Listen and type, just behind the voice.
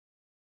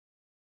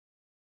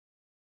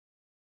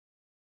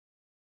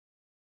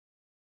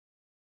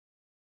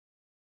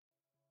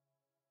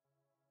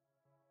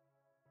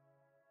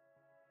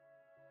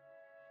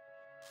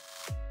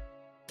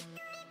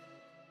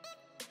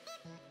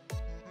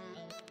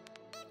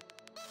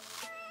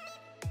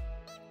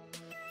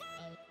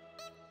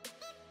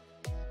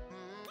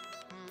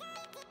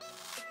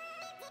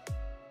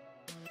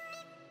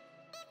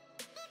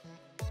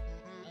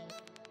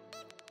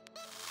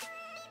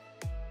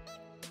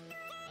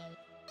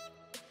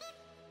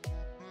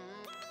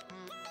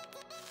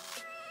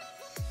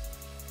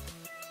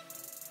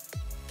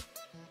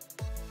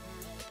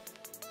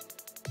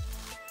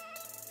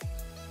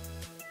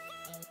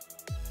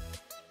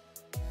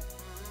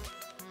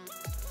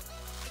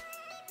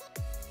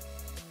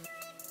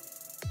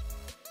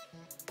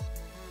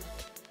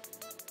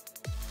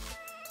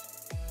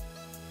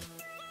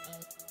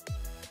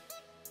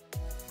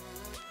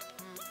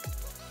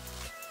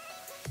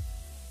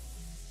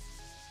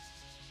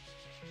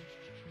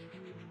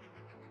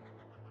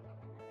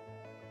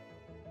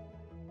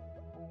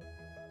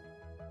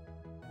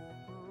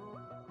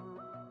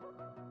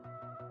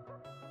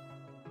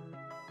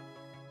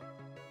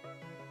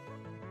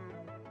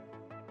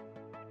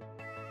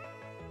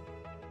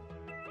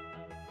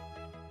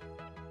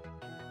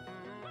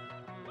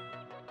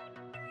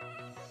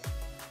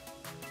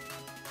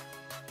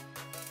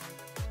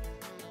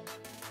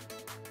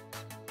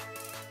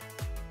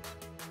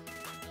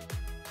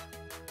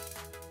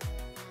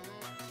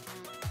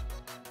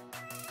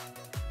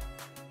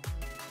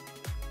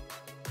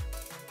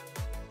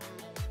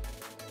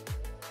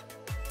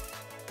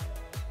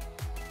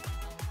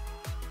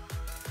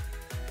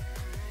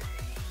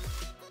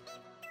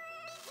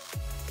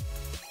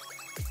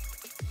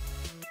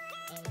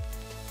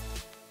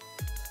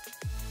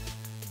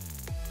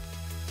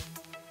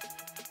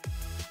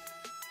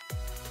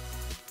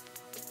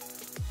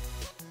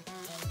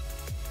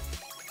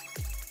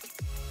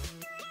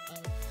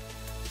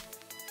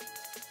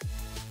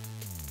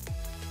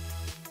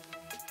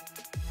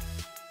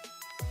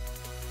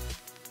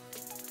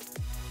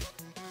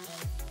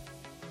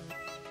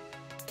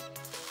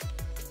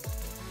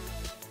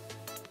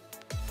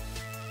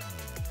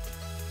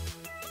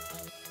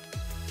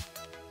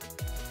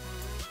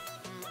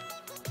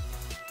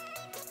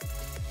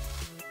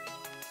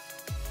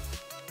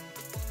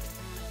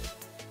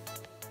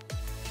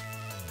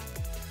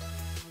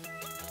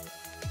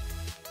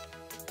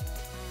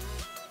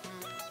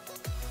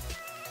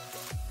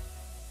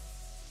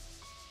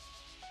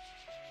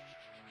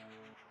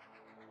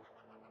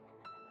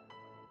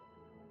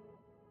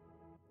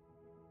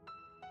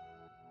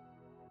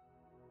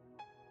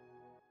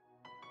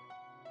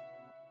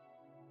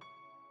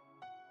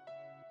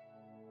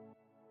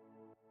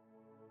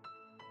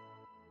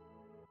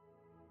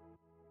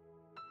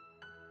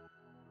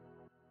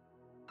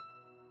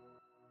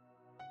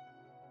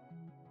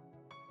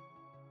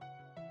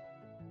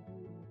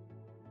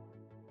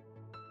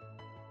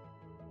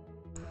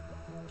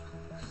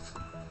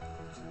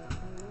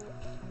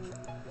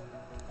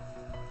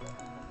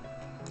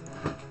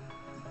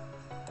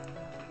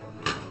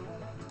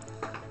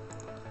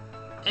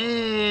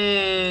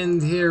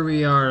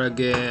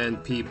again,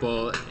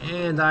 people,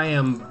 and I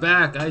am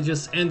back. I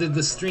just ended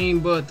the stream,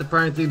 but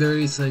apparently there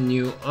is a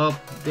new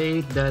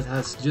update that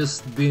has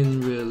just been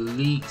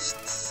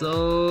released.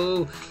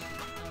 So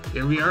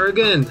here we are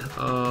again.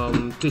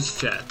 Twitch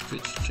chat.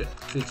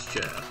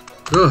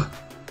 Ugh.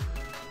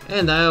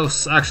 And I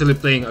was actually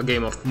playing a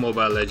game of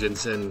Mobile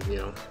Legends, and you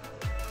know,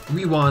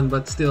 we won,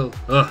 but still,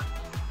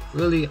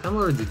 really, I'm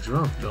already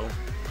drunk though.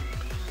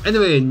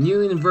 Anyway,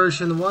 new in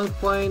version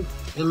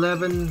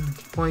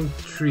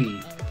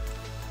 1.11.3.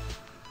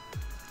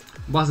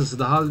 Bosses,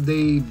 the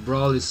holiday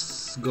brawl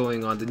is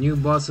going on. The new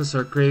bosses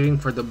are craving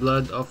for the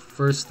blood of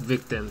first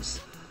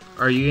victims.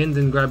 Are you in?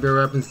 Then grab your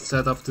weapons and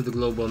set off to the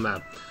global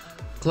map.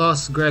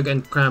 Klaus, Greg,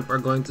 and Cramp are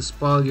going to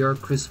spoil your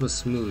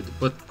Christmas mood,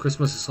 but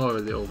Christmas is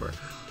already over.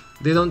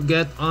 They don't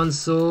get on,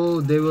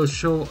 so they will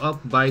show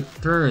up by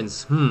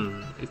turns.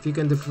 If you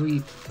can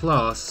defeat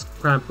Klaus,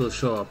 Cramp will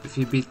show up. If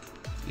you beat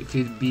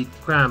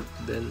Cramp,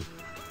 then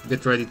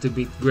get ready to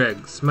beat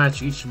Greg.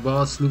 Smash each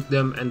boss, loot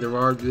them, and the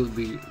reward will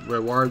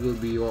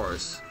be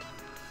yours.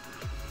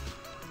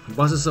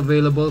 Bosses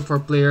available for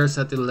players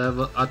at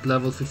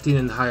level 15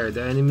 and higher.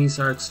 The enemies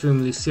are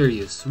extremely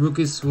serious.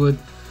 Rookies would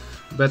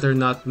better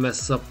not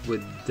mess up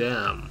with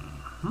them.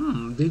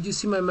 Did you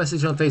see my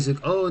message on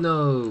Facebook? Oh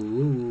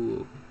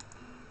no.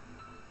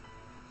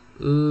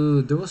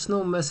 There was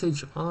no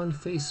message on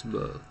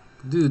Facebook.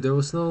 Dude, there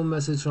was no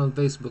message on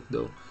Facebook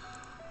though.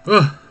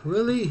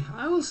 Really?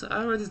 I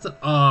already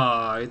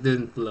thought. It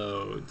didn't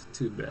load.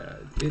 Too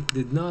bad. It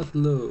did not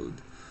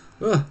load.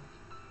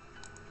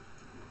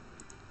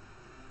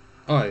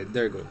 Alright,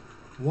 there you go.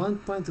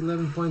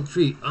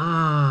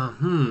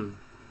 1.11.3.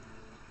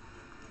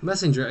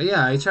 Messenger.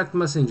 Yeah, I checked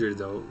Messenger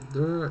though.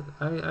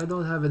 I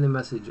don't have any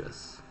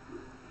messages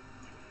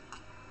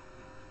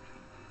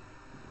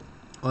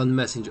on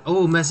Messenger.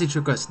 Oh, message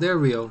request. There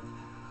we go.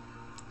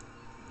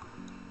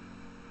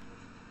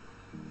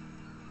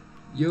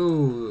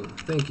 Yo,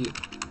 thank you.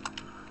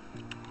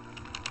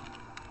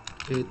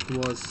 It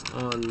was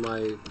on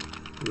my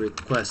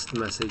request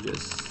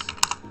messages.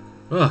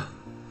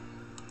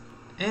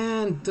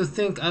 And to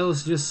think I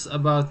was just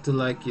about to,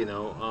 like, you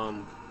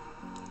know,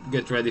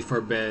 get ready for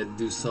bed,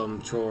 do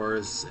some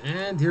chores,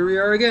 and here we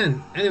are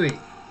again. Anyway,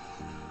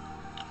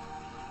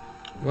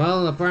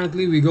 well,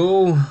 apparently we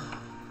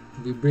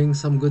bring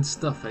some good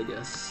stuff, I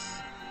guess.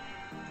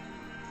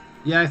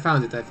 Yeah, I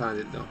found it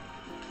though.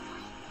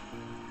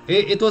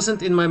 It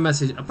wasn't in my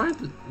message.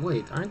 Apparently,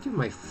 wait, aren't you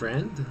my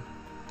friend?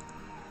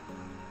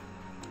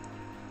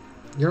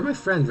 You're my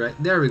friend, right?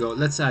 There we go.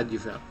 Let's add you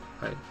up.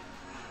 Right.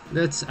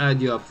 Let's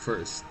add you up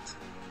first.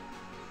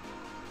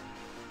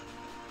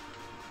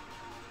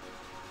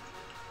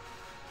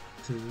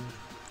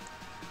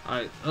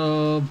 Alright,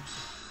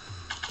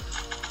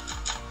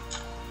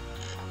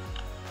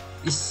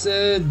 you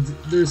said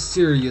they're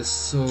serious,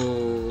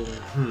 so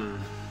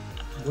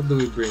what do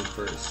we bring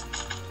first?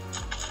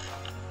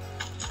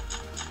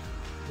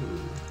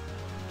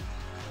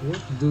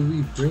 What do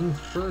we bring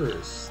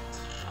first?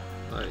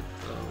 Alright,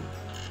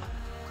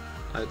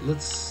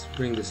 let's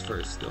bring this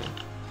first though.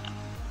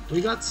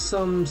 We got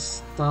some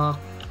stock.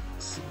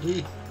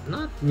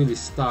 Not really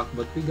stock,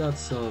 but we got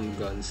some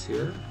guns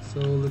here. So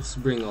let's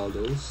bring all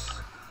those.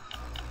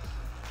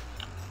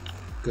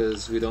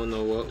 Because we don't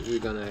know what we're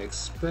gonna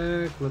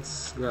expect.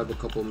 Let's grab a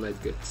couple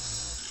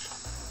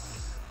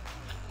medkits.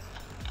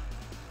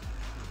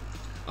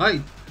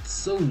 Alright,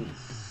 so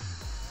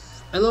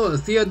hello,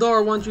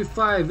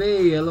 Theodore135.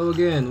 Hey, hello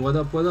again. What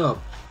up, what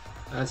up?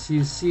 As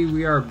you see,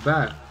 we are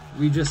back.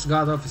 We just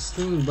got off a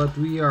stream, but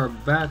we are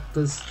back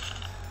because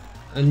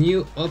a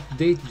new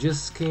update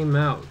just came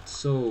out.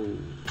 So,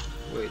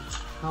 wait,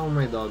 how are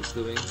my dogs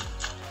doing?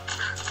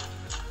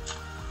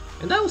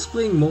 And I was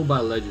playing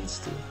Mobile Legends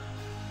too.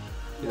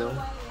 You know?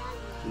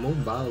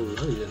 Mobile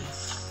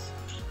Legends.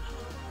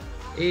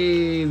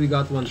 Hey, we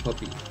got one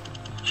puppy.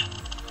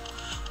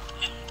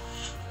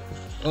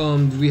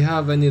 Do we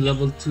have any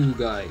level 2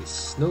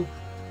 guys? Nope.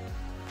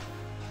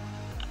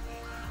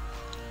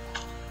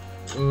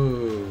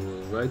 Oh,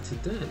 right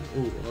then.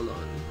 Oh,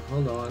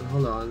 hold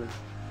on.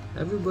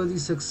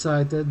 Everybody's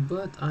excited,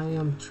 but I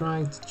am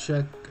trying to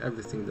check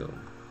everything though.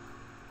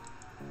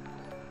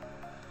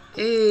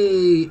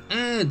 Hey,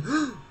 and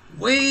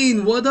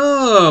Wayne, what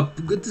up?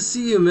 Good to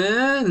see you,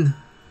 man.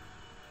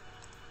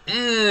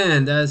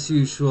 And as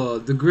usual,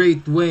 the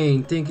great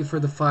Wayne, thank you for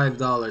the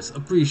 $5.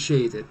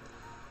 Appreciate it.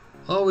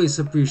 Always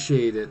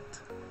appreciate it.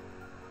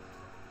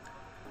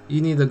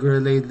 You need a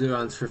grenade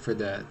launcher for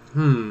that.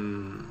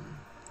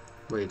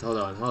 Wait, hold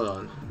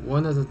on.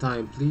 One at a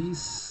time,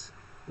 please.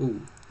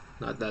 Ooh,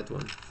 not that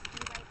one.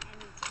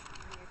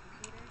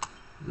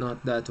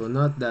 Not that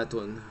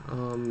one.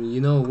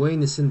 You know,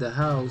 Wayne is in the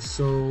house,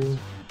 so...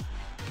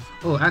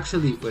 Oh,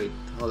 actually, wait,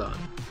 hold on.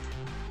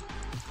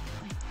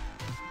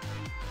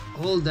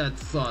 Hold that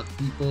thought,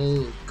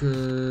 people,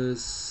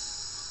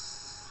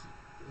 cause...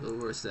 Oh,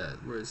 where's that?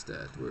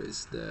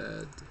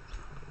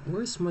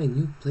 Where's my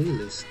new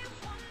playlist?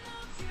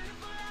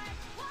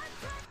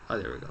 Oh,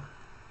 there we go.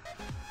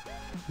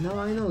 Now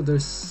I know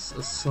there's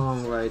a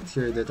song right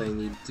here that I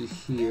need to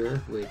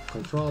hear. Wait,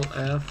 Control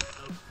F.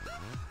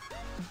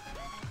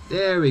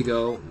 There we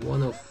go,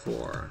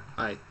 104.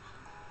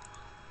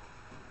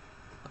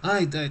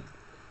 Aight.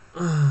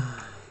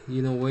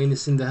 You know Wayne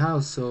is in the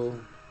house, so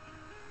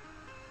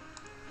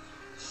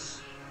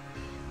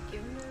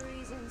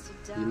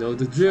you know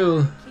the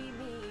drill.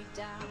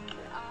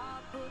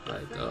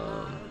 Right,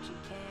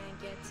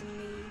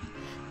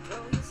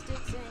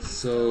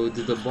 so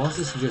did the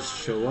bosses just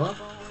show up?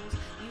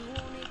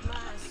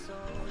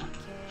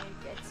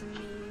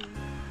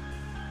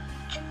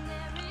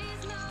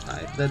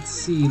 Alright, let's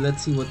see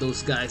what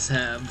those guys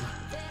have.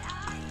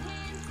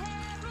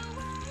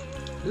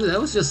 Dude, that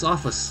was just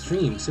off a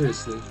stream,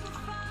 seriously.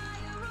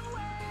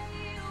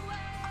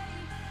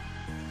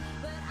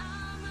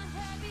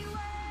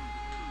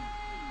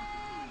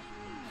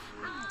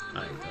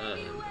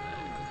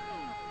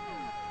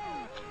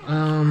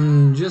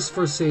 Just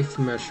for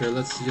safety measure,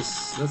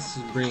 let's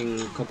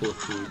bring a couple of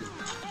food.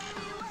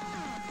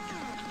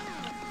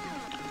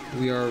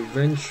 We are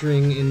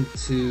venturing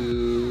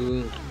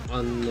into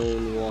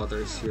unknown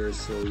waters here,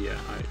 so yeah,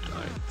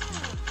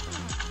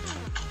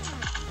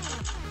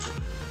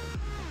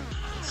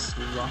 let's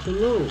rock and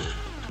roll.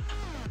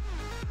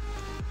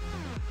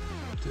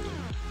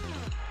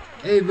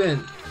 Hey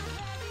Ben.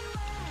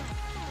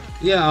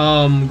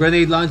 Yeah,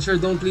 grenade launcher,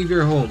 don't leave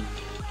your home.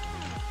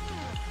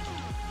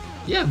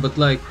 Yeah, but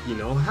like, you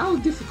know, how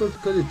difficult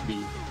could it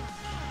be?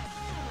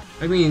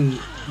 I mean,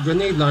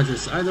 grenade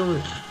launchers, I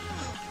don't...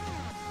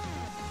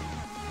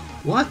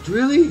 What?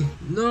 Really?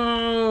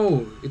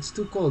 No! It's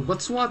too cold.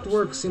 But SWAT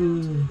works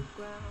in...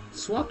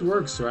 SWAT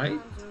works, right?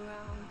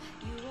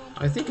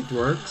 I think it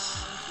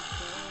works.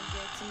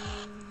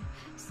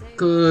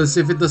 Cause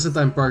if it doesn't,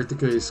 I'm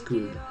particularly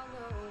screwed.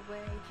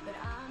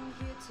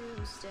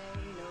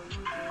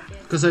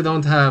 Cause I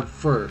don't have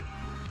fur.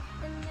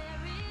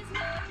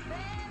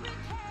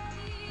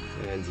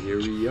 And here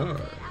we are.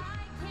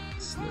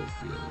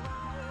 Snowfield.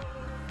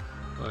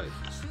 Right.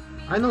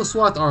 I know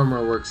SWAT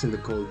armor works in the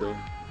cold though.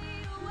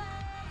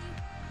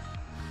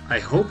 I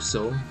hope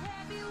so.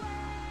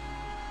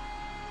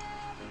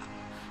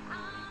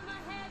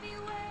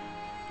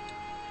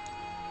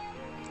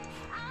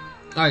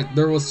 Alright,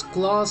 there was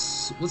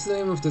Claws. What's the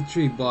name of the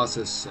three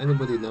bosses?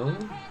 Anybody know?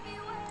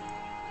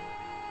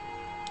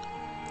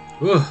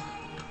 Ugh.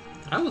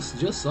 I was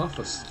just off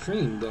a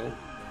stream though.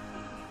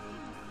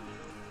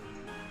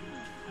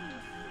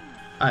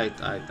 Alright.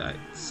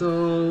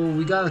 So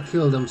we gotta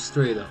kill them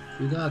straight up.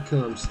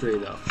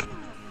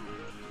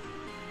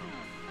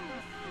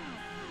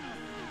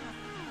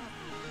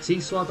 See,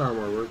 SWAT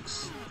armor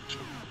works.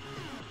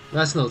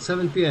 Last note,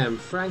 7 PM.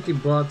 Frankie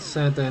brought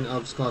Santa and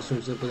Elves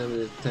costumes and put them in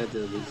the tent.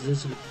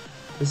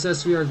 It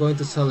says we are going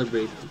to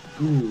celebrate.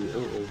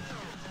 Ooh,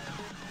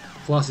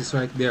 Floss is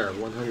right there,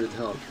 100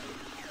 health.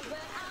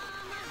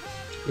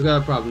 We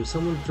got a problem.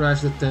 Someone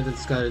trashed the tent and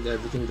scattered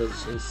everything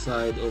that's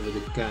inside over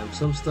the camp.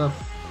 Some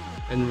stuff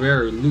and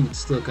rare loot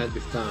still can't be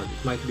found.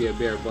 It might be a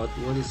bear, but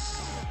what?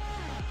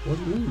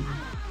 Ooh.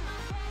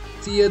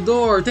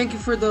 Theodore, thank you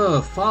for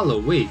the follow.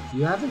 Wait,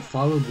 you haven't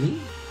followed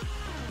me?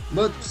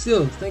 But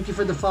still, thank you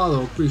for the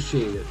follow.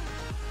 Appreciate it.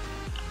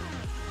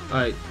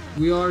 Alright,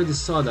 we already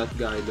saw that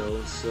guy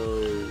though, so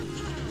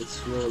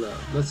let's roll out.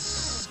 Let's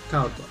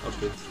scout a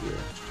bit here.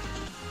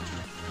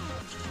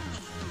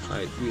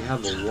 Alright, we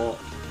have a wall.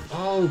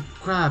 Oh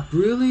crap,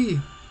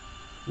 really?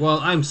 Well,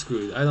 I'm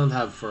screwed. I don't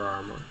have fur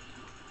armor.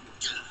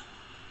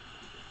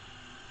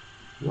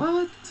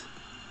 What?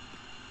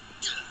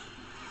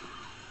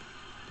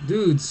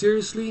 Dude,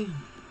 seriously?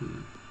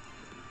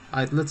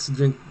 Alright, let's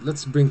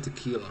bring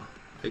tequila,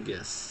 I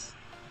guess.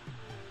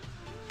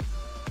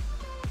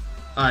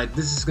 Alright,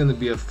 this is gonna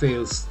be a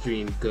fail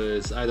stream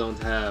because I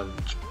don't have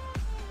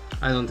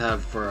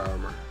fur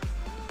armor.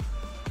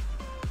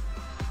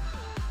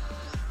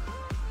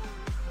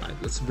 Alright,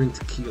 let's bring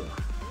tequila.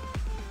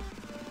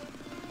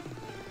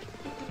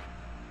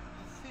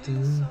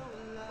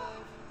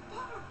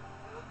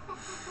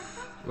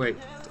 Wait,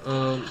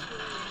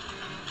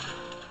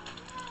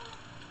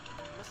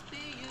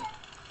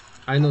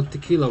 I know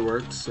tequila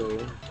works, so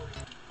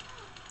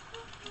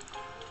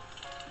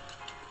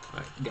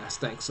alright, gas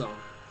tanks on.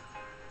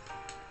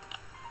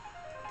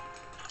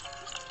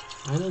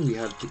 I know we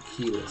have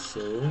tequila,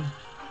 so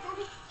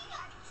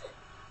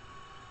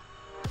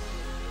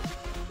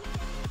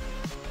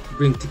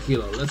bring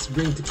tequila. Let's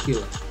bring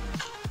tequila.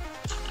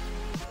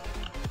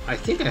 I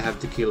think I have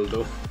tequila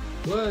though.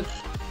 What?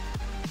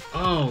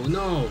 Oh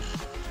no!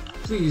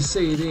 Please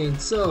say it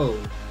ain't so.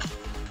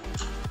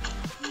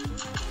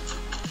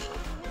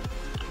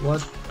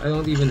 What? I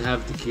don't even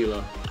have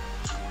tequila.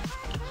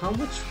 How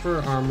much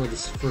fur armor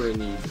does fur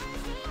need?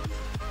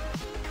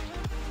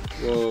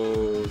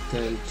 Whoa,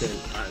 10.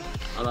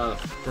 A lot of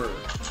fur.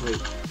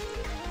 Wait.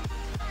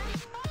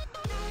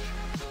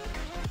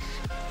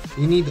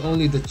 You need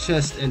only the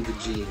chest and the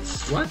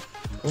jeans. What?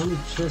 Only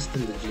chest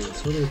and the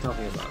jeans. What are you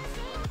talking about?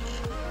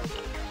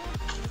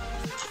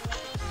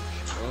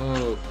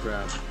 Oh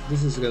crap.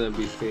 This is gonna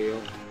be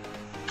fail.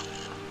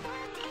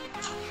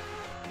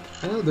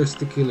 I know there's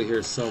tequila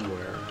here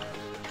somewhere.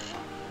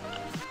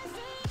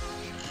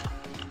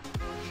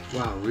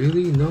 Wow,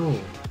 really? No.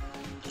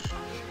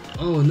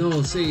 Oh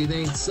no, say it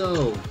ain't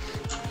so.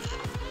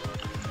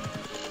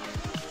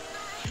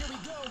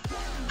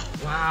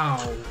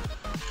 Wow.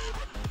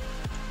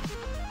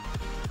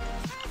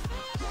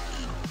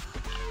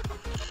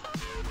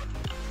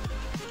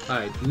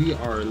 Alright, we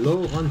are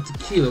low on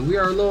tequila. We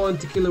are low on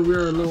tequila. We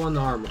are low on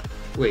armor.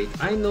 Wait,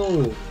 I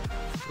know.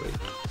 Wait.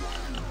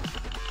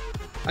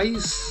 I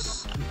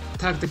use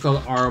tactical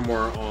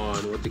armor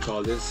on what do you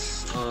call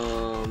this?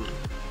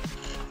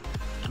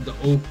 The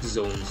oak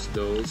zones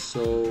though.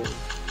 So,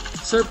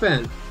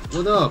 Serpent,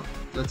 what up?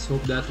 Let's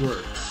hope that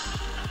works.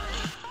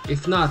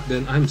 If not,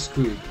 then I'm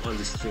screwed on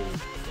the stream.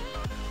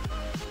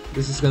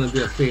 This is gonna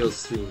be a fail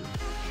stream.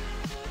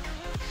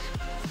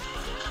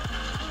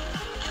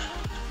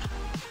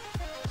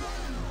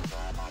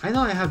 I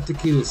know I have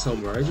tequila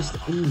somewhere. I just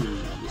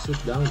is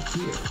it down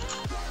here?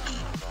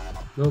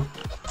 Nope.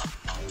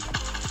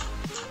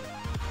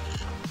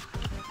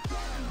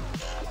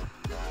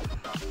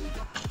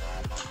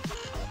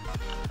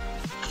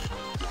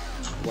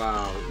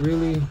 Wow,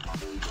 really?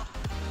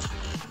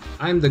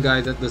 I'm the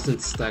guy that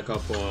doesn't stack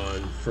up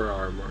on fur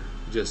armor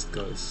just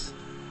cause.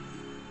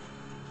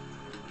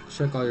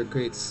 Check all your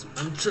crates.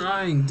 I'm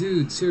trying,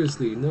 dude.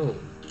 Seriously, no.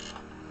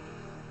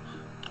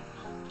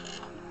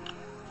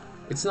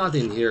 It's not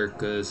in here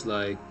cause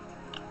like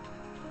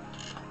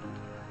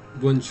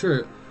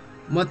Bonjour.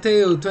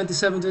 Mateo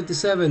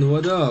 2727,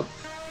 what up?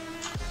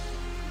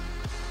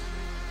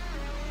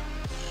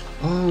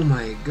 Oh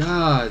my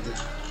god.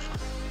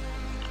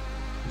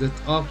 That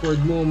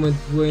awkward moment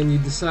when you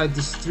decide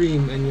to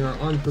stream and you're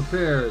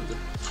unprepared.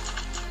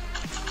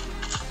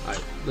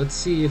 Alright, let's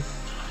see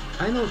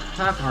if I know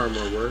tack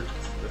armor worked.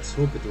 Let's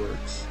hope it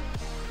works.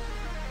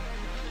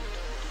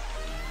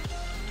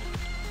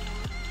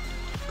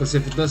 Because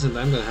if it doesn't,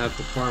 I'm gonna have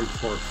to farm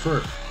for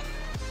fur.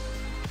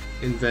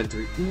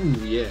 Inventory.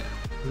 Ooh, yeah.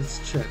 Let's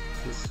check.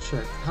 Let's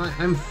check. Hi,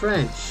 I'm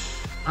French.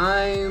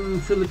 I'm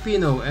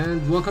Filipino,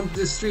 and welcome to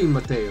the stream,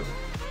 Mateo.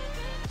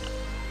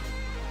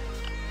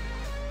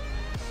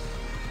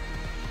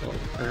 Oh,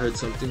 I heard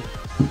something.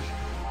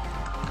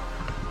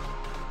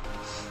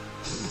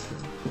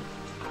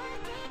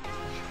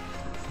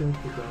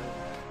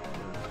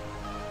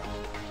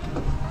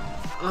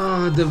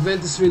 The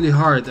vent is really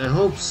hard. I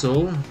hope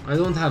so. I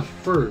don't have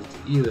fur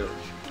either.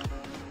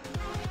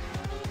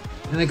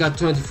 And I got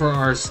 24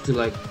 hours to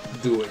like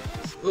do it.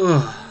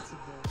 Ugh.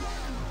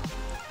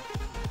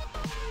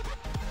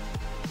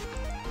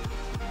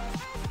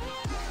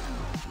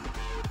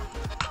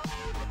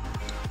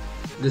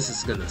 This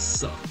is gonna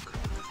suck.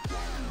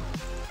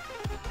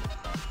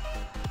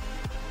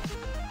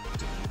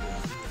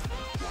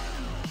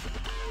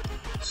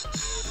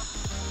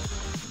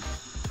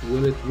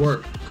 Will it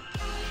work?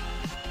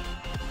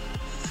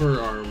 Fur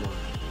armor.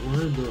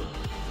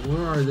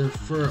 Where are the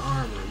fur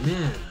armor?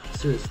 Man,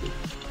 seriously.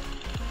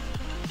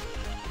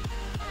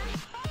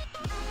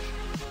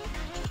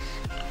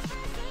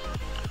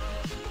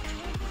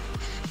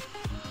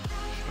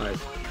 Alright.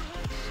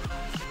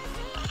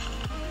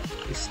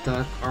 Is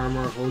that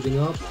armor holding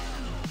up?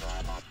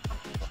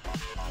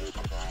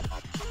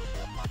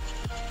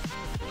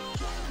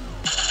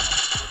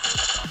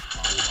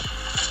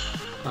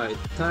 Alright,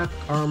 tack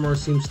armor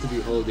seems to be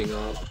holding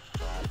up.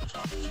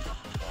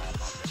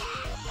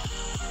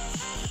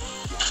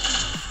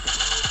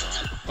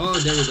 Oh,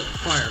 there we go.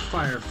 Fire,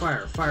 fire,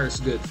 fire. Fire is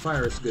good.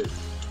 Fire is good.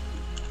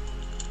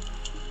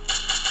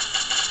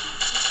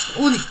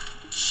 Holy!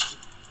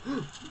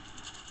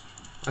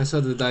 I saw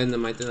the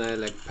dynamite and I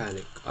like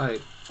panic.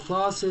 Alright,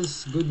 Claus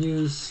is good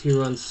news. He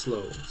runs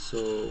slow,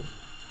 so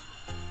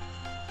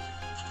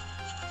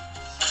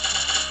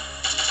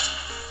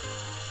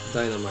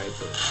dynamite.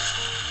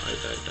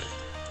 Right.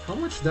 How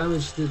much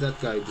damage did that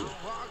guy do?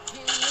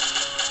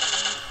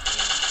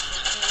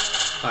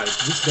 Alright,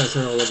 these guys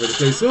are all over the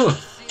place. Oh!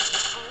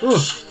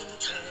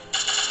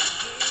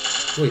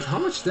 Wait, how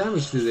much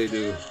damage did they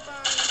do?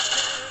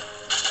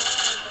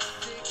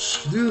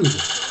 Dude!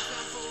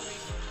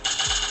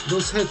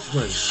 Those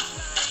henchmen.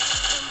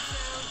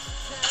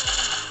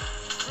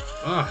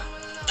 Ah!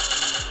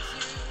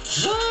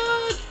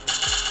 What?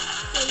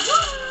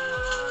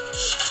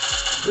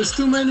 There's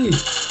too many!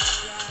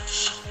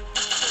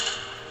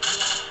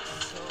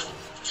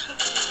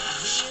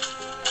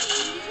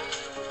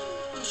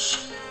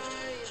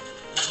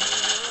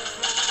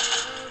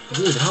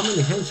 Dude, how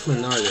many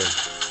henchmen are there?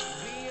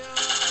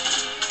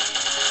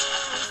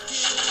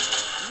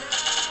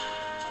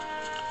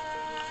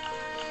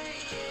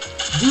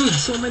 Dude,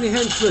 so many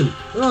henchmen!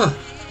 Ugh!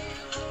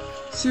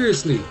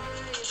 Seriously!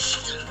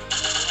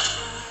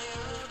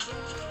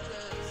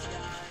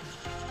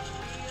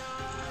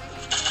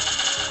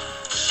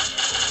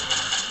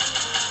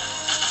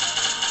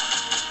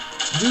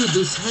 Dude,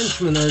 those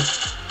henchmen are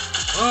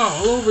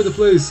all over the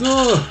place!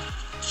 Oh!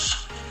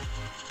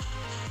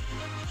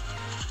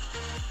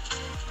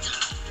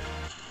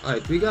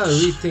 Alright, we gotta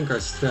rethink our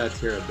strat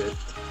here a bit.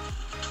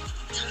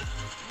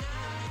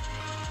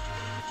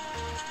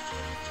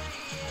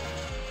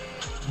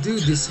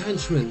 Dude, these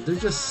henchmen, they're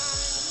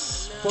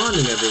just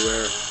spawning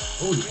everywhere.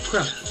 Holy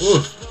crap.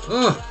 Oh,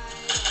 oh.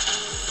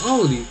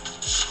 Holy.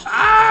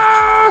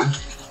 Ah!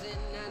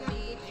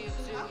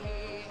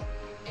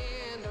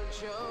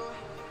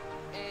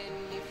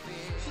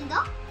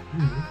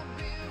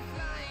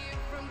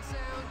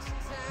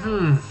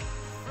 Hmm.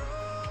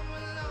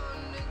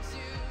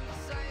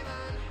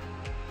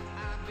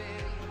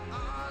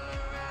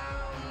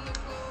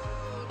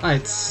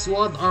 Alright,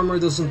 SWAT armor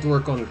doesn't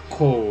work on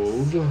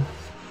cold.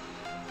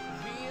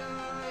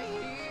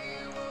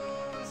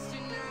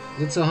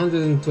 It's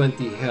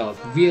 120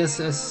 health.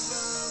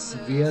 VSS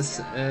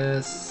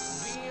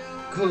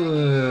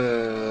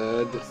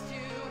could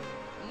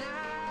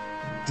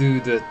do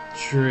the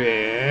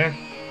trick.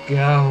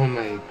 Oh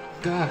my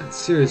god,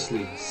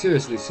 seriously.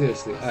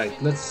 Alright,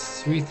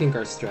 let's rethink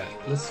our strat.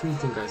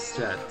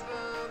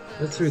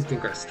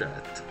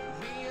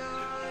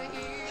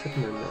 Check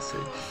my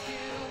message.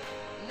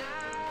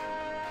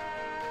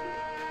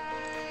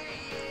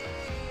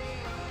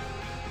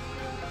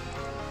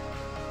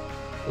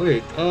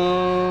 Wait,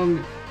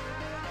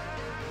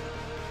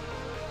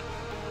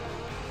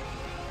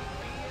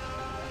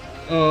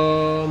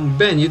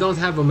 Ben, you don't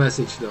have a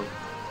message though.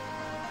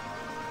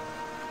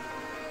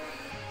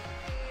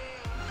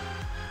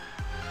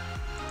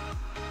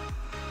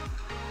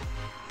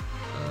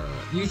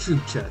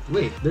 YouTube chat.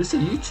 Wait, there's a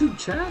YouTube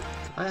chat?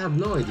 I have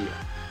no idea.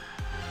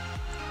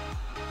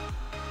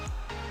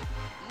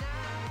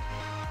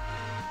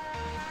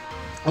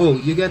 Oh,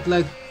 you get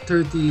like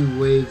 30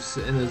 waves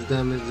and as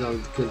damage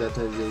on to kill that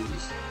time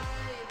zombies.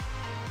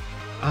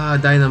 Ah,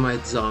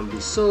 dynamite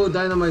zombies. So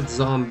dynamite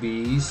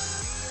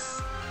zombies.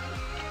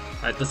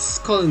 Alright, let's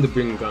call in the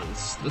big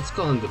guns.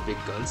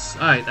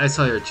 Alright, I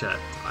saw your chat.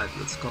 Alright,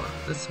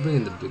 let's bring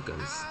in the big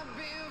guns.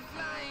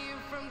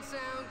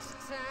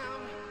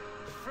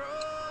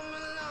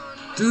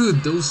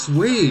 Dude, those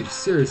waves,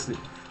 seriously.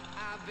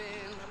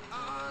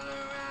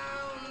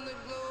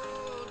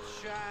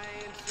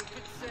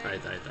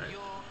 Alright.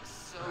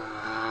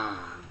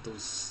 Ah,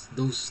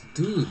 those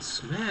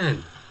dudes,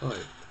 man.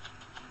 Alright.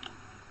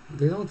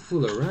 They don't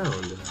fool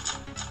around.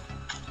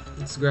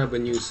 Let's grab a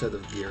new set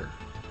of gear.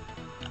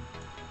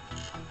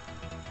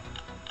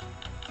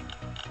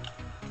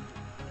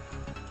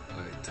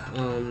 Alright,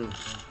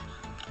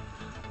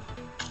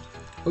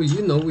 oh,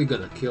 you know we're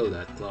gonna kill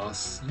that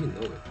class. You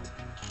know it.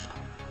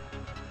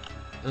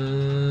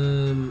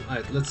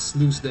 Alright, let's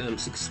lose the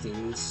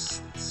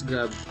M16s. Let's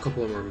grab a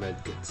couple more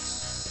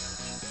medkits.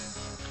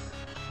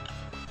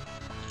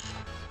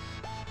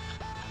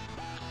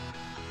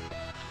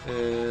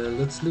 And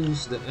let's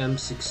lose the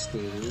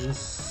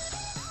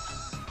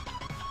M16s.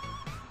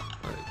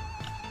 Alright.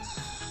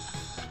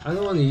 I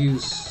don't want to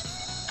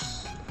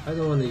use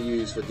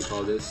what do you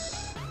call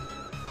this?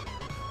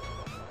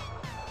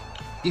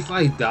 If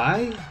I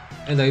die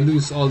and I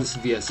lose all this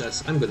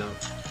VSS, I'm gonna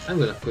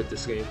quit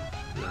this game.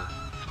 Nah.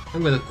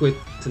 I'm gonna quit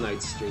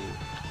tonight's stream.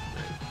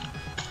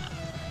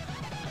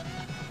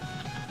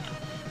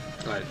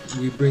 Alright,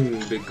 we bring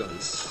big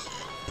guns.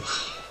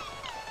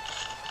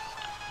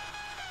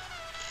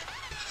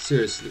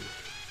 Seriously.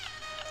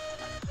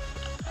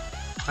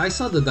 I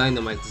saw the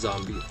dynamite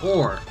zombie,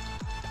 or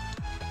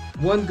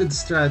one good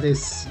strat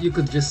is you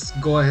could just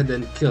go ahead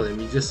and kill him.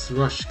 You just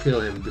rush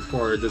kill him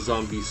before the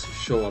zombies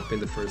show up in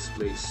the first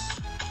place.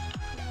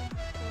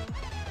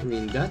 I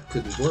mean, that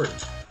could work.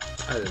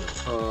 I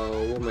don't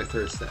know. What my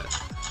thirst at?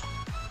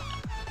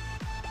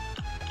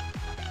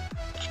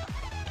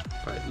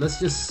 Alright, let's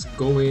just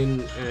go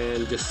in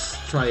and just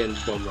try and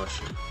bomb rush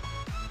him.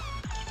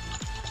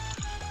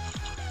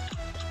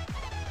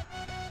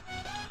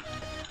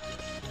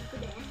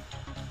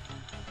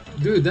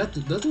 Dude, that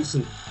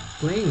wasn't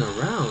playing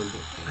around.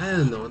 I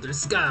don't know.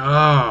 There's got.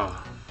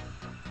 Ah.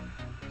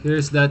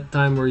 Here's that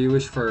time where you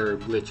wish for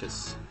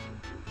glitches.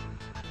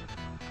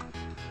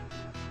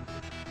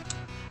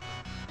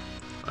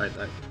 Alright,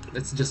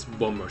 let's just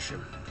bomb rush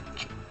him.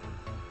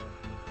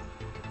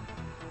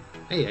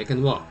 Hey, I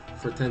can walk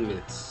for 10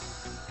 minutes.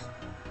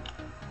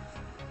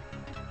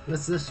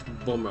 Let's just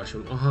bomb rush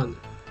him.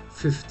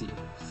 50,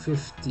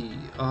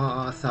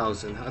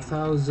 1,000,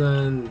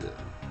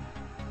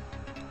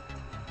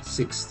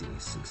 60.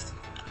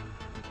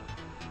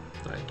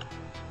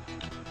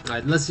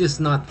 Alright, let's just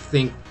not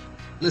think.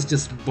 Let's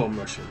just bomb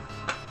rush him.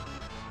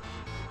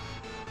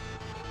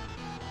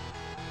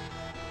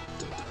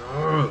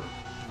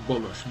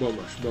 Bomb rush.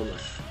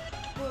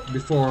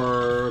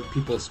 Before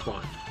people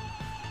spawn.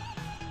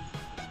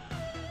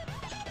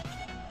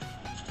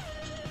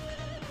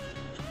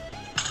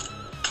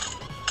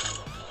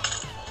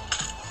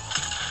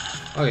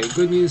 Okay,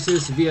 good news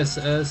is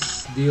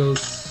VSS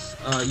deals,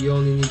 you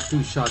only need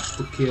 2 shots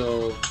to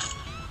kill,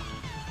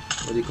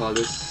 what do you call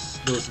this,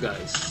 those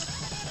guys.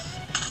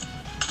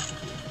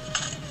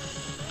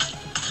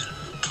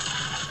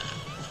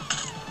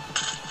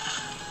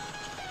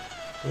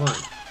 One.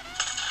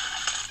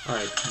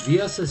 Alright,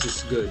 VSS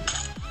is good.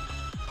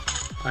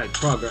 Alright,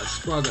 progress.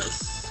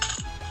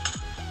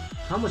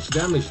 How much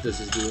damage does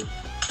this do?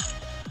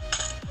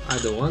 I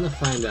don't want to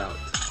find out.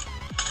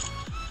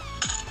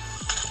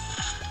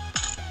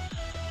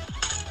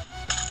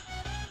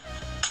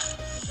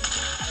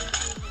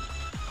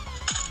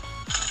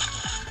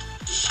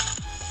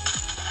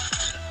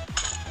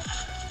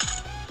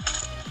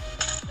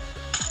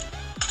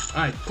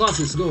 Alright, Klaus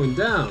is going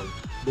down,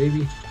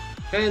 baby.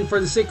 And for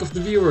the sake of the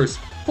viewers,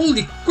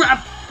 holy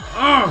crap!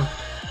 Ah!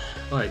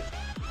 Alright,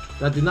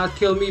 that did not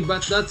kill me,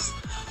 but that's...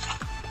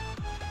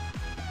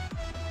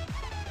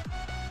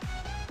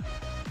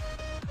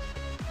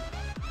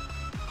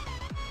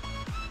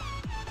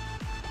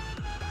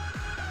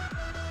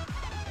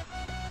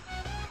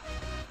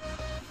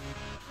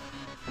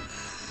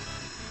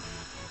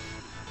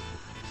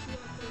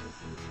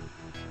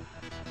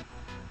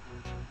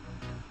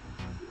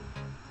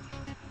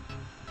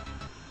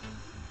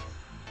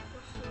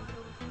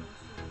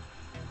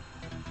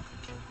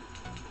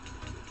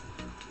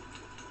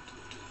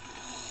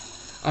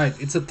 Alright,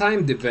 it's a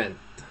timed event.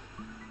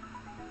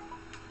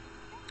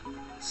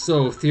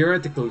 So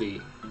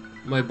theoretically,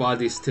 my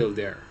body is still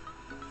there.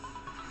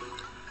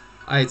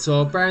 Alright,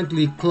 so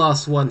apparently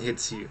class 1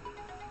 hits you.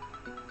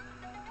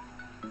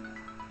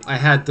 I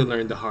had to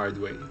learn the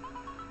hard way.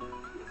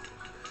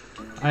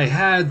 I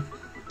had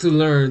to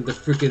learn the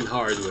freaking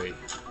hard way.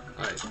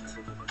 Alright.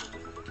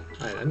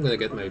 Alright, I'm gonna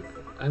get my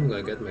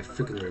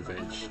freaking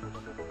revenge.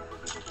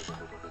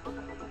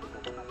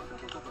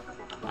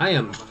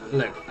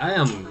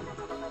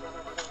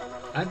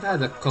 I've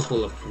had a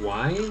couple of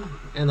wine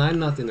and I'm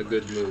not in a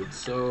good mood,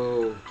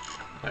 so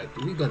alright,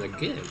 we're gonna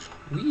get him.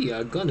 We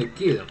are gonna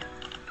get him.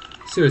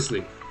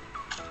 Seriously.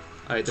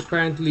 Alright,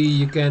 apparently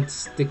you can't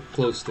stick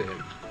close to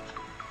him.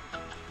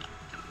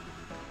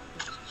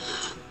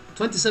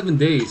 27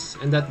 days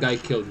and that guy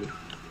killed me.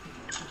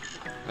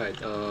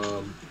 Alright,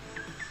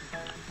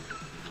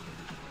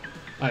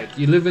 alright,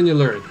 you live and you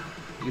learn.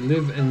 You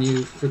live and you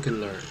freaking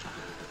learn.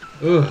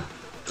 Ugh.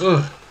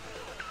 Ugh.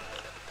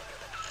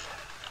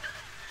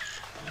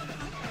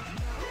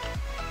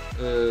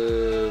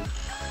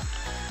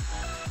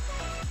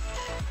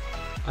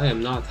 I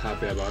am not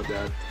happy about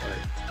that.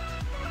 Right.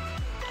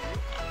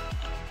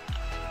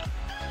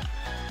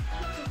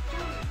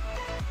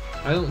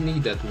 I don't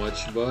need that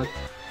much, but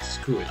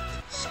screw it.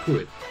 Screw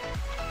it.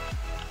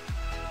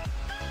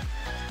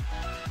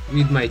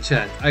 Read my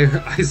chat.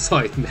 I saw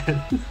it,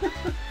 man.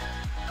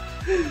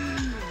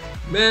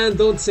 Man,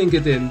 don't sink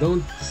it in.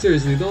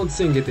 Seriously, don't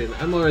sink it in.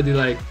 I'm already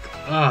like,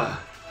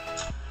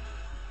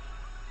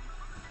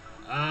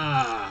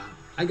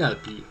 I gotta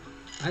pee.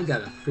 I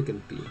gotta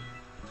freaking pee.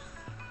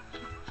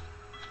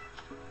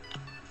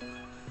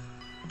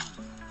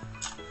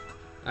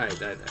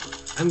 Alright.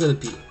 I'm gonna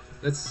pee.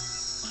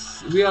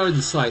 We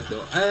already saw it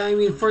though. I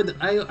mean,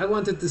 I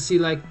wanted to see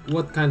like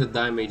what kind of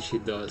damage he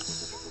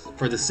does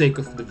for the sake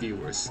of the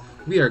viewers.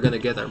 We are gonna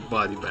get our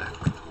body back.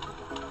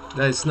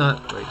 That is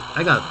not. Wait,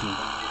 I gotta pee.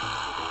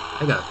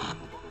 I gotta pee.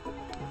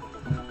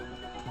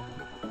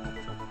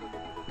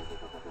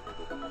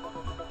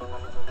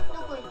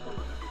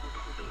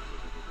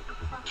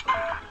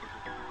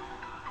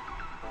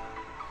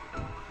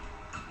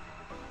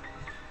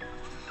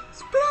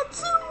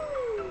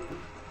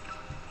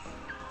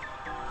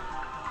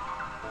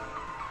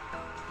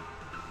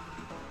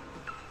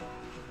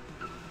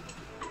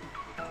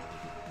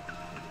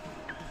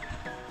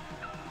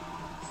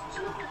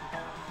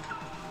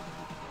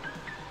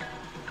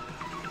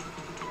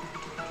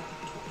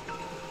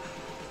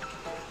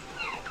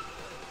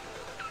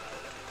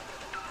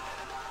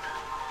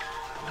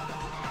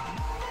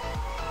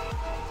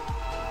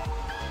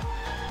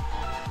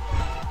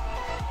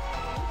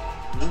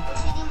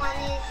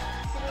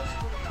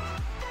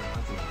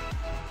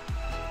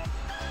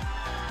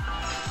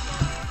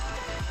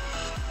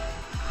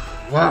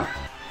 Wow,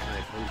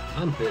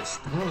 I'm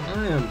pissed. Oh,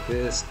 I am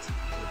pissed.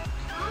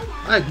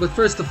 Alright, but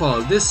first of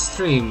all, this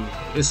stream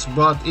is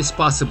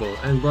possible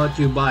and brought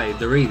to you by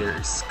the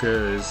Raiders,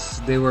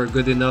 because they were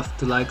good enough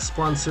to like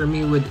sponsor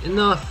me with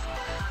enough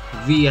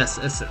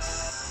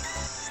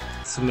VSSs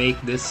to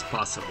make this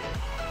possible.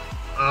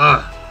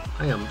 I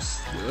am.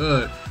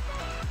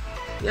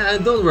 Yeah,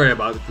 don't worry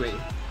about it,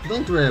 Wayne.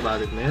 Don't worry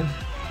about it, man.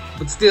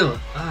 But still,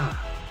 alright,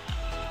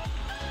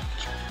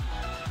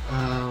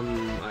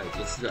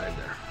 let's drive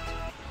there.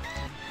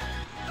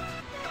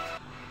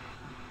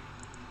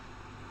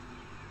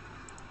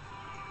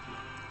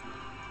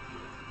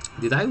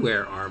 Did I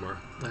wear armor?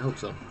 I hope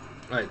so.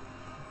 Alright.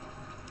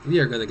 We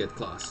are gonna get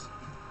Klaus.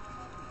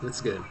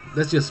 Let's get him.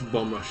 Let's just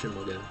bomb rush him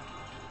again.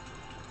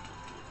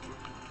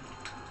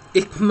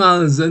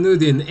 Ikmal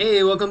Zanudin.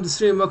 Hey, welcome to the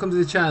stream. Welcome to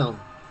the channel.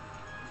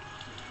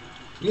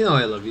 You know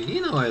I love you.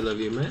 You know I love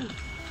you, man.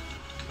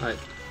 Alright.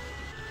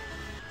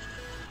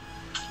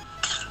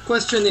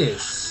 Question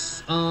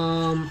is,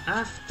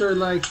 after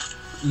like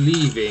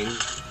leaving,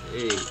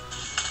 hey,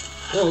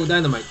 oh,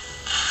 dynamite.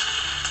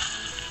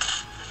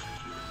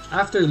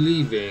 After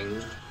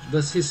leaving,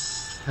 does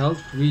his health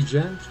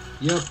regen?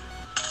 Yup.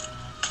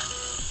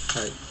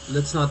 Alright,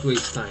 let's not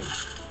waste time.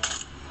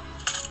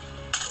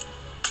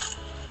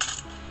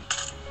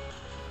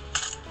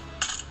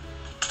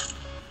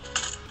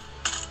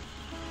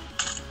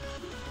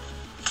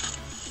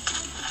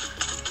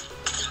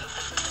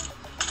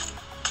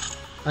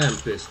 I am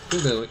pissed.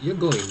 You're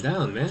going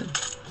down, man.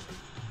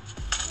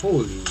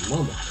 Holy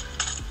mama.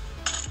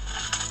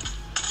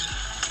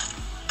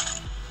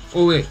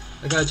 Oh wait,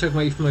 I gotta check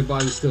if my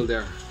body's still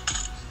there.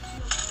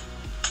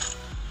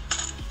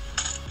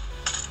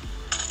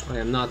 I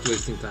am not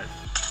wasting time.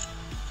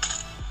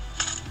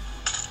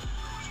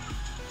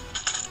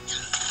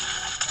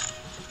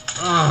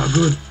 Ah,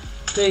 good.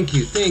 Thank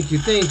you, thank you,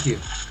 thank you.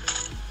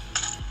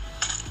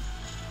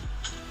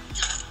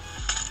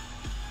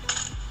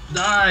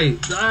 Die,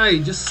 die,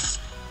 just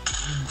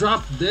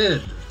drop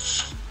dead.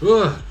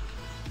 Ugh.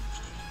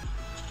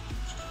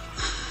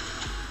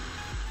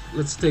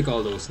 Let's take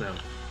all those now.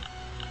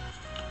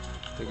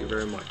 Thank you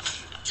very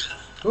much.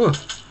 Ugh.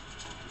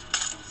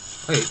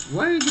 Wait,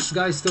 why are these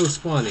guys still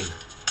spawning?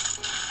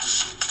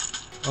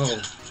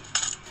 Oh.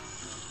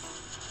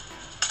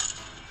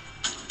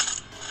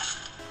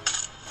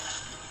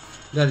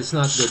 That is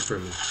not good for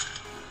me.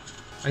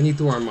 I need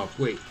to warm up.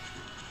 Wait.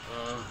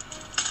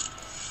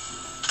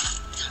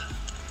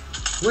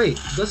 Wait,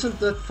 doesn't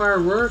that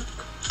fire work?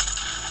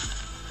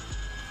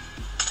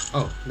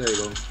 Oh, there you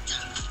go.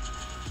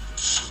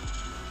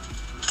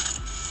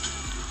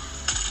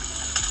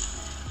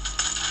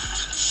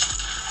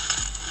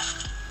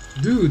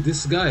 Dude,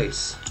 these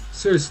guys.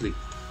 Seriously.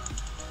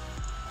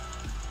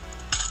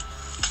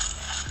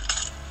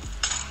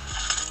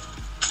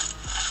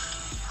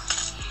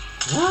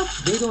 What?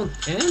 They don't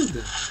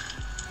end?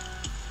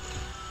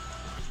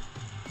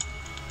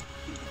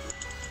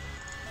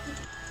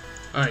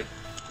 Alright.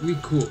 We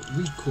cool.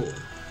 We cool.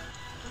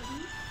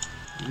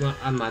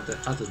 I'm out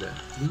of there.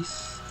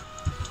 Please.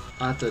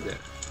 Out of there.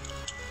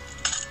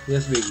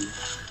 Yes, baby.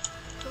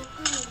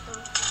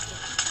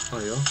 Oh,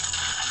 yeah?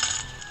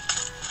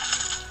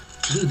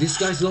 Dude, these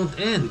guys don't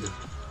end.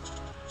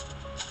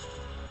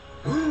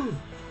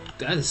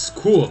 That is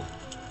cool.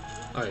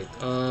 Alright,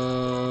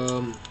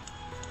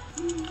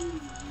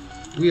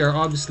 we are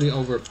obviously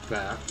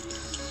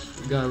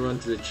overpacked. We gotta run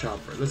to the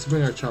chopper. Let's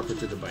bring our chopper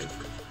to the bike.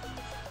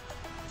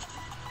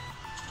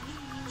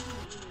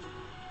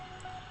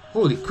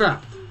 Holy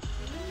crap!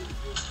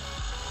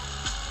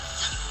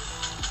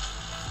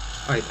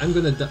 Alright, I'm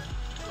gonna die.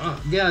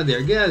 Oh, get out of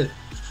there, get out of there.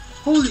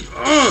 Holy.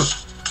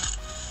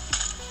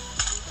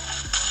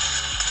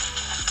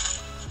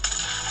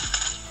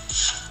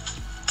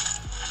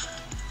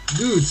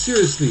 Dude,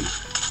 seriously.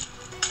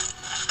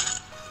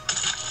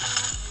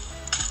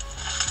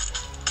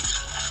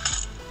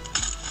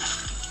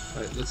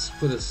 Alright, let's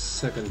put a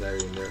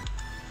secondary in there.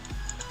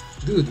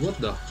 Dude, what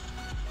the?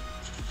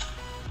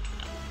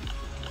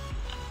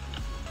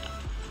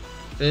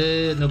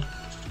 Nope.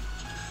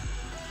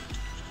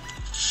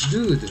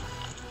 Dude.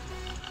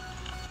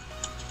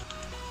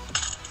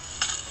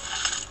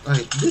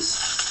 Alright,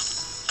 this...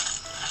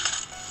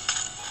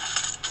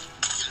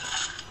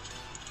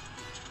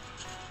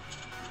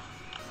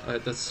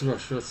 Alright, let's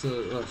rush, let's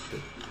rush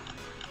it.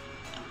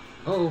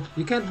 Oh,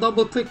 you can't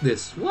double click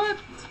this. What?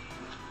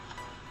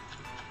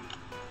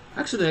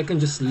 Actually, I can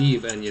just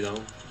leave and, you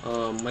know,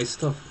 my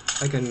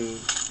stuff, I can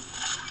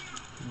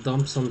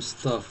dump some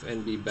stuff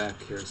and be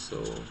back here,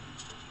 so...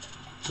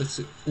 Let's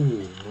see.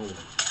 Ooh, oh.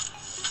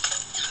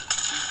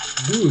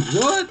 Dude,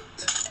 what?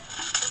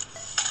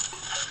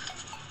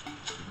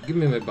 Give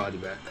me my body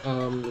back.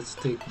 Let's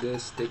take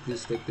this, take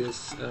this, take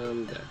this,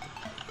 that.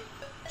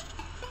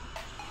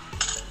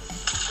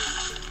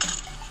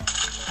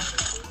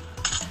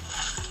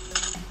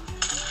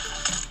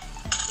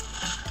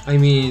 I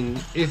mean,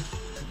 if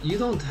you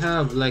don't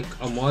have like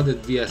a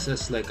modded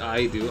VSS like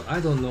I do,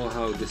 I don't know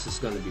how this is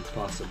gonna be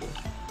possible.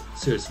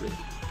 Seriously.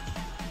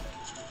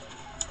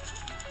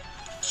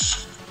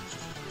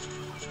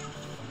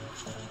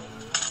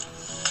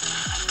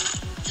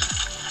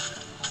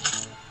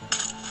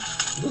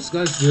 Those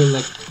guys deal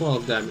like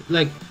 12 damage.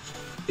 Like,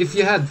 if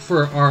you had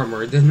fur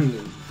armor,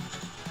 then,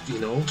 you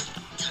know,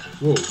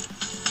 whoa,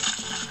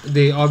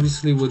 they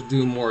obviously would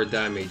do more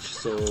damage,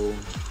 so...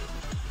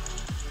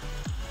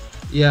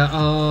 Yeah,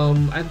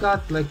 I've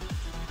got like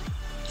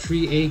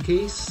 3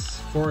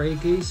 AKs, 4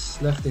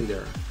 AKs left in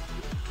there.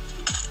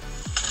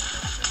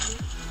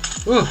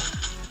 Oh!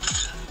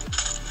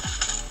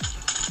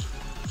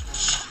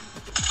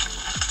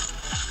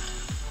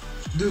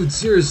 Dude,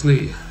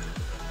 seriously.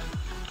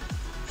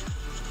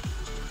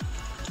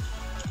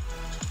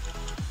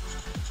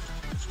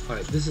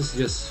 Alright, this is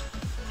just...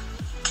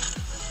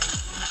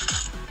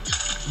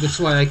 That's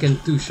why I can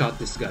two-shot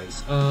these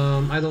guys.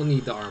 I don't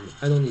need the armor.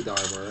 I don't need the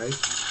armor, right?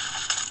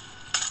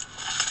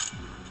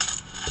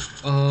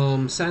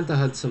 Santa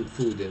had some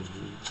food in.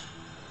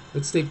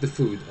 Let's take the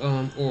food.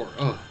 I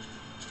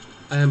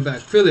am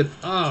back. Philip,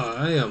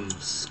 I am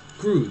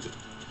screwed.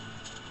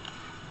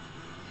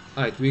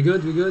 Alright, we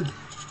good? We good?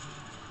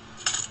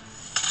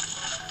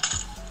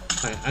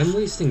 Alright, I'm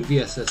wasting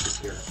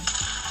VSSs here.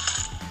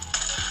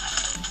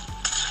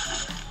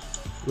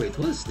 Wait,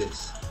 what is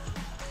this?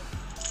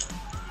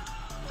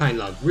 Pine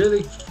log,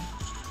 really?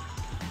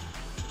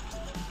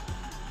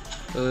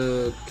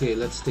 Okay,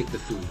 let's take the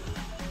food.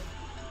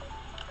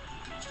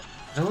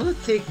 I wanna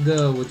take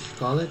the, what you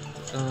call it?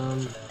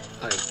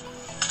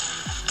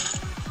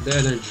 The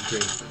energy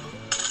drink.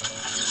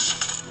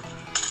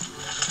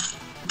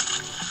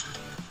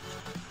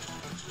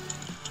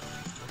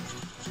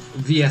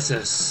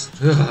 VSS.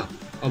 Ugh.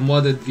 A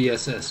modded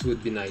VSS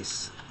would be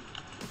nice.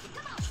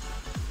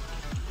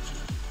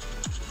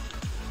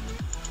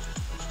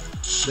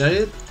 That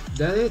it?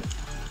 That it?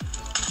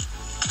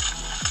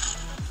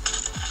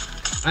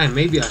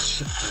 Maybe a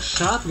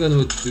shotgun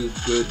would do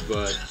good,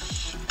 but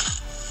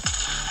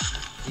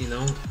you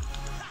know,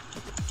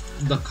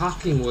 the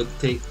cocking would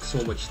take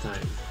so much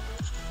time.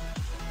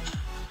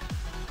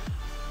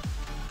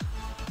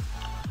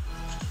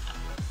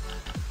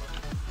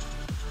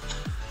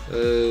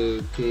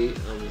 Okay,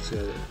 let's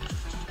get it.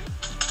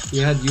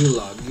 You had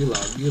U-log.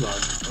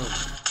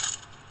 Oh.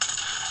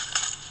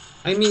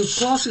 I mean,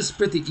 Claws is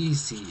pretty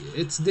easy.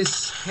 It's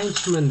this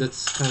henchman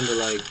that's kind of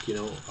like, you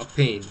know, a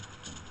pain.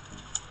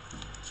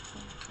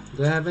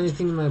 Do I have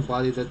anything in my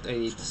body that I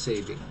need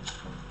saving?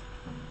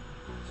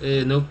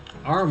 Nope.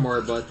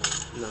 Armor, but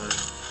nah.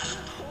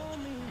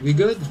 We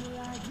good?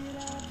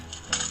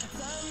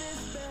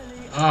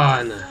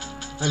 Ah, nah.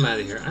 I'm out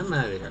of here. I'm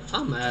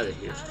out of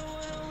here.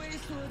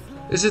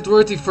 Is it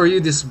worthy for you,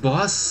 this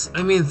boss?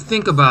 I mean,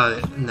 think about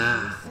it.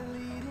 Nah.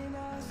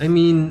 I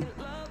mean,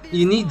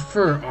 you need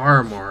fur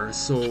armor,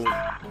 so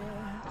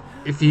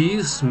if you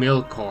use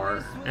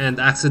Milcar and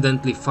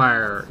accidentally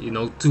fire, you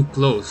know, too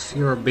close,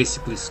 you're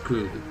basically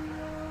screwed.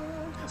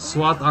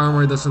 SWAT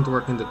armor doesn't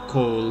work in the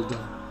cold.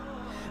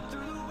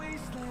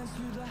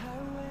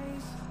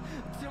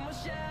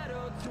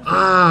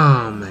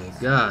 Oh my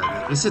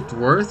god. Is it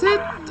worth it?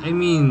 I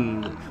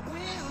mean...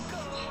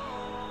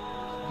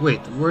 Wait,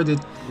 where'd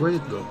it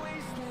go?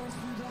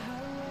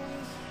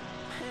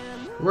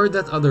 Where'd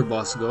that other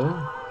boss go?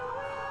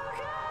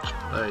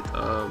 Alright,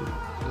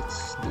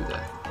 let's do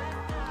that.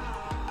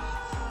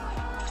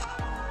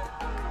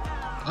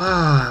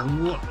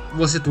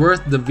 Was it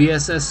worth the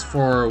VSS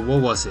for,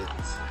 what was it?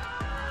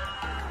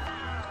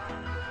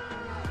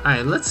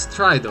 Alright, let's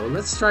try though.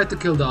 Let's try to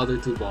kill the other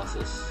two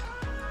bosses.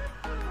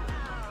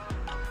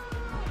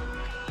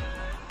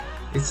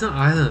 It's not,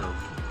 I don't know.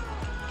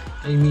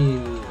 I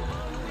mean...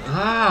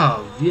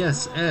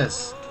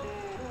 VSS.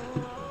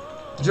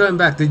 Join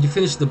back. Did you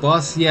finish the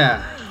boss?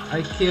 Yeah.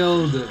 I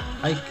killed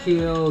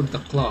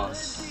the Claws,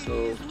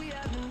 so...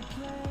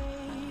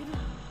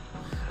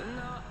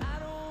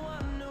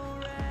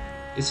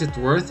 Is it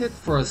worth it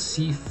for a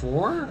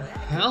C4?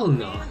 Hell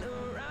no.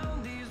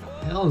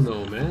 Hell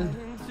no, man.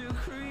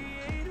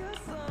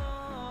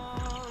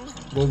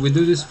 But we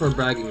do this for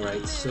bragging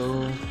rights,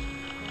 so...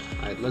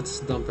 Alright, let's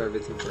dump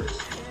everything first.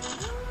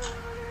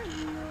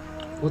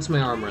 What's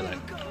my armor like?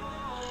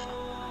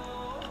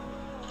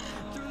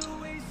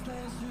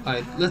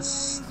 Alright,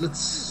 let's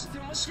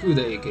screw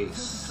the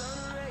AKs.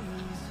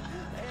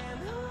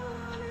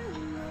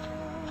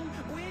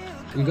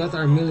 We got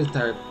our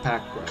military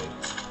pack right.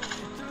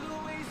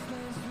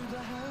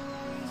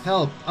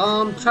 Help!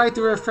 Try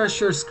to refresh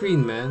your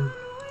screen, man.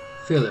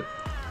 Philip.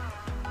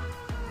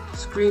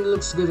 Screen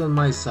looks good on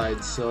my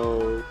side,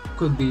 so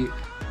could be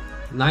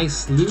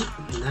nice loot?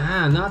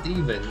 Nah, not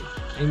even.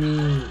 I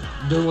mean,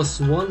 there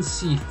was one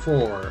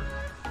C4.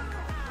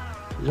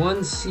 One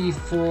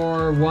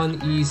C4, one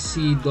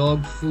EC,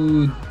 dog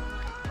food,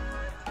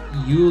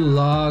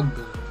 U-log,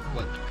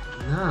 but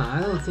nah, I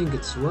don't think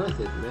it's worth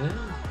it, man.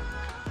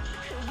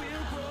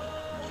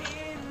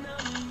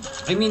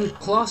 I mean,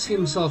 Klaus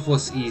himself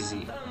was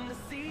easy.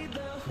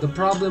 The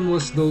problem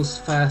was those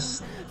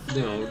fast,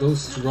 you know,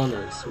 those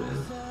runners,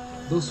 man.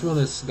 Those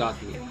runners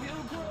got me.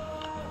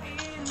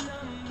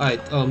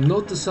 Alright,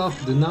 note to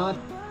self, do not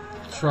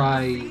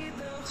try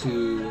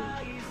to,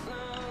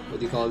 what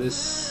do you call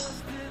this?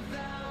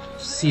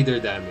 See their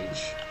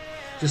damage.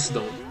 Just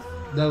don't.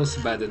 That was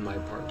bad in my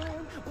part.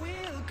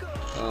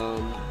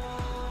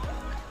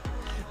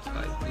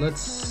 Right,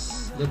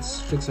 let's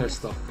fix our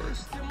stuff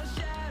first.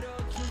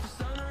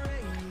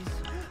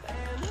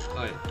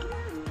 Alright.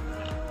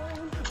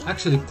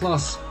 Actually,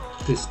 Klaus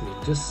pissed me.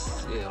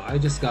 I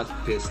just got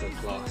pissed at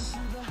Klaus.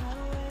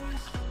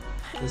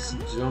 Let's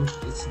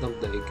dump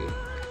the AK.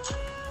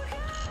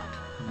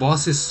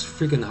 Boss is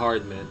freaking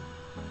hard, man.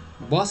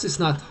 Boss is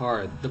not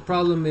hard. The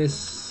problem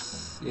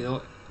is, you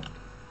know,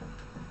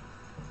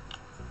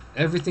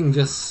 everything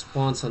just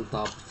spawns on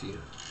top of you.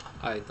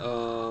 Alright,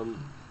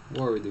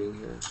 what are we doing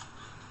here?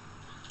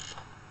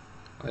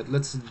 Alright,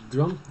 let's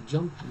dump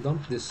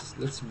this.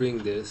 Let's bring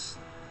this.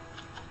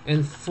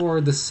 And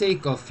for the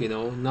sake of, you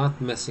know,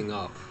 not messing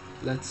up,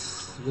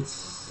 let's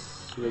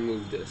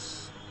remove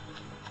this.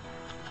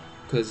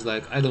 Cause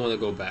like I don't want to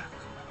go back.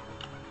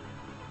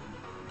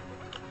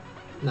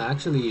 Nah,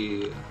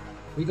 actually,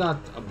 we got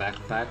a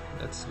backpack.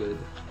 That's good.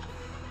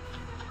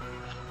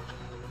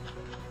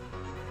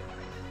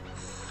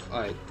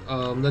 Alright,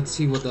 let's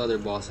see what the other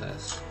boss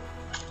has.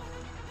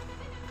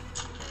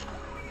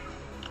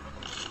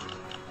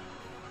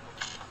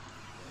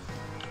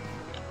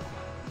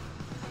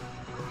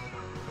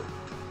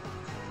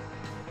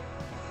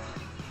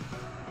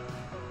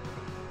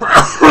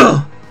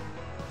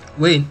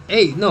 Wait,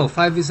 8? No,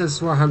 5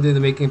 is more harm than the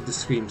making of the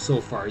scream so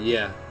far,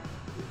 yeah.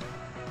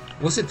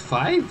 Was it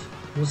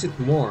 5? Was it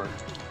more?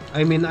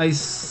 I mean, I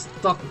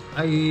stuck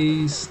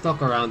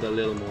around a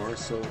little more,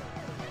 so...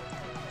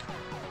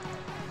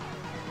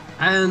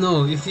 I don't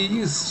know, if you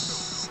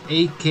use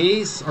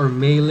AKs or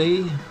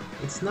melee,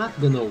 it's not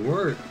gonna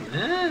work,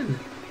 man.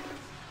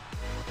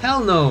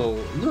 Hell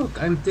no.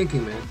 Look, I'm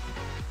thinking, man.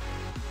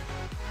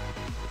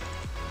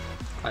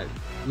 Alright,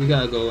 we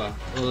gotta go out.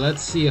 Well,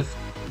 let's see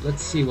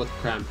what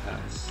Cramp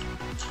has.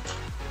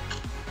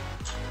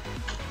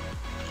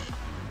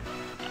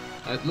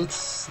 Alright,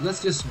 let's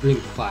just bring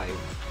 5,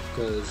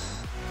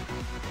 because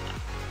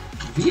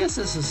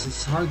VSS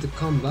is hard to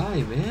come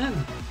by,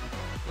 man.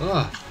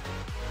 Ugh.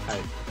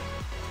 Alright.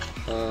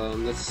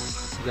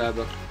 Let's grab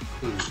a.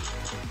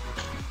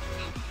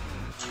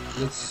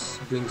 Let's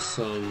bring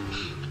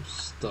some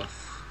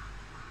stuff.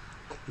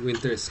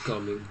 Winter is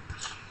coming.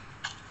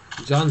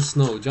 Jon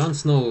Snow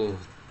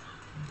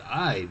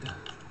died.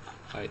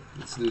 Alright,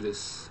 let's do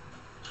this.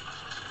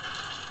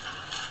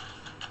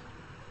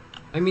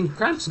 I mean,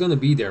 Cramp's gonna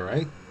be there,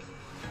 right?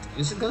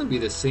 Is it gonna be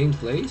the same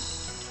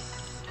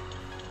place?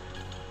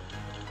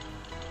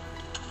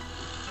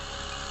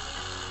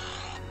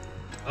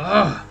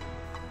 Ugh!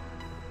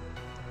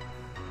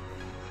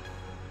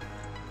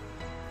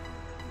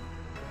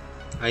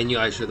 I knew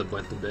I should have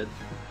went to bed.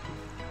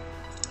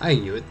 I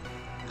knew it.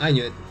 I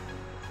knew it.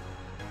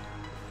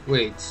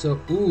 Wait, so...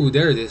 Ooh,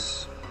 there it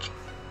is.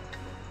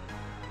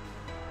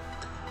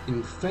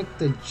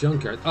 Infected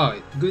junkyard.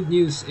 Alright, good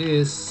news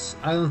is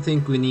I don't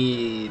think we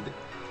need...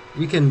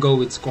 We can go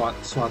with SWAT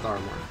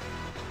armor.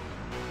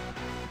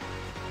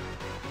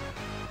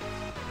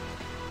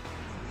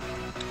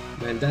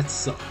 Man, that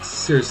sucks.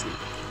 Seriously,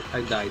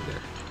 I died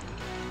there.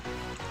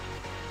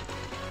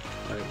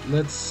 Alright,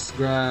 let's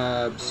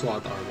grab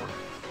SWAT armor.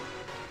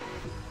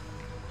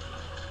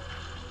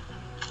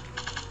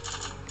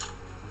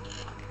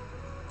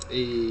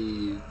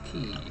 A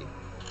key.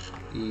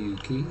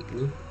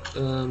 Nope.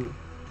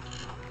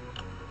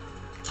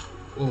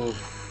 Oh,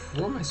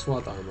 where my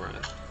SWAT armor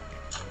at?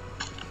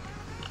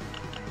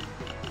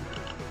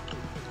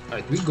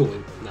 Alright, we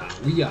going. Nah,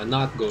 we are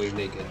not going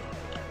naked.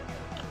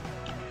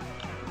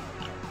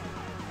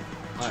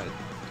 Alright.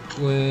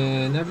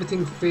 When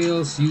everything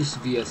fails, use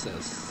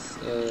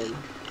VSS.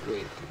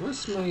 Wait,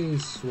 where's my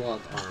SWAT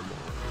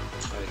armor?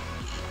 Alright.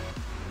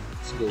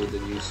 Let's go with the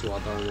new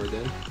SWAT armor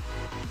then.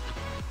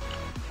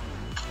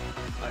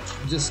 Alright,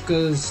 just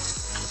cause...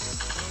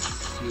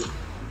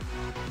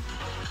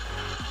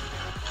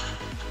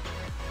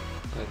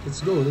 Alright,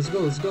 let's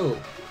go.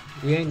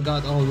 We ain't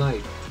got all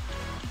night.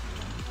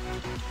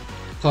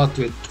 Plot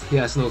twist, he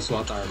has no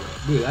SWAT armor.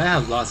 Dude, I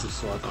have lots of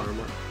SWAT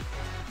armor.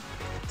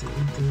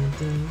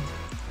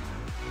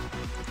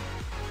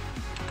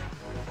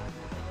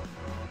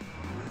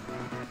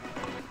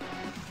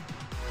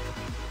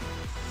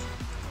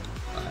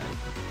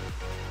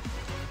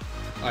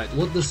 Alright,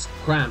 what does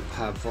Cramp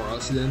have for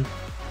us then?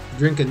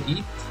 Drink and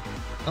eat?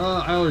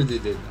 I already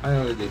did.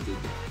 Alright,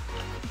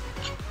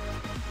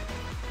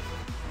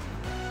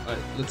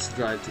 let's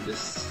drive to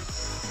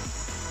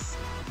this.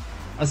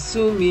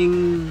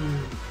 Assuming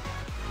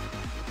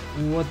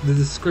what the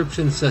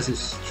description says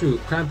is true,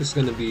 Cramp is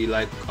gonna be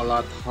like a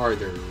lot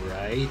harder,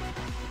 right?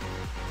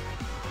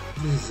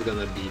 This is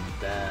gonna be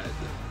bad.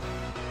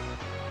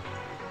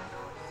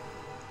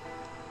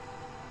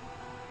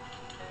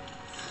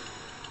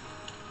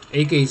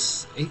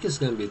 AK's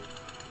gonna be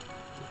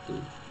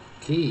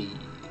okay.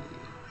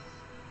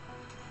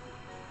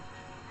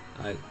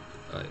 Alright.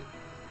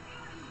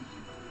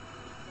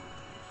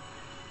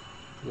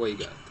 What you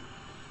got?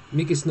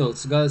 Mickey's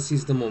notes. Gotta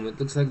seize the moment.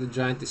 Looks like the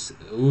giant is.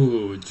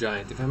 Ooh,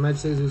 giant. If I might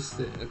say this,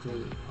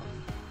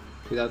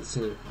 without a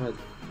single part.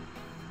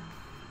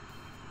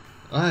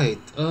 Alright.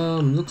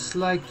 Looks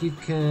like you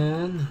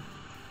can.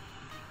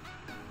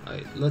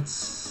 Alright.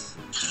 Let's.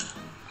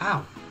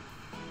 Ow.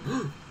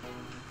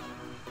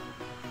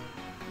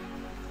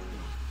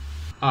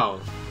 Ow.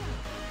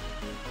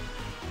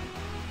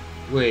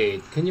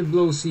 Wait. Can you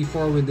blow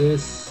C4 with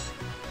this?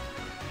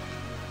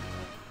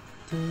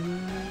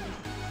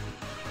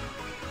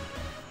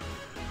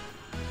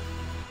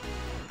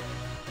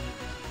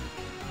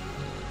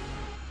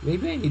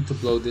 Maybe I need to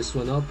blow this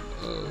one up.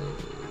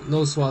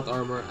 No SWAT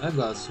armor. I've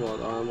got SWAT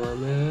armor,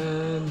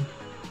 man.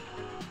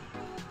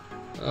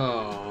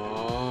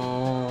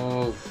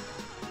 Oh.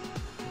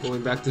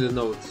 Going back to the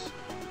notes.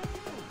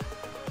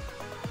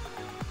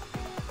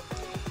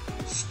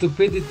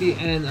 Stupidity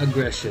and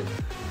aggression.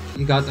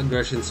 You got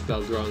aggression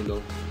spelled wrong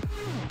though.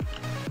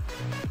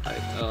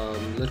 Alright,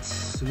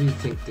 let's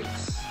rethink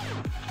things.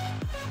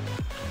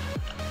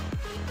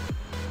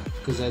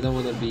 Because I don't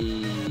want to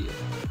be...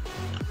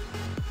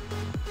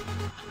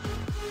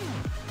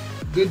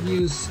 Good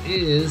news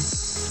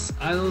is,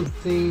 I don't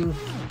think...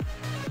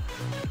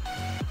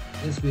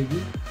 Yes,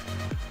 baby.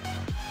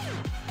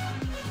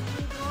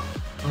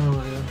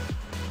 Oh, yeah.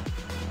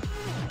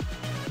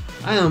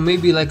 I don't know,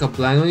 maybe like a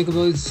blind one. You can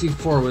blow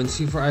C4 when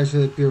C4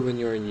 actually appear when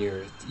you're near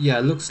it. Yeah,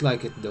 looks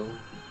like it though.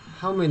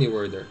 How many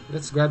were there?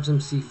 Let's grab some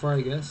C4,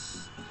 I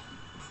guess.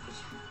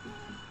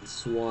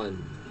 It's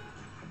one.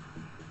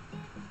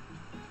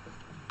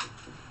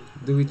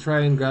 Do we try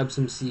and grab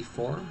some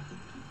C4?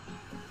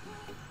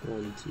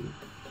 1, 2.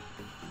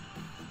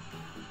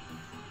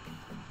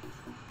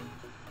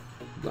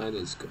 Blind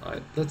is good.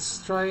 Alright,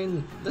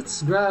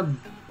 let's grab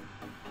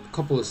a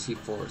couple of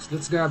C4s.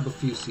 Let's grab a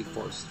few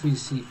C4s. 3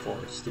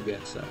 C4s to be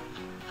exact.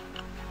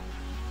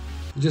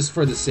 Just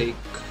for the sake.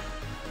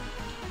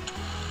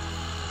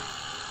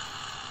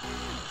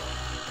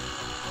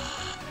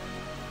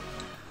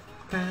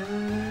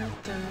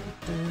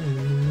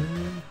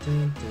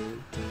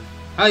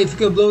 If you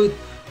can blow it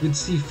with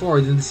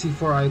C4, then the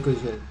C4 I could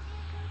hit.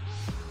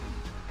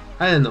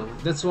 I don't know.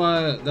 That's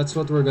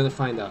what we're gonna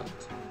find out.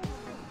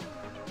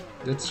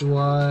 That's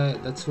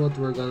what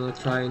we're gonna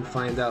try and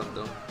find out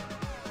though.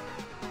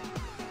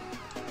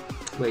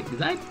 Wait,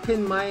 did I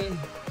pin my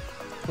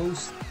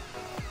post?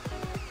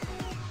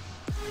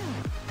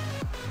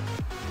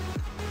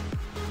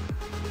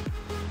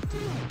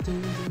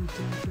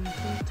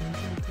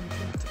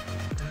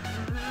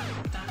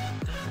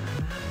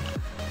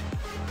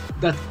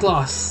 That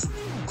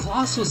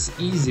Klaus was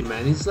easy,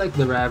 man. He's like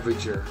the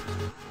Ravager.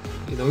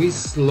 You know, he's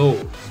slow.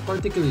 He's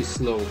particularly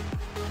slow.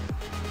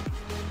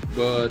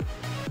 But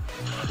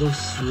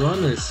those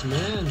runners,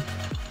 man.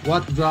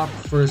 What dropped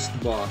first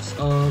boss?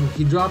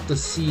 He dropped a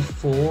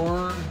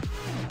C4.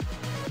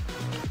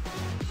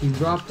 He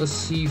dropped a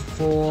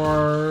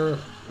C4,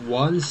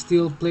 1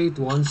 steel plate,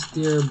 1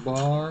 steer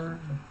bar,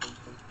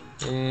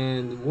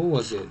 and what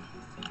was it?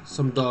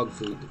 Some dog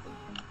food.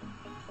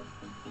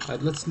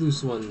 Alright, let's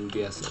lose 1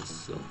 BSS.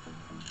 So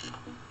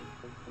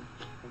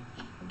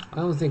I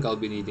don't think I'll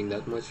be needing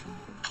that much.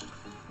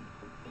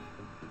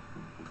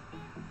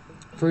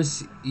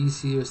 First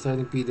EC, you're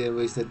starting PD and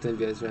wasted 10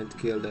 BS trying to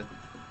kill that.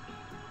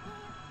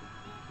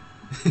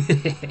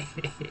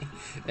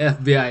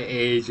 FBI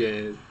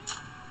agent.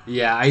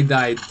 Yeah, I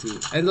died too.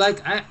 And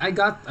like, I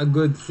got a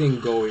good thing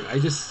going. I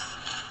just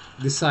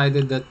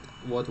decided that,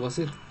 what was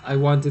it? I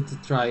wanted to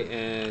try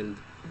and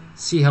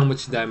see how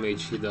much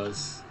damage he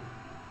does.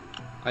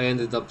 I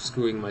ended up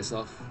screwing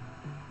myself.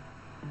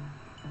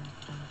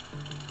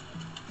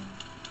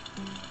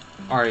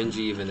 RNG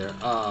even there.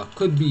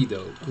 Could be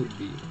though.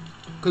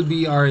 Could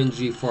be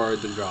RNG for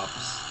the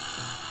drops.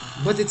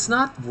 But it's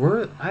not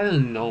worth. I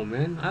don't know,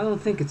 man. I don't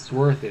think it's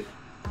worth it.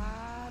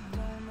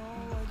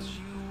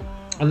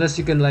 Unless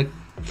you can like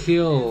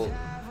kill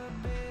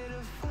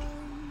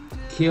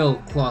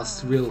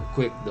Klaus real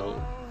quick though.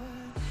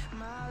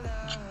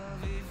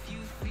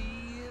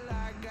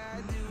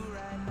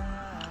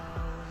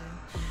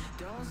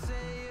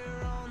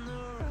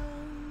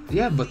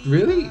 Yeah, but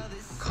really?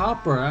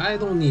 Copper? I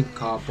don't need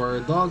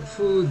copper. Dog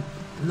food?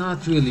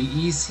 Not really.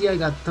 EC? I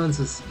got tons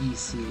of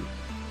EC.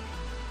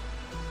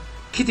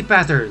 Kitty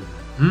pattern!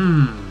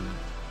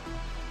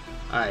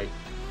 Alright,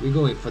 we're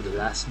going for the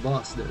last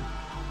boss then.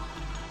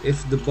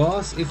 If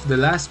the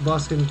last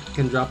boss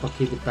can drop a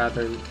kitty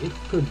pattern, it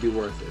could be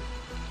worth it.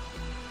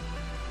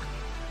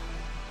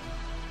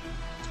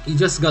 You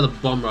just gotta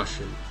bomb rush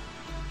him.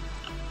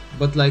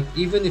 But like,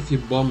 even if you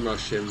bomb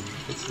rush him,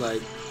 it's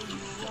like,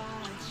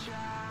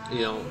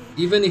 you know,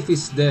 even if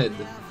he's dead,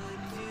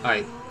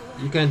 alright,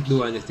 you can't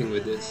do anything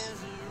with this.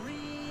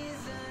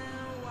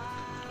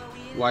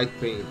 White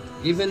paint.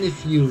 Even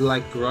if you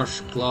like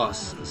rush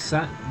claws,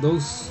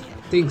 those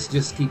things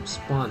just keep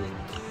spawning.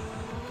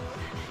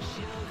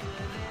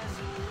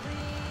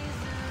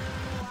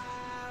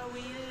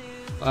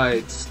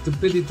 Alright,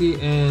 stupidity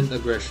and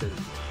aggression.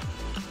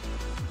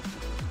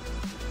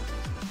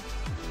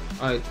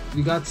 Alright,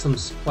 we got some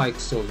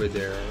spikes over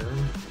there.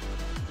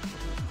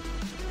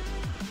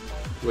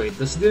 Wait,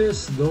 does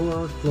this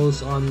door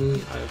close on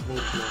me? I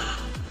hope not.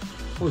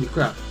 Holy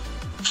crap.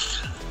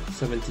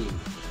 17.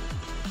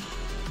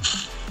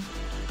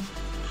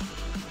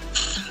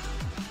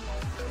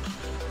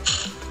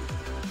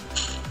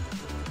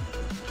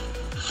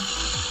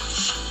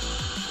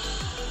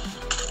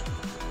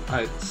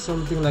 Alright,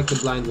 something like the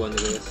blind one, I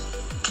guess.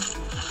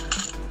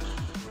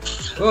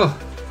 Oh!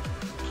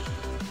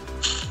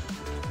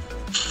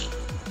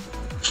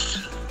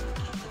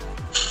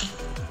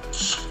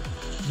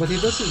 But he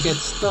doesn't get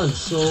stunned,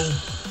 so...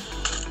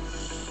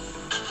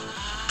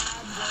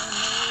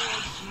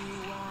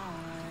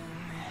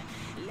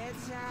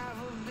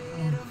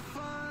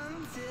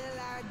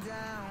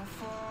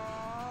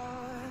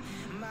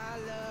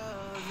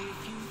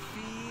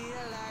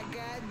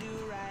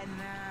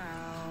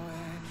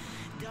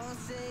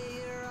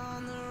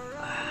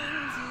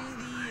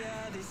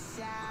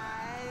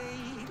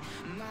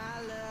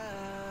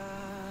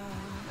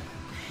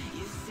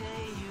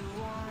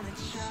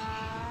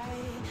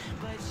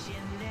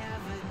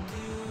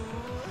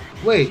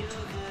 Wait,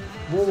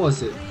 what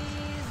was it?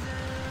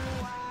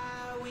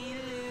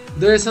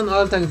 There is an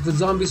all-time. If the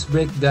zombies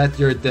break that,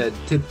 you're dead.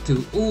 Tip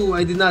 2. Ooh,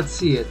 I did not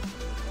see it.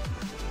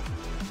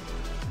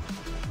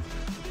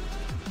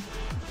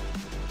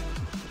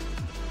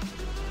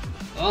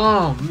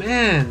 Oh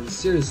man,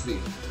 seriously.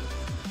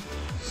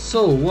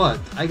 So what?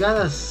 I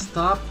gotta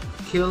stop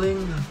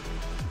killing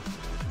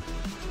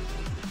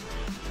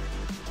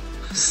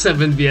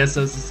 7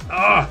 BSS.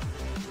 Ah!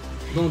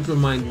 Don't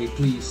remind me,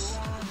 please.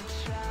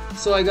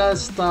 So I gotta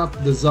stop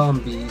the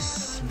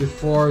zombies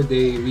before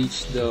they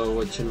reach the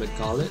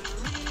whatchamacallit.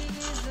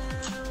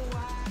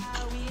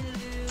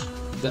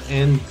 the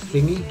end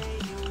thingy.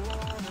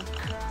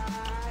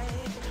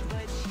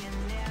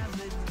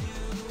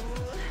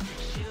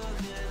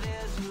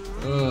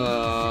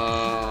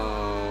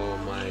 Oh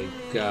my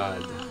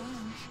god.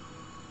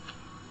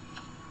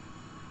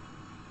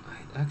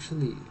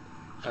 Actually,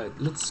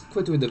 let's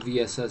quit with the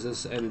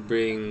VSSs and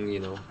bring, you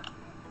know,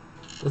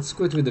 let's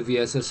quit with the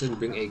VSS and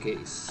bring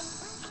AKs.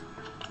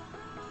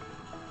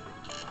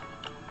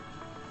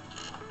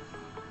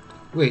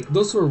 Wait,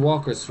 those were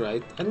walkers,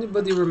 right?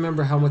 Anybody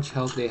remember how much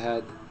health they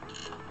had?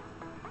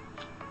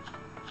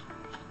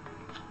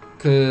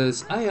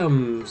 Cause I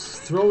am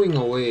throwing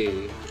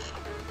away.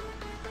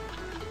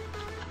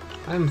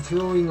 I'm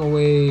throwing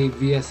away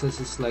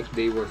VSSs like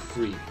they were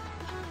free.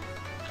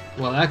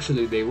 Well,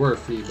 actually they were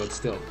free, but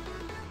still.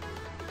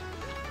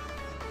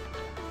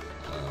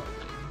 Oh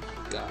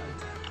my god.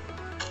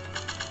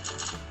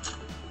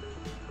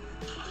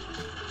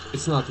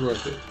 It's not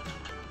worth it.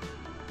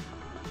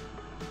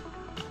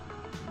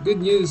 Good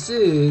news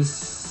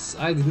is,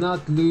 I did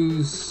not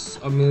lose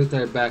a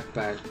military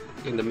backpack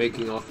in the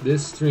making of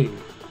this stream.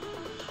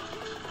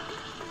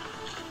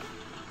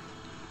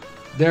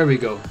 There we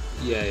go.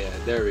 Yeah,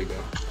 there we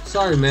go.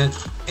 Sorry, man.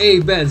 Hey,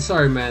 Ben,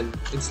 sorry, man.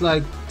 It's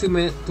like too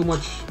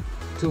much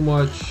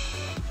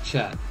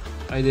chat.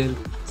 I didn't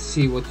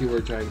see what you were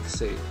trying to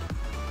say.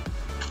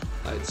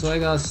 Alright, so I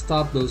gotta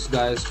stop those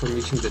guys from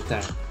reaching the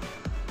tank.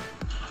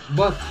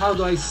 But how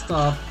do I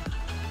stop?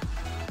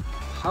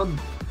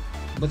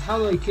 But how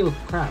do I kill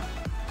crap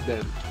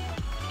then?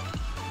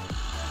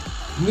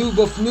 Noob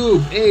of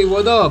noob, hey,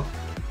 what up?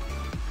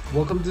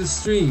 Welcome to the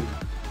stream.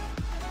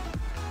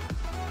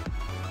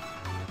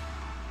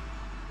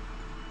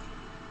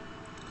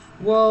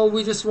 Well,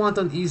 we just want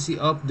an easy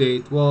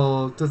update.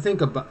 Well, to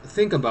think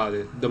about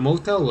it, the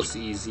motel was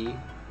easy.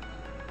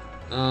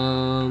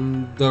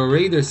 The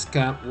raiders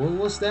camp, what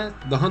was that?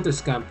 The hunters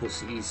camp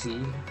was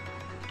easy.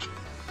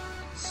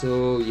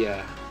 So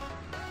yeah,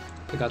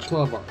 I got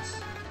 12 hours.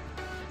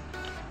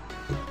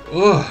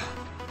 Ugh.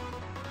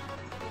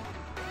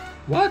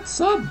 What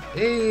sub?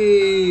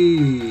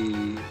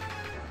 Hey,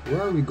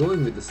 where are we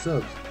going with the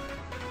subs?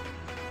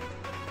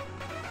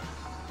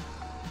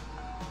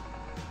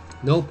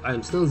 Nope,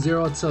 I'm still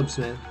 0 at subs,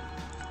 man.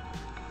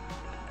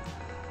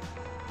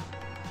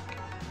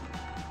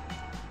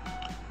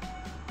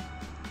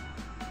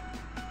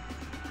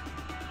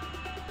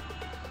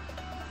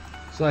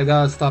 So I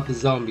gotta stop the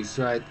zombies,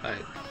 right?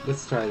 Alright,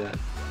 let's try that.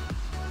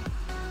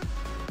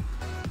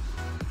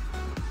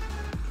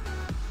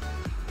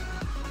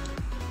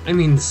 I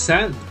mean,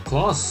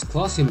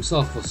 Klaus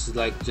himself was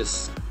like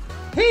just,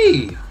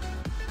 hey!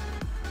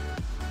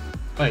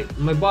 Wait,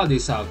 my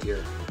body's out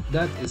here.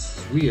 That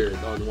is weird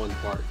on one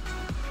part.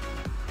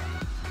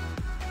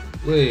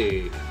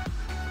 Wait.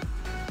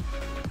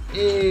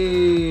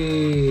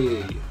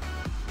 Hey!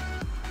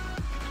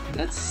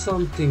 That's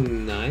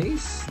something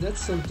nice. That's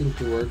something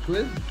to work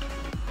with.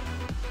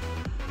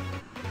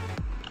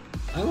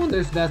 I wonder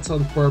if that's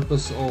on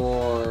purpose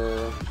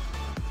or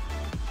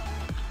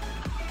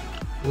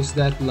was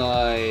that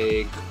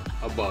like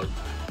a bug?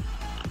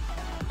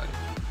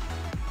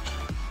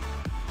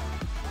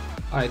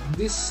 Alright,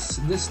 this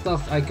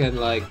stuff I can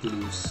like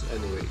lose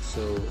anyway,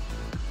 so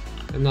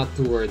I'm not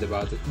too worried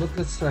about it. But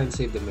let's try and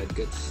save the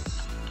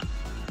medkits.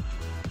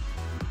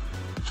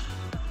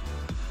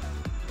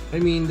 I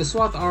mean, the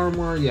SWAT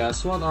armor, yeah,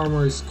 SWAT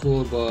armor is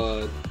cool,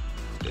 but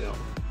you know,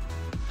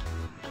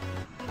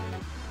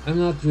 I'm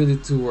not really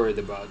too worried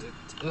about it.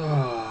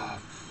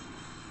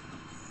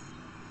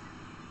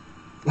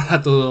 A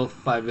total of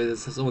 5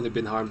 minutes has only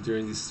been harmed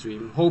during this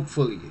stream.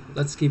 Hopefully,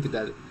 let's keep it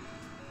at it.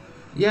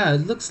 Yeah,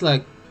 it looks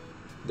like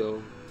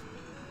though.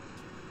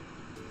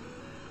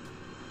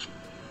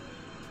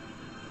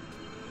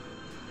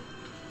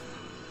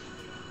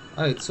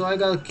 Alright, so I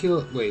gotta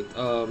kill. Wait,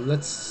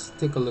 let's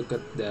take a look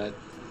at that.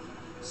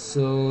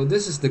 So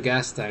this is the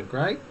gas tank,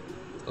 right?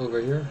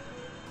 Over here.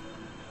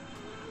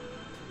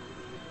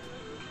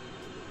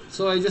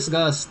 So I just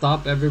gotta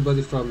stop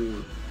everybody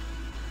from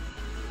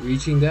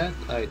reaching that.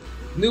 Alright.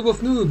 Noob of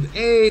noob,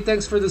 hey,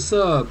 thanks for the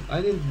sub.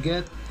 I didn't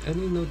get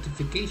any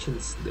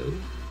notifications though.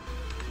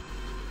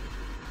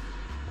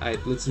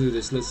 Alright, let's do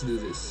this,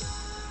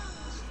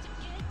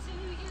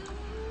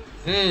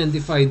 And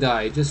if I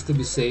die, just to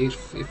be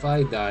safe, if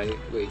I die,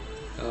 wait,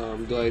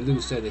 do I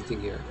lose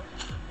anything here?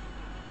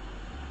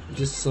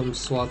 Just some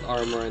SWAT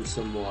armor and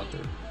some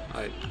water.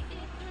 Alright.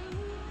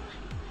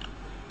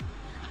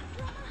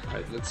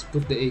 Alright, let's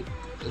put the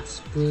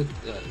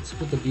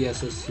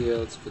VSS here,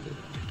 let's put it.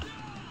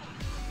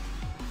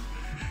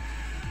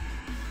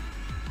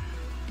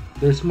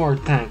 There's more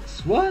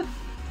tanks. What?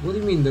 What do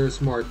you mean there's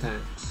more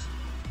tanks?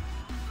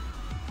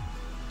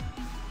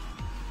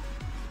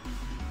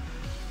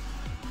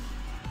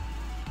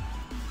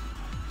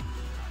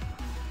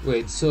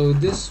 Wait, so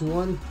this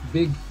one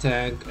big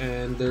tank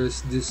and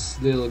there's this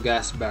little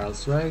gas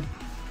barrels, right?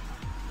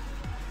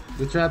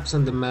 The traps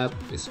on the map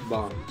is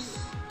bombs.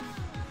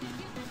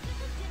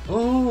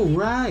 Oh,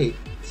 right.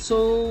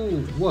 So,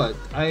 what?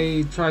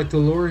 I tried to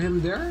lure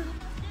him there?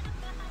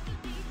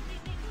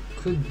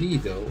 Could be,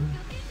 though.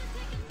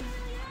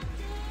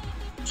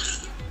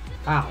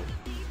 Ow.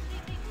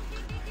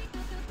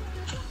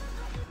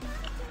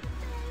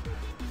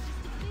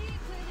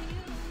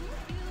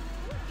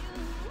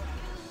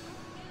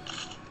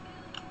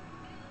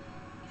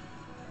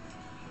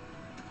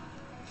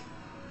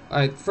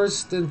 Alright,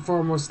 first and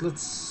foremost,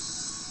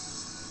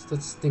 let's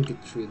think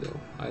it through though.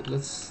 Alright,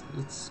 let's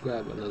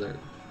grab another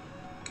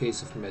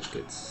case of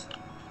medkits.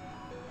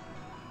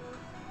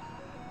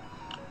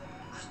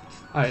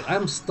 Alright,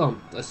 I'm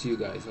stumped as you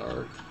guys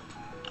are.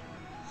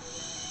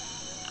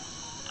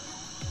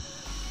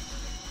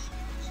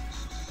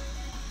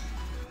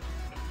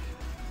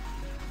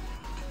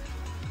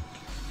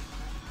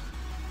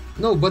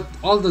 No, but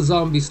all the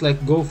zombies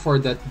like go for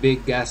that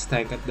big gas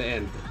tank at the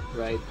end,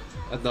 right?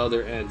 At the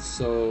other end.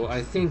 So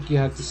I think you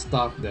have to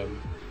stop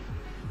them.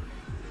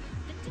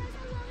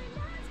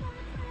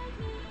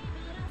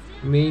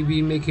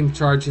 Maybe make him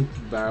charge into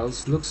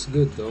barrels. Looks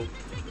good though.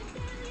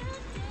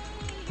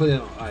 Put it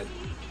on.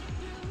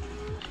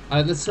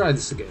 Alright, let's try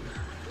this again.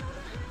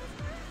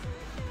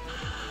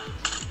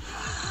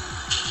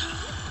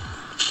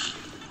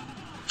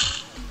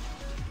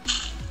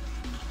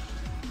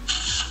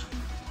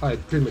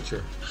 Alright,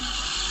 premature.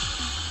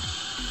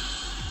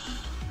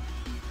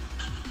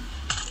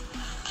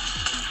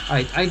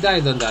 Alright, I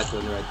died on that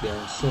one right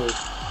there, so...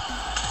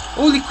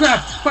 Holy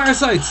crap!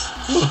 Parasites!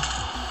 Ugh.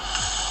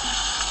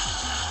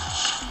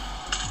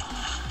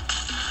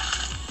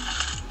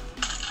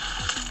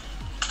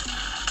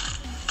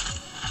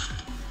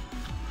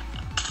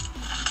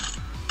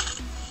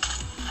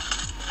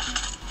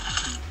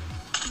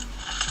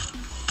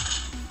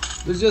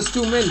 There's just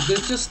too many.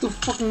 There's just too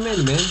fucking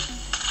many, man.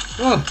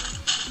 Ugh.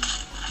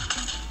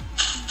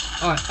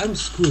 Alright, I'm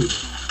screwed.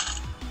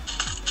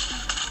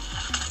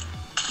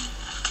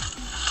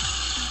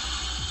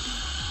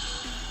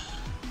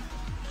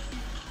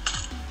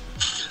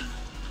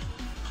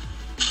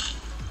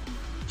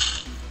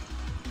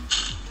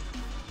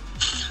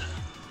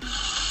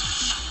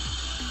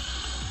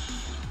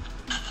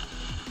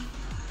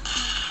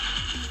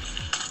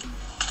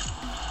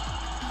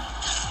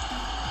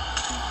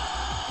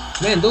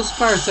 Man, those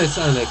parasites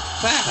are like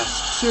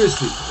fast.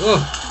 Seriously.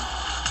 Ugh.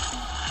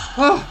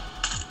 Ah.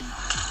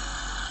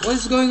 What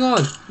is going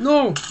on?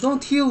 No,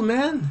 don't heal,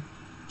 man.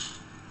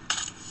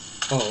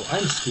 Oh,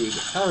 I'm screwed.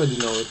 I already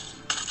know it.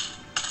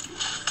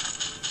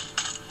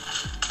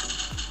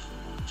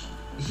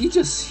 He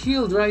just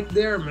healed right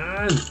there,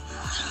 man.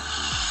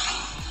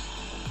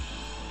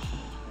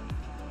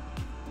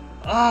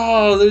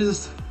 Oh,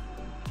 there's...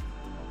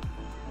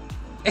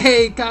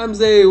 Hey,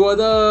 Kamze, what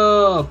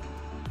up?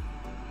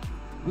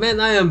 Man,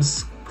 I am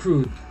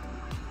screwed.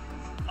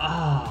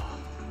 Ah.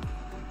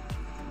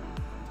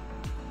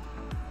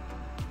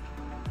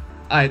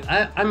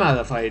 I'm out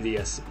of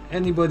ideas.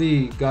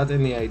 Anybody got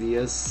any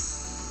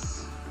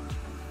ideas?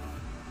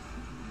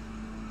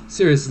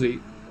 Seriously.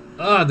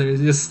 Ah,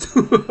 there's just...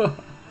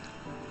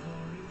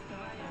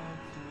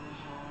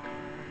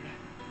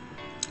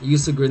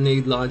 Use a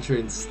grenade launcher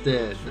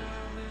instead.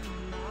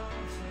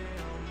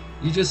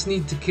 You just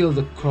need to kill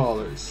the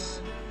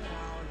crawlers.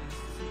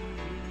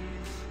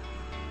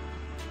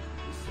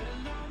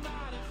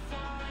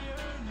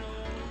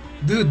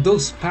 Dude,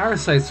 those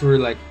parasites were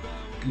like,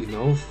 you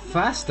know,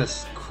 fast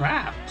as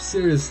crap.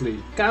 Seriously.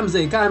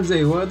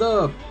 Kamze, what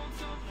up?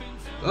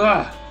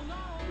 Ugh.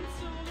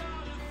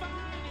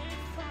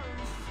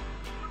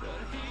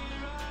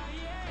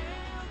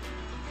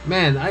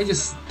 Man, I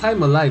just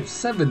time alive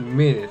 7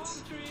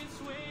 minutes.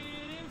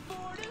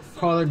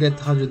 Crawler get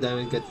 100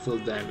 damage, get full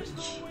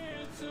damage.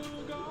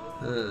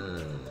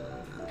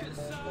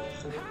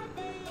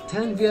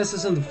 10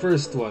 VSs on the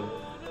first one.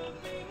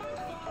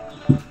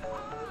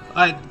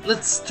 Alright,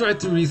 let's try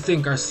to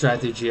rethink our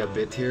strategy a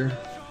bit here.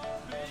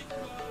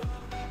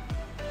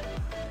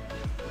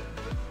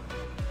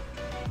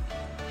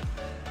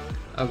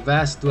 A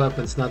vast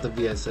weapon's not a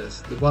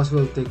VSS. The boss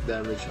will take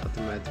damage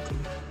automatically.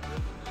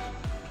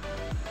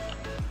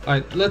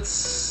 Alright, let's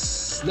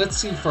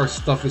see if our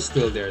stuff is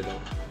still there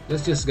though.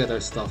 Let's just get our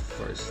stuff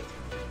first.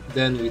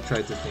 Then we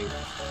try to think.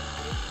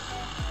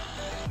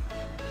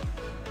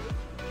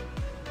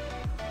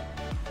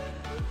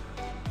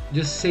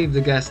 Just save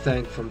the gas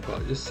tank from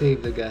callers. Just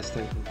save the gas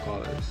tank from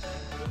callers.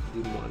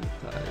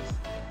 Demonetized.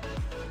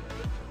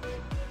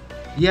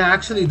 Yeah,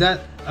 actually that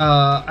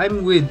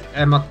I'm with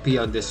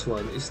MacP on this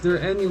one. Is there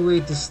any way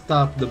to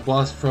stop the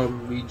boss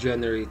from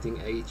regenerating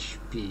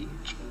HP?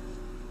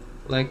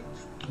 Like,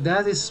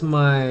 that is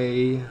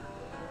my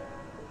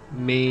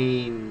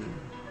main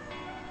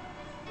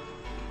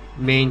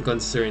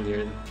concern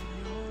here.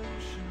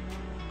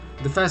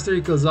 The faster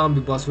you kill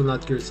zombie boss will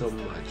not cure so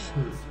much.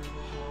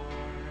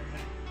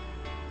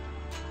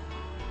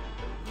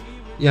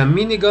 Yeah,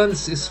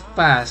 miniguns is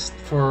fast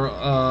for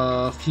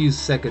a few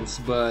seconds,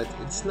 but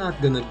it's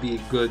not gonna be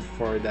good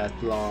for that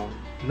long.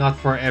 Not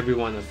for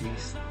everyone at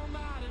least.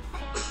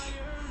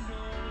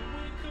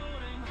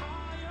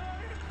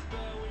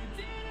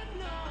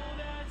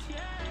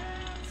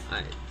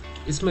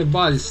 Is my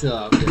body still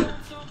out there?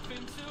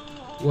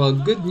 Well,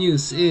 good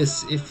news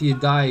is if you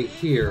die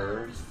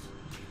here,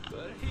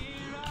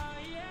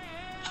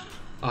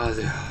 Ah,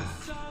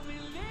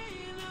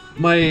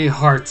 my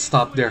heart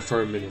stopped there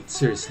for a minute.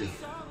 Seriously.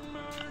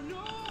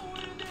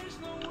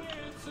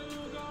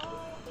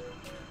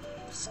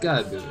 It's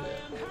gotta do it.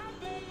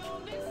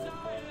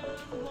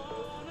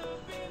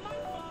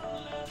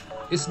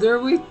 Is there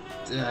a way?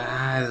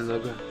 I don't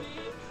know.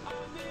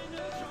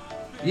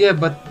 Yeah,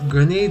 but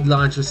grenade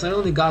launchers. I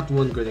only got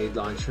one grenade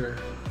launcher.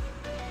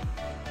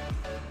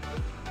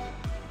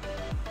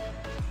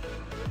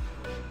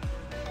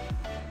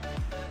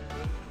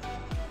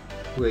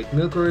 Wait,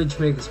 milk orange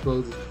make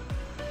explode.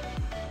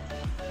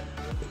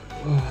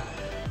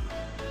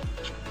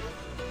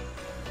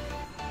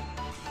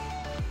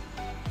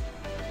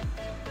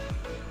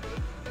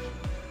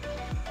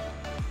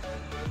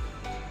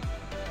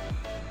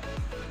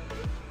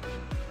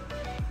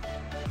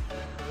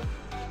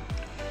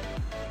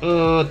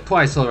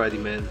 Twice already,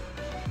 man.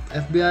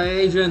 FBI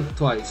agent,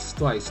 twice.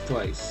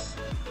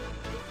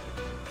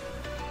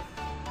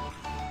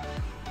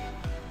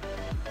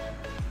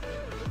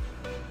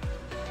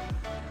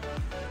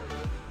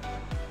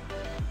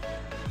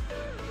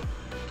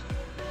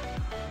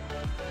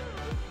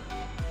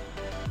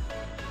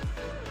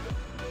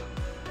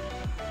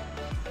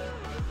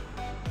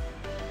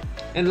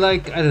 And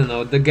like, I don't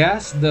know, the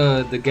gas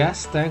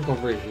tank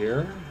over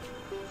here,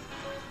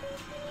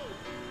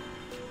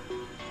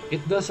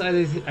 it does,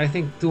 I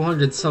think,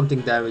 200 something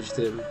damage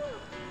to him.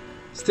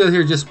 Still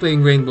here just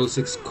playing Rainbow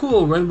Six.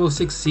 Cool, Rainbow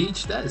Six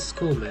Siege, that is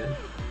cool, man.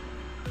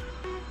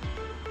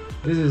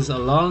 This is a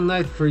long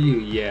night for you,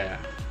 yeah.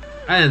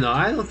 I don't know,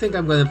 I don't think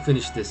I'm gonna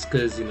finish this,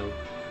 cause, you know,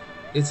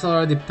 it's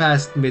already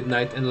past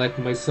midnight and like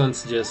my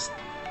son's just...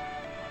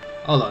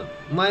 Hold on,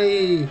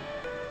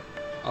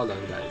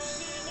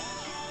 guys.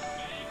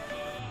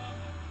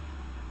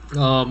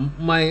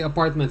 My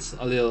apartment's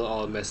a little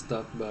all messed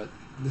up, but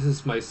this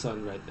is my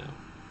son right now.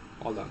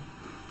 Hold on.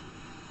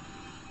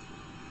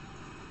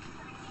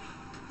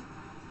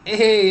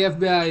 Hey,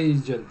 FBI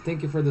agent,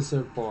 thank you for the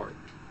support.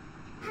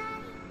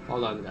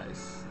 Hold on,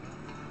 guys.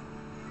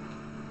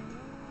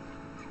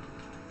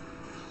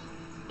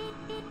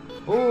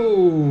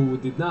 Oh,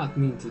 did not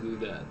mean to do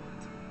that.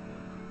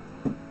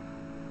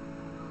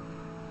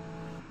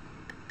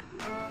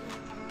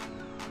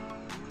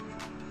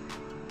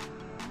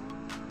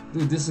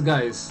 Dude, this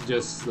guy is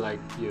just like,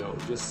 you know,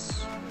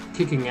 just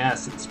kicking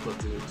ass in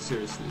Splatoon,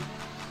 seriously.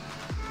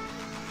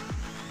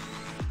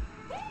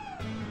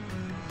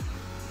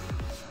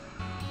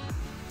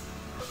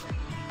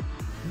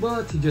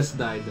 But he just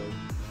died though.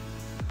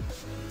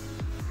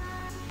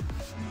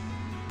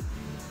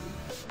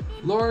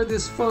 Lord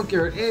is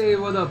funkier. Hey,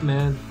 what up,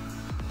 man?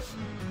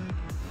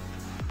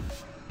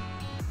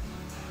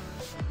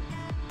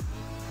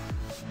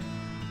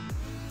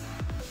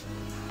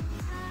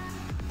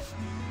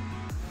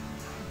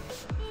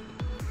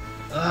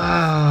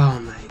 Oh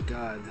my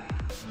god.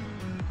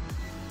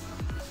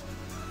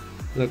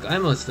 Look, I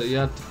must you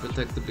have to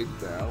protect the big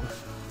barrel.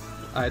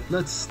 Alright,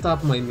 let's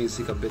stop my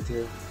music a bit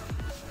here.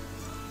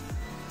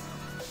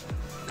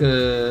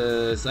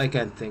 Cause I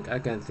can't think.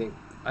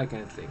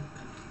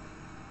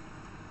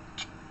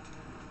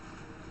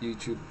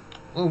 YouTube.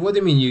 Oh, what do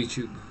you mean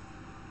YouTube?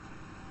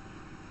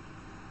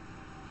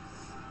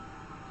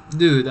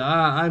 Dude,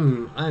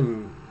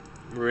 I'm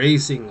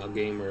racing a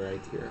gamer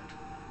right here.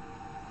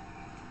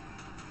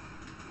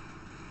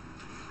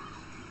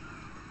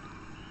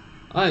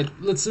 Alright,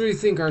 let's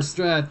rethink our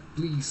strat,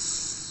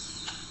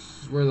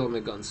 please. Where'd all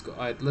my guns go?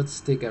 Alright, let's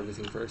take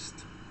everything first.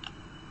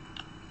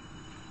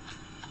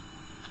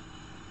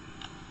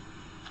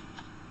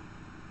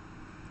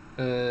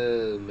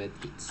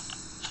 Medkits.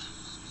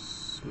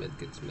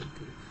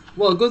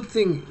 Well,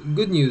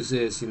 good news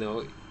is, you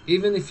know,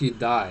 even if you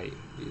die,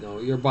 you know,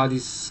 your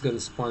body's gonna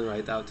spawn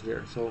right out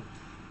here, so.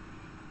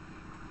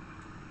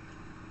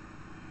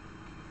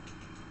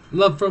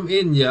 Love from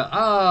India.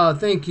 Ah,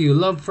 thank you.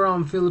 Love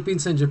from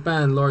Philippines and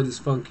Japan. Lord is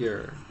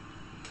funkier.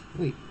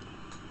 Wait.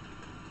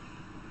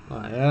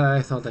 Oh, yeah,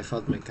 I thought I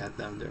felt my cat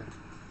down there.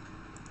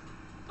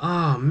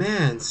 Ah,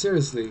 man,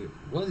 seriously,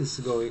 what is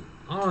going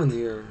on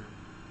here?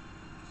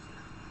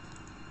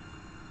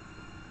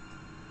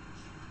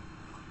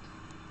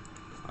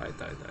 Alright.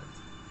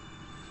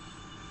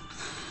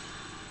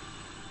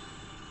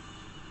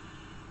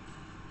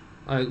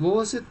 Alright, what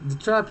was it? The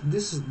trap.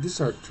 These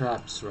are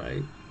traps,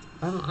 right?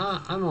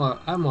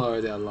 I'm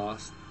already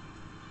lost.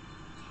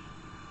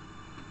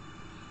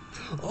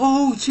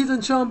 Oh, Cheat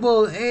and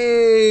Chumble!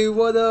 Hey,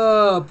 what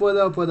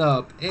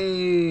up?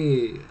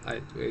 Hey,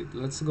 alright, wait.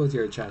 Let's go to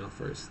your channel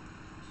first.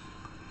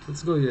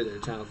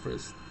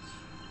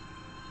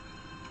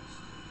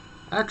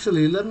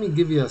 Actually, let me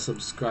give you a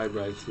subscribe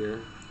right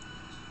here.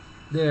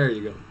 There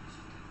you go.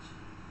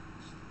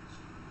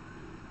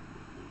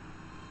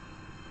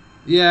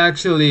 Yeah,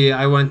 actually,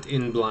 I went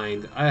in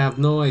blind. I have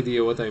no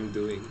idea what I'm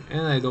doing,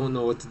 and I don't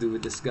know what to do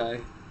with this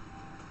guy.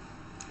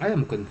 I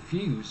am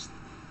confused.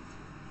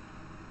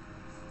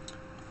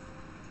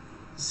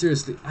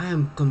 Seriously, I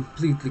am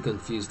completely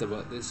confused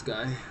about this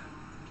guy.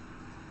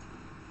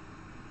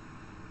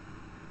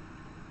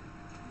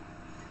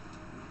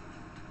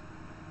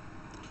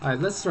 Alright,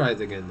 let's try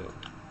it again though.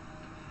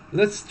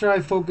 Let's try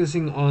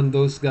focusing on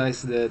those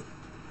guys that...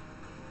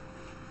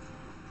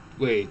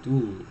 Wait,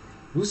 ooh.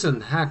 Who's a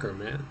hacker,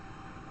 man?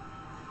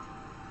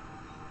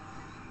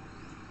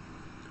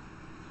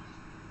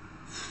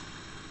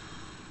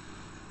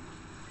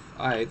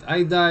 Alright,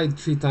 I died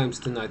 3 times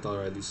tonight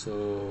already,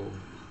 so...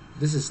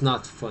 This is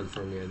not fun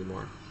for me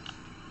anymore.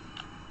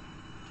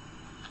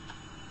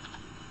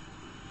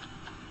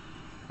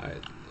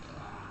 Alright.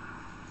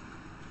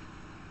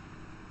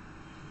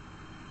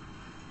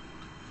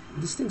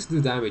 These things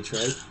do damage,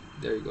 right?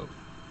 There you go.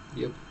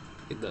 Yep,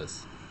 it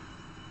does.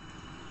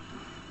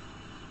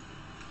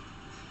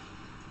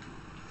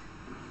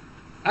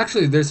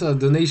 Actually, there's a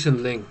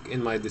donation link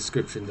in my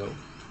description though.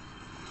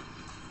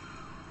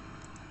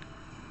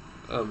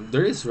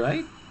 There is,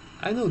 right?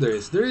 I know there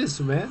is. There is,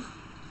 man.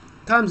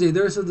 Kamze,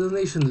 there's a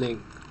donation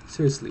link.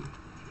 Seriously.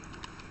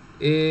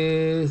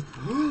 It...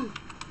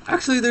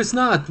 Actually, there's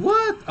not.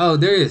 What? Oh,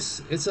 there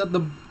is. It's at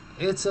the...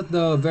 It's at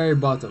the very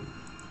bottom.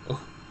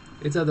 Oh,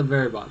 it's at the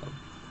very bottom.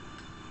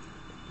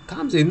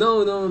 Kamze,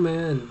 no,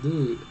 man,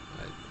 dude.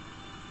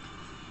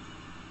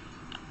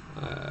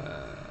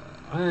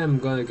 I am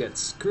gonna get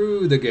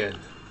screwed again.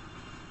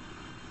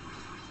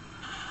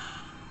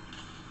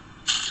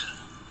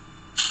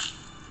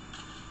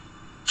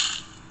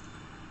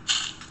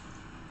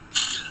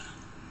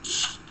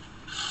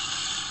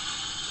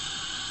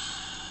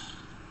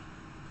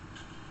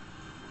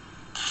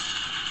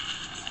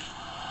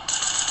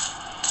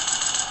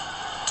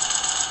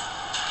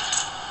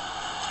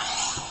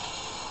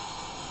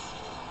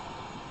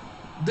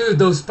 Dude,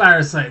 those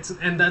parasites,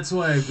 and that's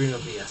why I bring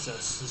up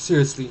ESS.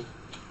 Seriously.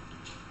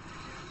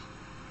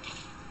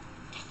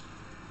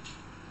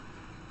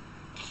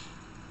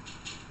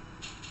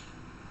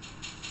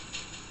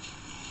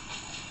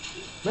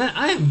 Man,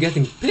 I am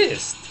getting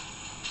pissed.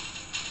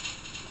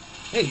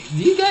 Hey,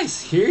 do you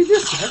guys hear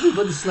this?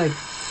 Everybody's like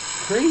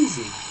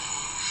crazy.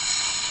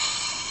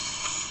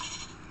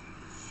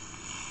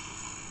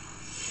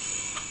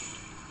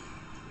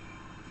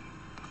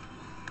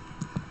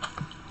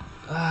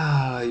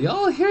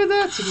 Y'all hear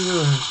that?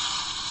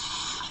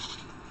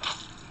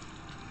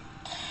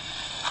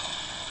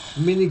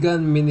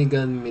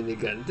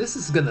 Minigun. This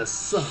is gonna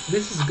suck.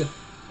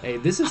 Hey,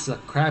 this is a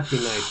crappy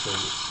night for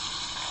me.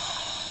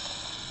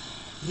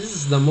 This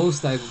is the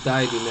most I've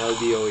died in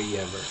LDOE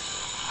ever.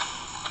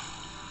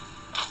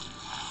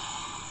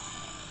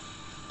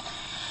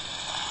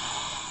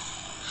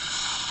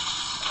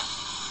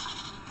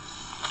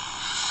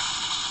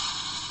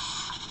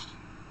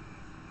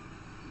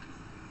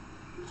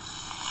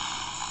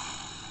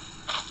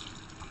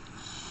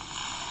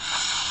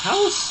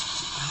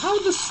 How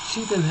does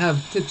Cheatin have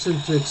tips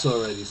and tricks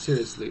already?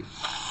 Seriously.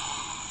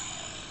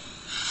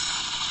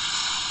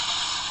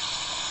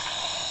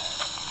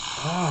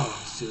 Oh,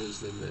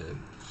 seriously, man.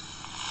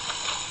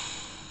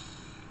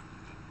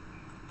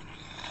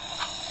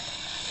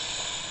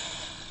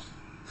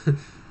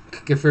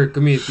 Kefir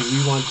community,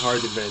 we want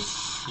hard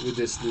events with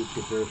this loot,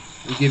 Kefir.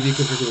 We give you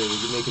Kefir community,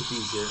 we make it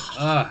easier.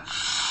 Oh,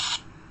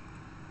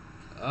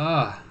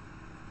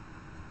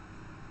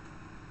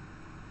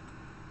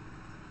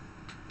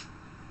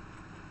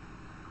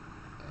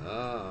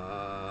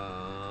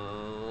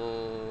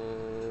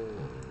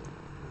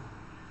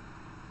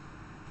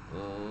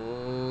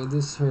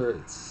 this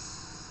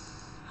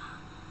hurts.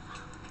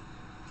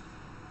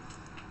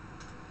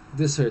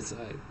 This hurts.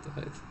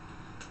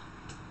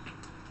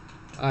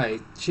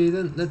 Alright,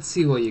 Cheatin, let's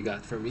see what you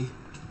got for me.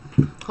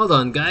 Hold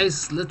on,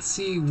 guys. Let's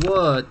see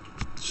what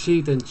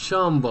Cheatin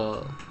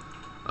Chumble,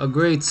 a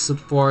great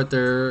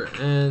supporter,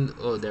 and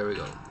oh, there we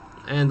go,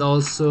 and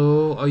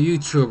also a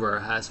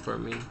YouTuber, has for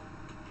me.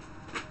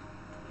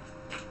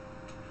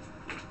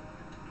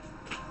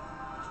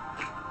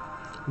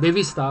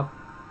 Baby, stop.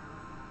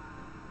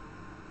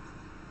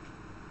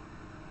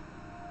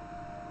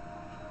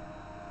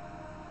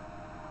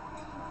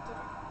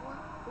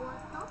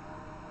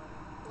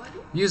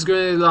 Use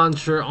grenade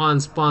launcher on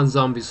spawn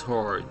zombies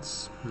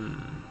hordes.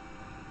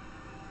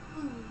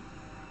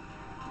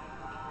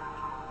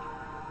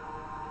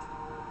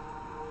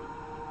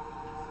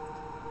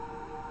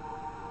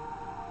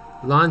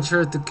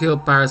 Launcher to kill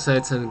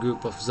parasites and a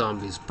group of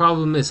zombies.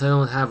 Problem is I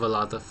don't have a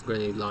lot of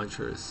grenade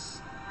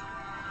launchers.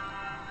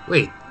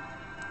 Wait.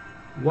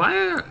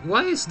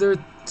 Why is there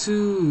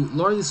two?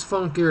 Lordis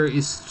Funkier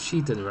is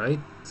cheating, right?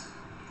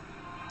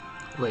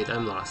 Wait,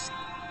 I'm lost.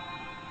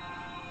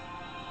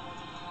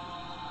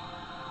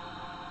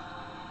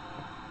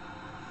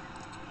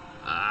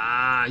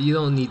 You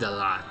don't need a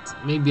lot.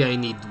 Maybe I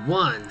need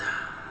one.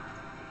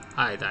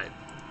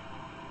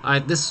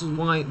 Alright, this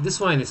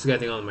wine is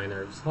getting on my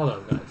nerves. Hold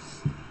on,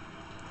 guys.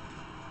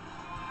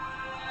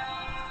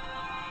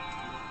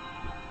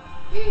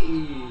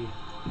 Hey.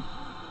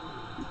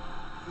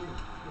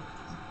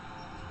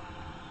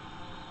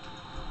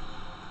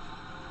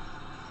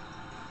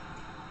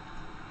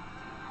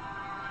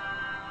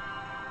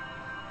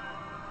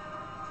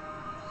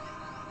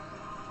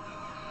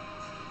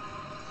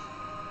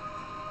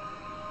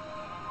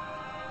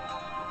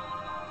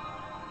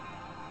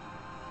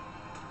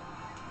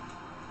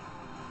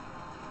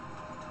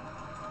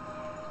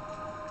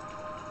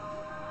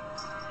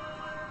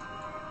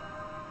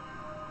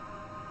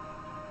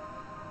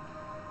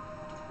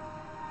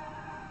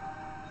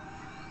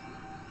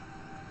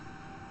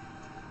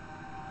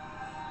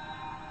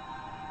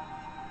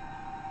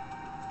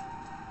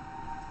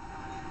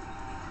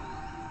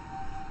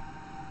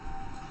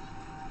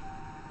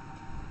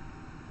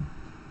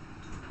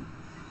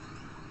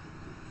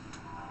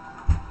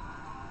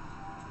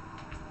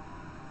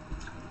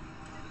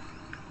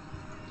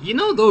 You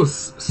know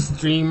those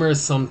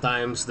streamers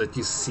sometimes that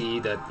you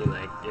see that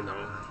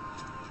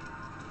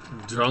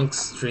drunk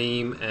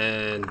stream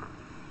and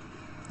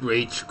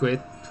rage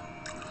quit?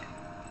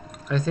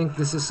 I think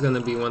this is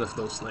gonna be one of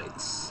those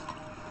nights.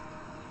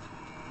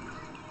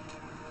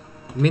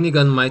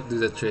 Minigun might do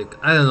the trick.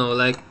 I don't know,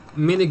 like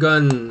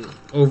minigun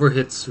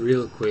overhits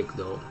real quick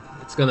though.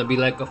 It's gonna be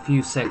like a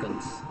few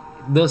seconds.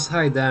 It does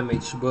high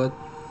damage, but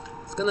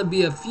it's gonna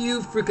be a few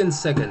freaking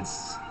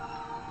seconds.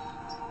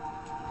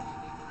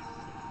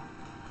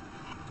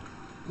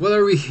 What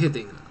are we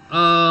hitting?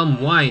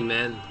 Wine,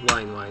 man.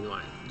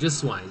 Wine.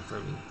 Just wine for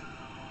me.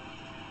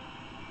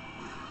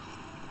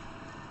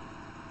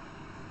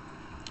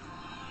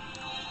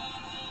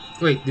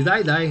 Wait, did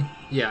I die?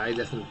 Yeah, I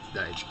definitely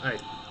died.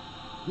 Alright.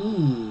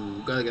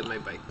 Ooh, gotta get my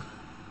bike.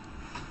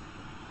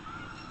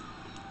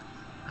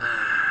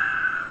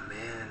 Ah,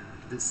 man.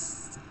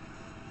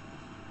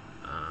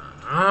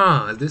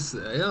 I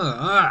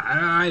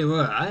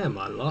am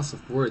at loss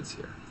of words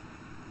here.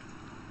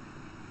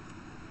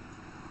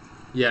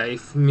 Yeah,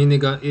 if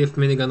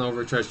minigun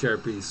overcharged, you're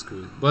pretty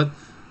screwed. But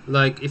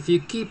like, if you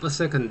keep a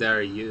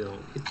secondary,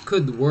 it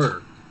could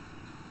work.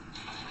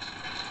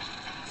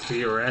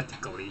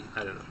 Theoretically,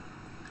 I don't know.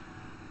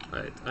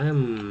 Alright, I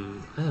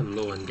am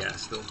low on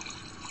gas though.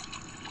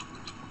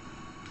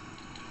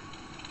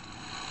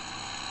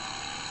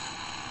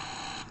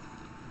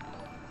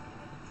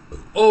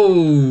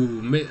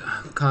 Oh,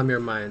 calm your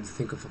mind.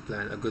 Think of a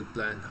plan, a good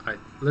plan. Alright,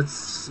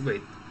 let's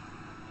wait.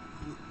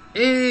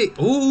 Hey,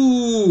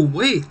 oh,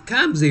 wait,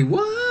 Kamze,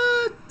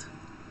 what?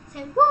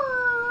 Say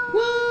what?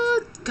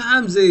 What?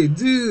 Kamze,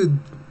 dude,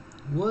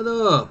 what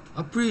up?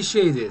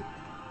 Appreciate it,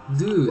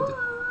 dude. What?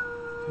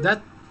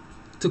 That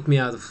took me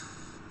out of.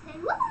 Say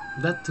what?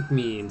 That took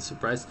me in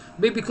surprise.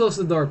 Baby, close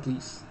the door,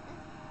 please.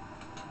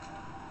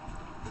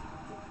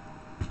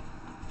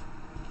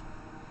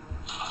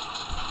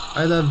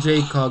 I love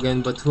Jay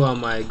Kogen, but who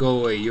am I?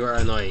 Go away, you are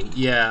annoying.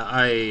 Yeah,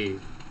 I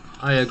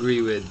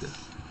agree with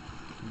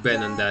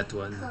Ben on that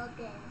one.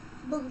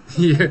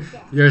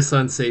 Your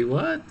son say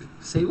what?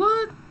 Say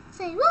what?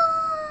 Say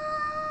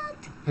what?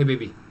 Hey,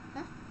 baby.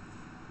 Huh?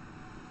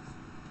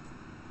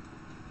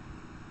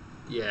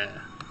 Yeah.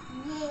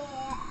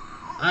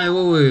 Yeah.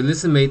 Wait,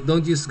 listen, mate.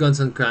 Don't use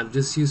guns on cramp.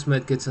 Just use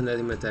medkits and let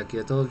him attack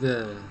you. I told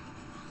you.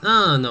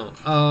 Ah, no.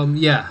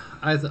 Yeah.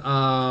 I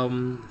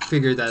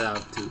figured that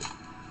out too.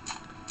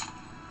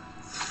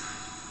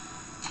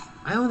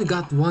 I only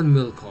got one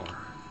milk car.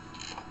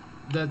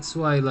 That's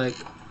why, like,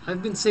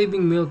 I've been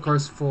saving milk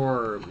cars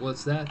for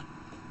what's that?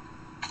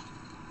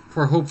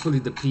 For hopefully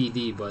the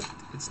PD, but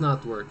it's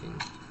not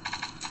working.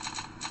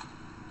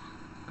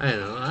 I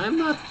don't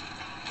know.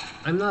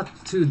 I'm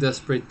not too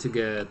desperate to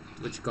get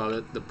what you call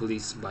it, the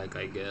police bike,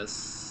 I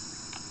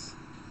guess.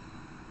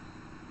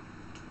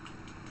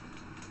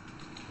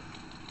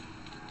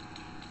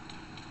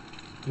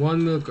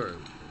 One milk car.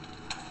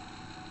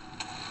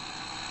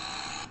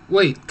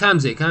 Wait,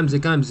 Kamze,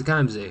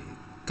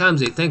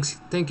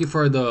 thank you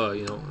for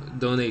the,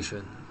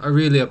 donation. I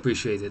really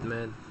appreciate it,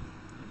 man.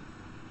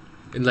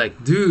 And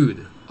like,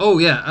 dude. Oh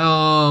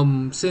yeah,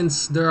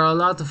 since there are a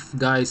lot of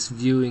guys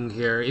viewing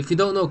here, if you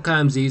don't know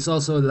Kamze, he's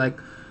also like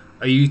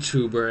a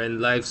YouTuber and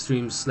live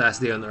streams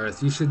Last Day on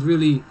Earth. You should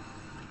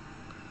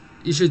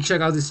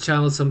check out his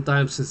channel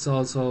sometimes. It's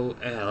also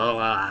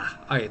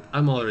alright,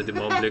 I'm already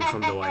mumbling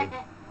from the wine.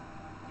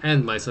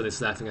 And my son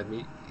is laughing at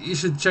me. You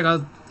should check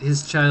out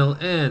his channel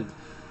and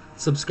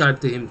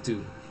subscribe to him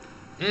too.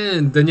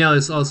 And Danielle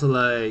is also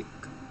like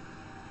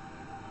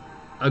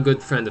a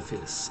good friend of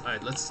his.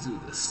 Alright, let's do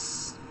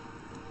this.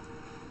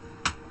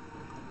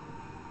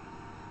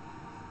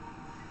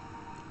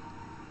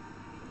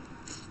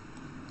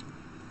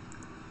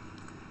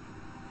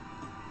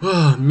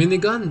 Oh,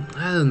 minigun?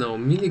 I don't know.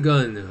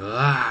 Minigun.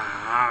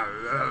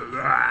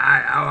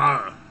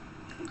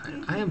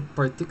 I am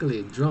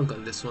particularly drunk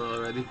on this one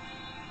already.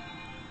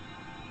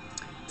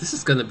 This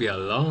is gonna be a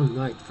long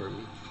night for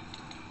me.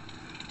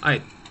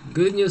 Alright,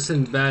 good news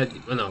and bad...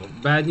 Oh no,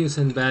 bad news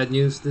and bad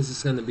news. This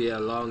is gonna be a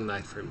long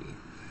night for me.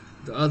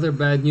 The other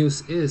bad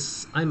news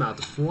is I'm out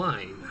of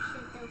wine.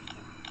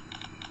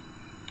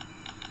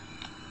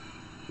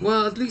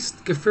 Well, at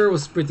least Kefir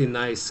was pretty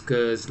nice,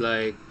 cause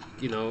like,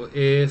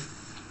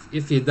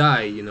 if you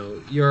die,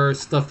 your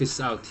stuff is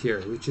out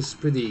here, which is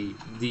pretty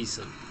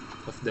decent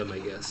of them, I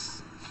guess.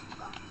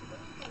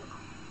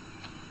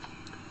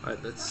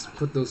 Alright, let's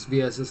put those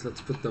BSs, let's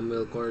put the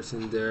milk cars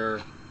in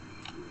there.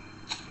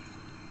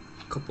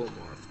 Couple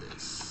more of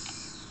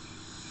this.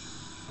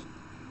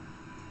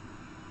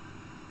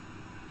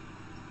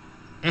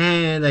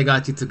 And I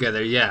got you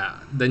together, yeah.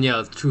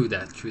 Danielle, true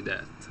that.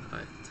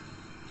 Alright.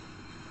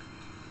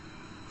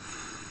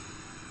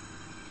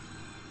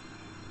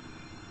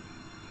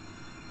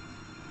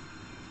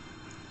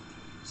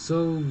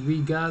 So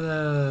we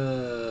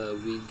gotta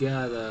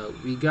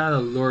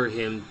lure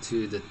him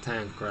to the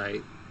tank,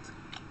 right?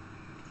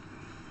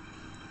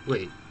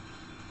 Wait.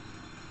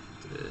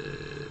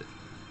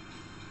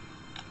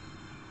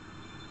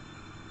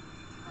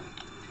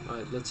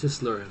 Alright, let's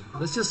just lure him.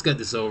 Let's just get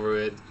this over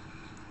with.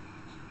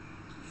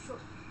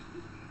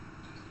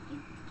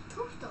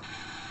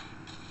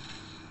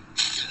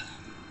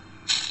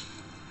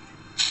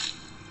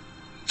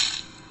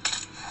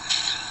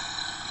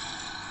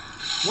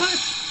 What?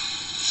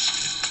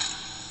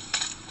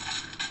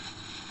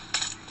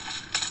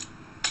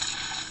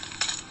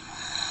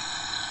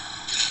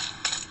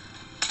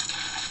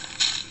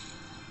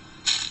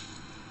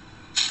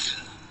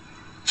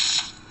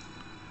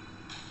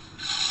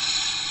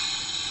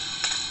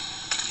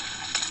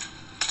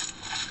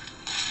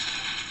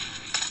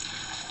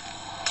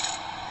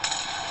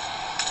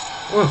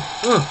 Oh,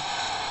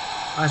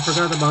 oh! I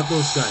forgot about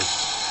those guys.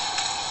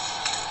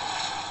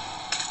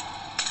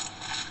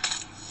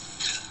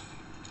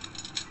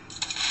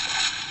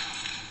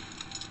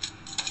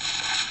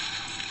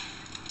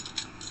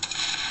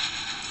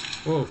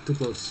 Oh, too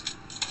close.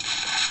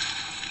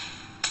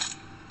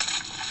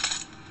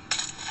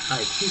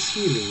 Alright, he's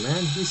healing,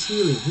 man. He's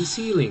healing. He's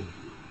healing.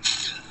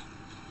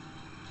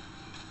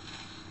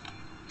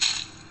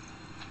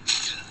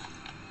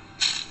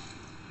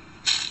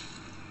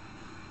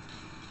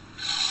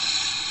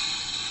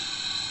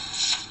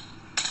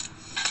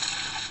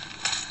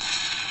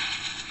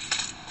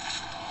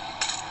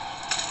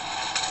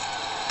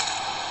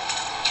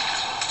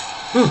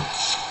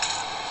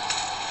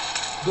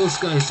 Those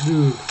guys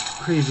do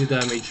crazy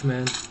damage,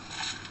 man.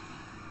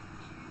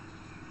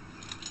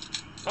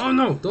 Oh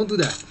no, don't do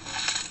that.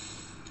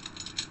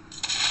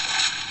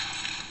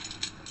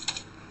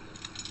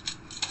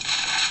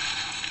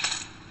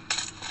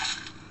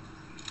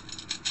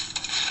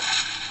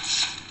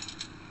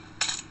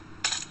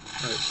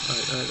 Alright.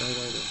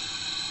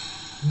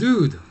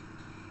 Dude.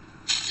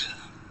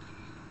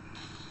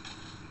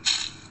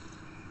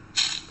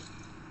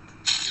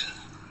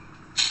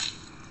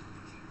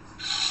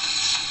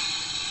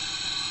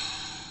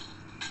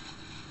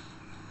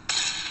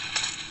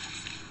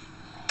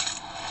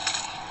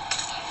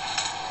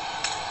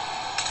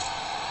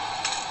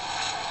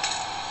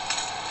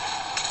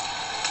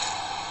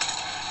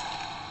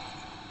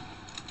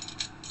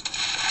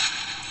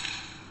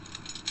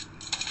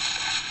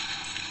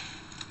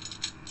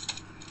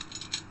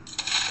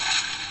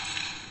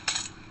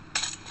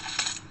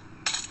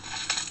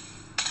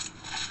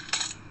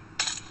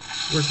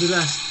 Where's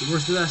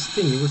the last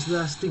thingy? Where's the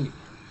last thingy?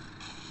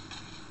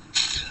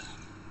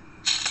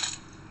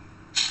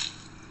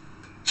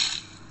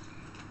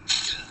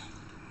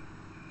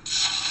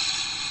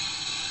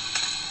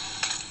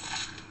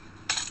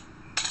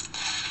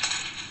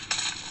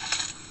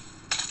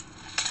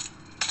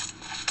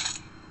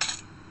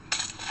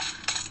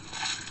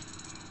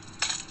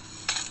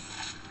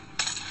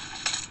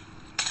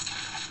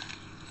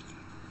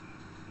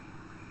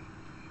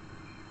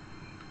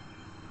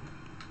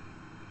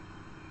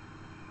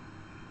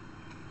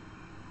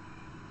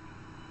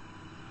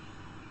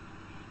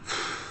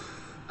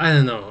 I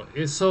don't know.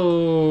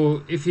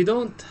 So if you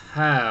don't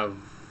have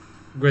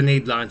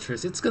grenade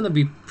launchers, it's gonna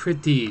be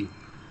pretty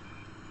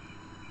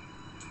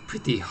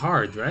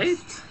hard,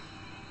 right?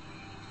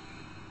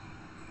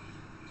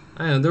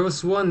 I don't know. There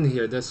was one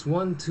here. There's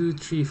 1, 2,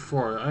 3,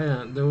 4. I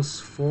don't know. There was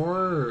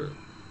four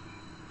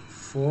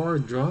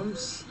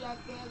drums.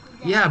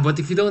 Yeah, but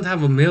if you don't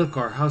have a milk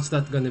car, how's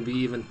that gonna be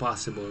even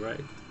possible,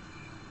 right?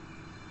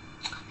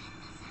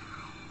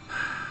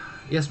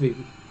 Yes,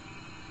 baby.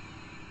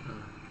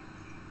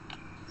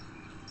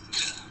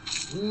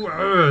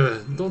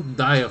 Don't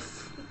die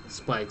of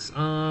spikes. I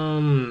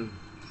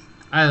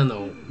don't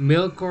know.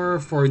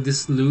 Milkor for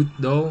this loot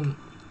though,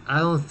 I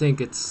don't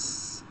think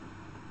it's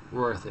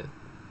worth it.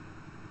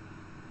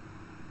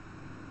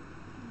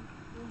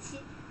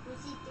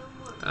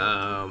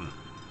 I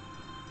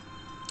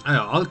don't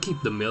know, I'll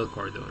keep the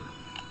Milkor though.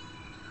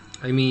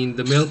 I mean,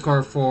 the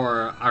Milkor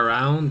for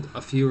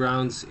a few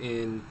rounds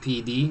in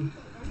PD.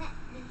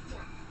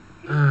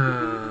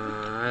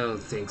 I don't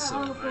think so.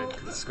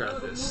 Alright, let's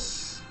grab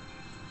this.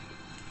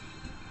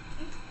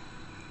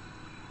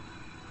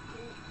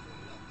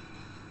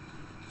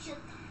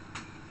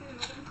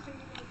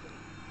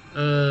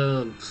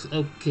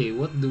 Okay,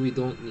 what do we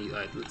don't need?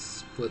 Alright,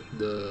 let's put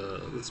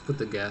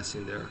the gas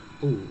in there.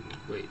 Oh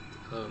wait,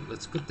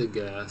 let's put the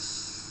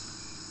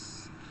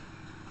gas.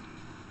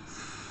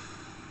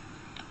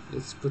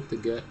 Let's put the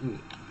gas.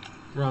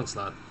 Wrong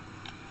slot.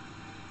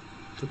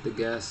 Put the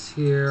gas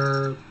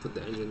here. Put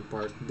the engine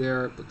part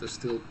there. Put the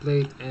steel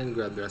plate and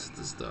grab the rest of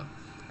the stuff.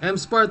 M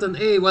Spartan,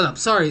 hey, what up?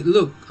 Sorry,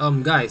 look,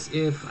 guys,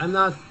 if I'm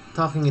not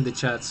talking in the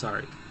chat,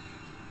 sorry.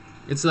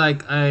 It's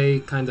like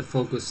I kind of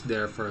focused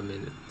there for a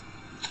minute.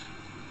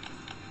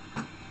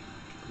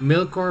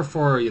 Milkor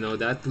for, you know,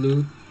 that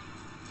loot.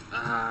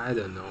 I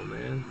don't know,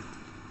 man.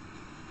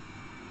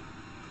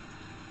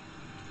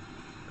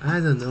 I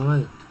don't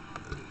know.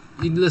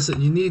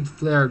 Listen, you need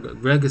flare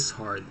gun. Greg is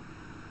hard.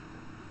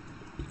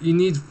 You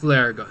need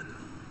flare gun.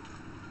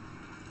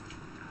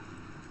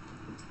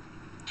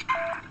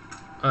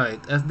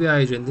 Alright, FBI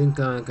agent didn't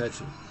come and catch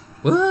him.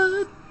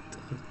 What?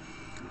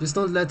 Just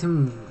don't let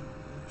him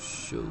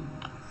show.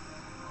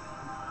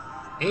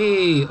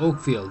 Hey,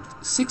 Oakfield.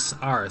 6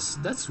 hours.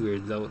 That's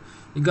weird though.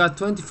 You got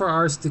 24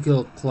 hours to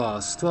kill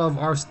Klaus, 12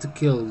 hours to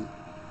kill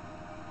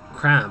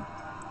Cramp,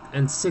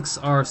 and 6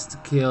 hours to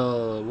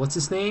kill... what's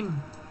his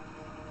name?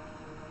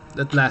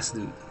 That last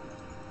dude.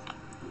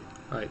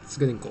 Alright, it's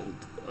getting cold.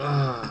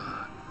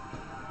 Ah,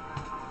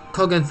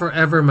 Kogen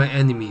forever my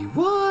enemy.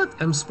 What?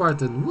 I'm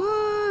Spartan.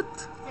 What?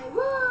 Say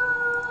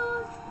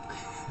what?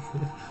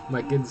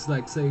 My kids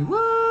like say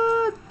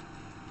what?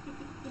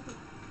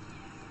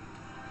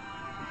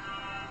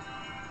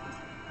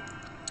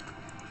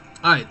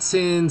 Alright,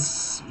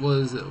 since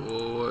was it?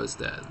 What was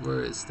that?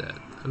 Where is that?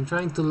 I'm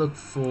trying to look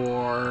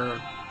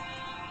for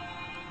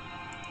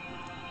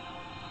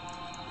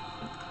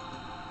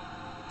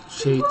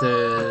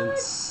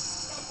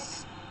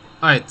Chaitan's.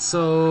 Alright,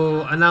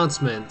 so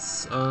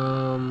announcements.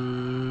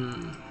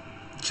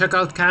 Check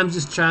out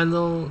Cam's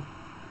channel.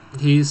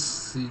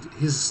 He's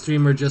a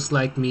streamer just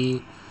like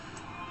me,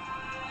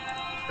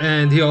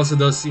 and he also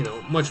does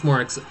much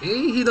more.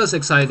 He does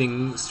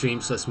exciting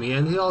streams as me,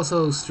 and he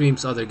also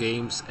streams other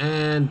games.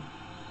 And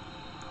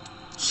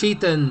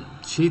Cheaton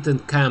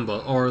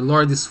Campbell or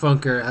Lordis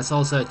Funker has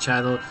also a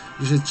channel.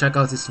 You should check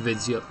out his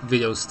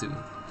videos too.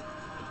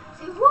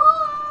 Say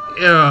what?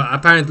 Yeah,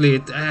 apparently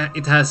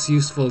it has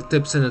useful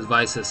tips and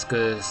advices,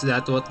 cause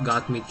that's what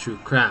got me through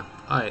cramp.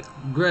 Alright,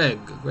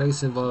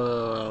 Greg's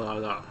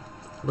involved.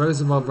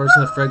 Greg's involved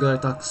version of regular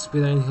attack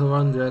speed, and he'll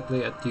run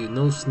directly at you.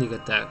 No sneak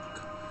attack.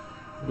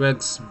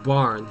 Greg's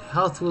barn.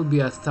 Health will be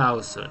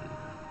 1,000.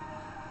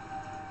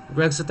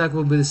 Greg's attack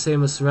will be the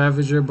same as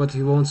Ravager, but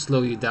he won't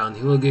slow you down.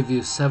 He will give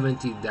you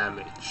 70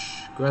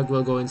 damage. Greg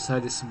will go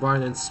inside his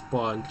barn and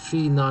spawn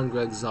 3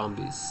 non-Greg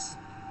zombies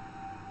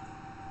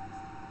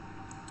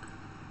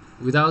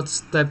without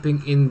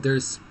stepping in their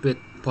spit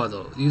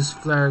puddle. Use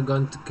flare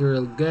gun to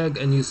kill Greg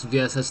and use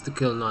VSS to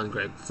kill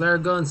non-Greg. Flare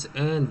guns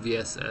and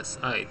VSS.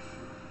 Aight.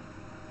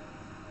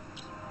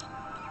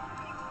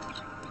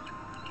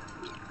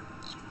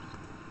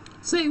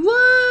 Say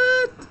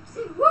what?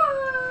 Say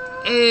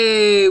what?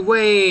 Hey,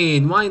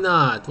 Wayne, why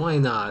not? Why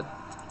not?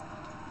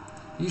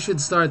 You should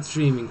start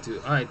streaming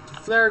too. Alright,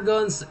 flare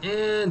guns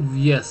and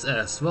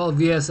VSS. Well,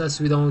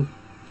 VSS we don't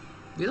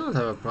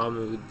have a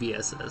problem with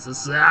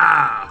VSS.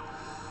 Ah!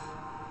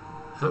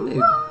 How many?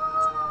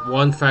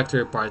 One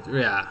factory part.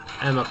 Yeah,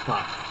 Emma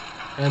Pop.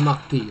 Emma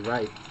P,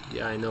 right?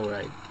 Yeah, I know,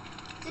 right?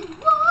 Say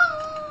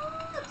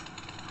what?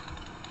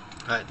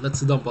 Alright, let's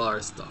dump all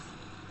our stuff.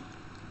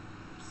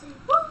 Say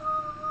what?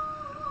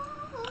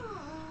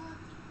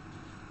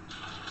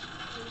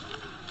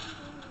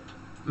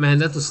 Man,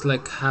 that was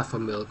like half a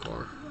milk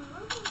ore.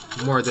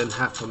 More than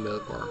half a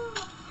milk ore.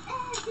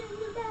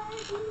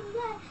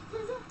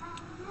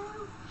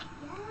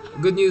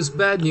 Good news,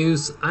 bad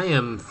news. I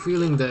am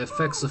feeling the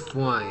effects of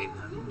wine.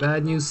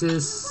 Bad news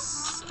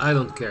is I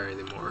don't care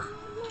anymore.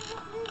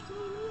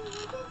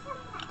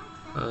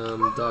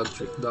 Dog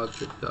treat.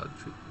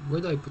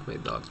 Where do I put my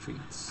dog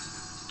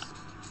treats?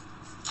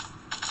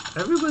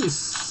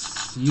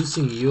 Everybody's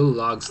using Yule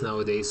logs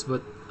nowadays,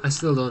 but I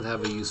still don't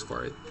have a use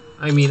for it.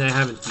 I mean, I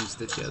haven't used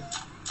it yet.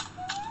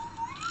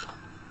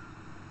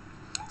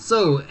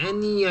 So,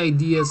 any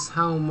ideas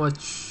how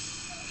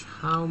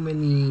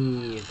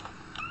many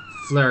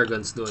flare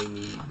guns do I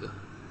need?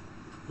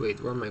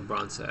 Wait, where are my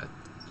bronze at?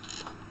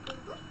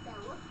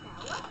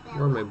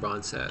 Where are my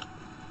bronze at?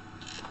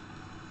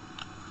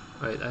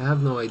 Alright, I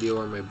have no idea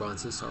where my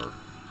bronzes are.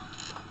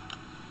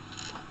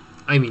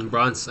 I mean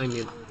bronze, I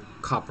mean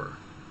copper.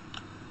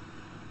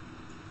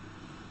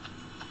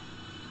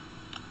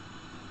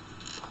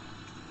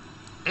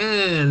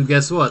 And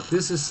guess what?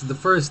 This is the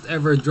first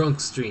ever drunk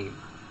stream.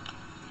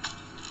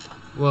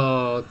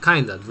 Well,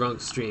 kinda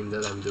drunk stream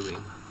that I'm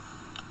doing.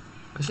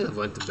 I should have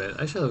went to bed.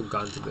 I should have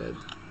gone to bed.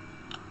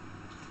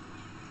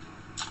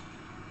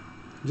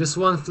 Just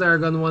one flare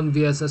gun, one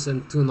VSS,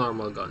 and 2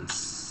 normal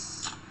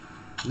guns.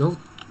 No,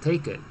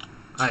 take it.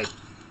 Alright,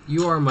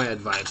 you are my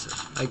advisor.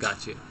 I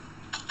got you.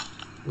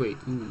 Wait,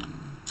 ooh,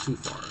 too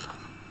far.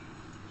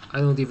 I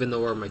don't even know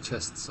where my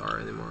chests are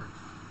anymore.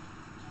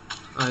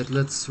 Alright,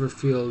 let's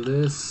refill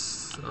this.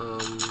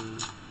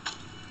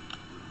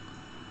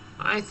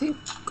 I think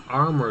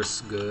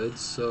armor's good,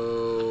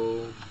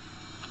 so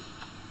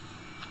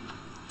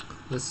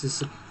let's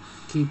just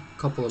keep a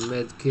couple of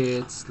med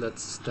kits.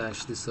 Let's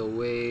stash this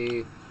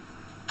away.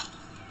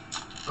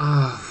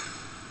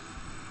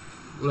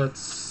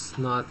 Let's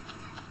not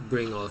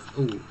bring all.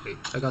 Oh wait,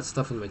 I got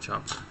stuff in my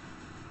chopper.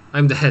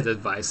 I'm the head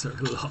advisor.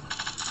 Lol.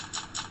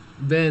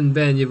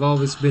 Ben, you've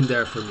always been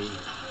there for me.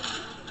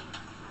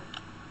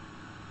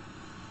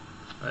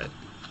 Alright.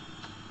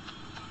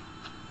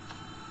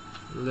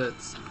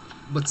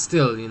 But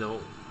still,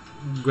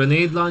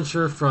 grenade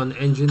launcher, front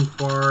engine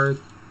part.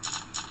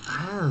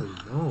 I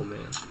don't know,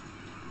 man.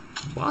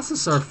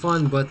 Bosses are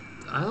fun, but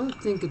I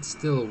don't think it's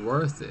still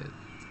worth it.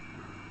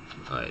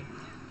 Alright.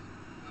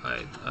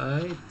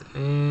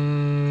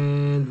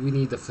 And we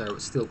need the flare.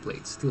 Steel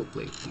plate,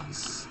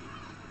 please.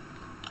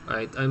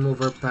 Alright, I'm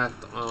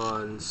overpacked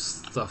on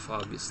stuff,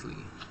 obviously.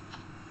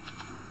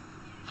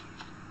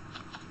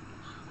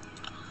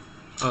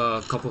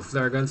 A couple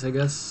flare guns, I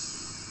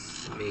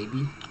guess.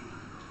 Maybe.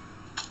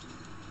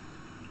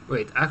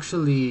 Wait,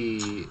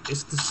 actually,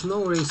 is the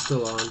snow ray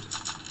still on?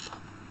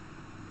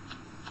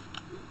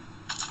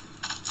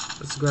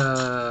 Let's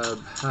grab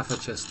half a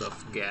chest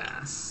of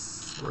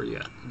gas. Where you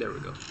at? There we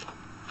go.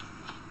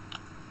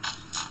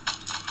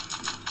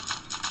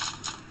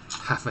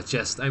 half a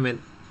chest. I meant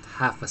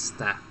half a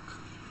stack.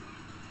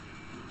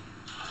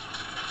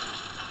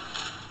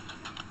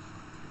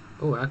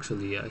 Oh,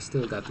 actually, I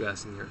still got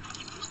gas in here.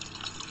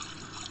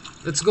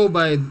 Let's go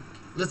by.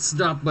 Let's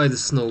drop by the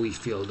snowy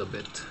field a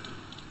bit.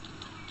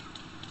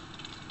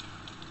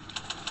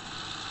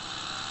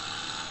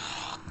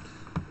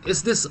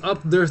 Is this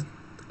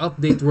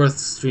update worth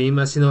stream?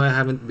 As you know, I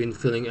haven't been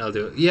feeling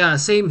LDO. Yeah,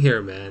 same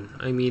here, man.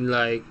 I mean,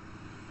 like,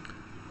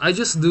 I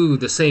just do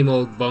the same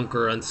old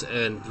bunker runs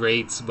and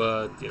raids,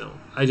 but you know,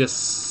 I just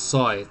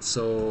saw it,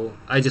 so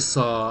I just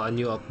saw a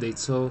new update,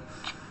 so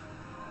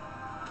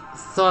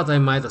thought I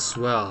might as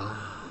well.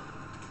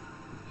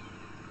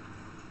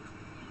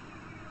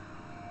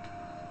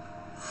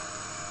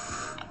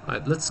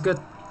 Alright, let's get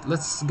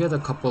a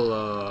couple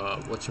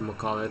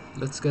whatchamacallit.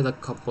 Let's get a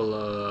couple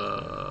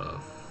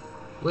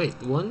wait,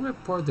 one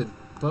reported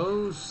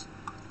post.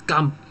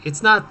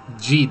 It's not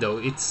G though,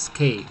 it's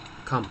K.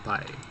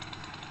 Kampai.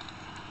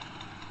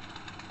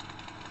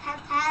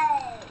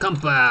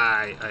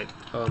 Kampai!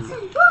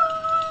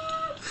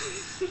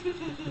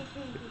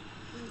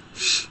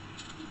 Shh.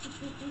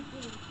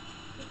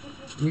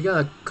 We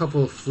got a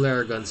couple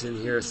flare guns in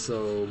here,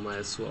 so might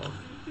as well.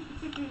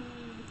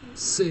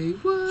 Say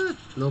what?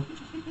 Nope.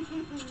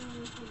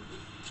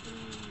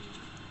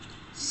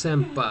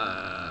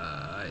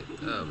 Senpai.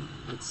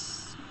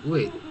 Let's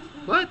wait.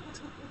 What?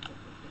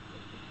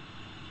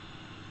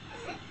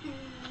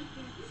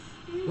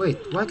 Wait,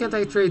 why can't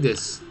I trade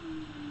this?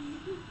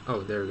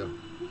 Oh, there we go.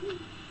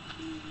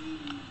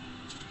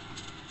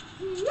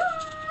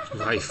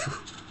 Waifu.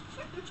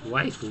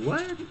 Waifu,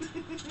 what?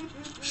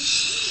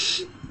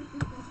 Shh.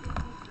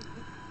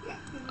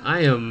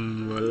 I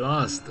am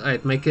lost.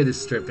 Alright, my kid is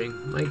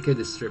stripping. My kid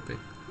is stripping.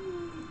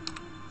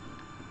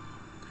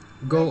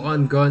 Go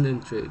on gun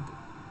and trade.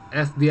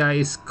 FBI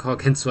is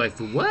Kogen's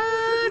waifu.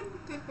 What?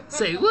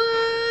 Say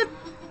what?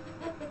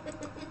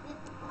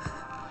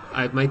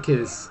 Alright, my kid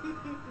is.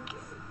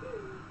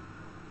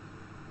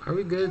 Are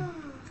we good?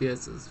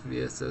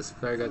 VSS,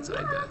 Fargats,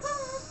 I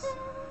guess.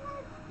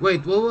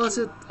 Wait, what was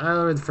it? I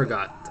already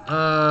forgot.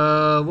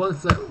 One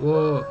flare.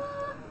 Whoa.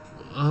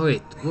 Oh,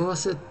 wait, what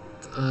was it?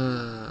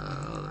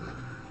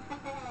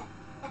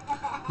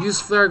 Use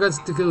flare guns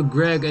to kill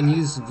Greg and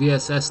use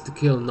VSS to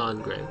kill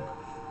non-Greg.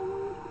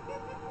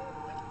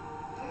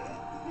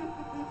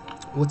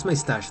 What's my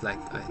stash like?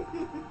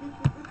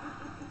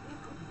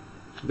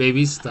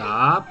 Baby,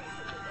 stop.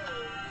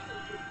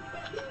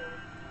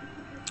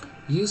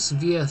 Use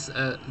use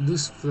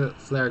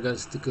flare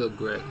guns to kill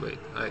Greg. Wait,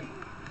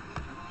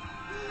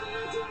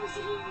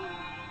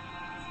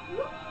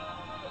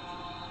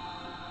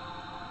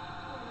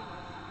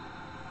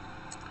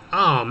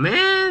 oh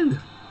man!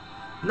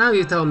 Now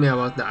you tell me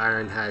about the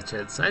iron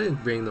hatchets. I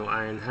didn't bring no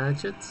iron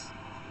hatchets.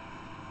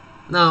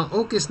 Now,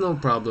 oak is no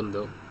problem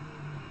though.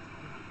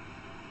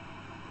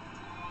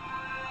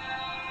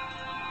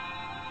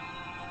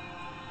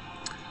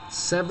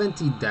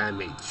 $70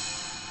 damage.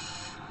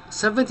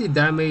 70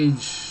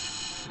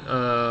 damage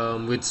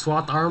with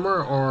SWAT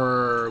armor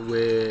or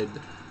with,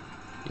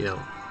 you know,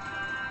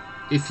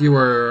 if you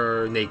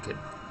were naked.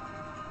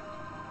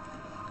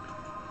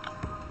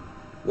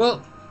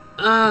 Well,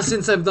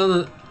 since I've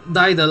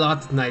died a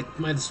lot tonight,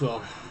 might as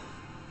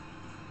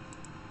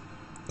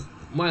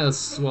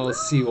well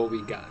see what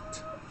we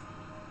got.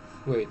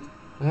 Wait,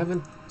 I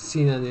haven't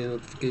seen any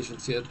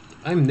notifications yet.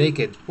 I'm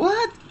naked.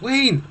 What?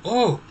 Wayne!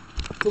 Oh,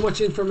 too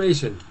much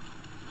information.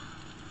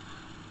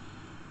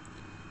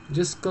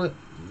 Just collect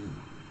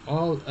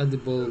all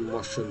edible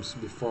mushrooms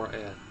before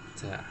I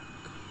attack.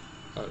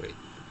 Oh wait.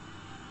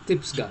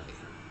 Tips guy.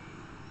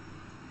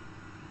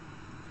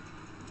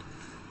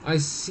 I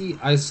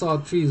saw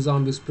 3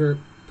 zombies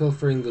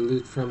pilfering the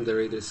loot from the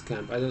raiders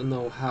camp. I don't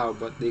know how,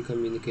 but they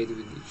communicated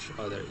with each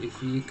other.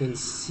 If you can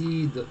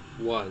see the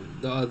one,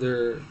 the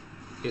other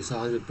is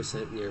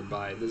 100%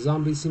 nearby. The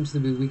zombie seems to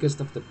be weakest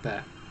of the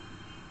pack.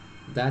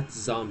 That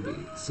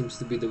zombie seems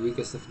to be the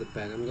weakest of the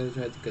pack. I'm gonna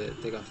try to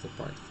take off the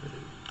part for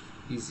him.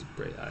 Easy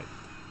prey.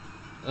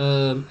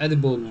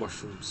 Edible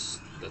mushrooms.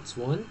 That's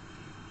one.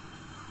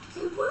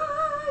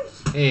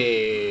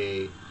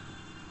 Hey.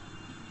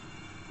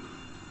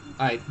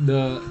 Alright,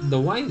 the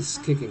wine is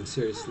kicking,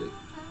 seriously.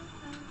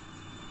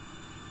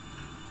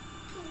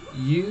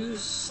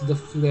 Use the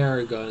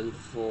flare gun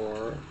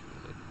for.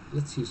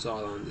 Let's use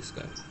all on this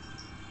guy.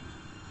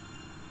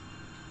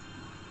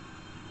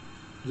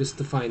 Just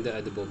to find the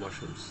edible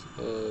mushrooms.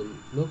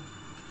 Nope.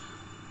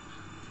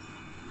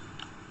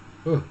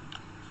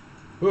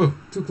 Oh,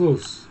 too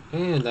close.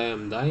 And I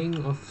am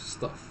dying of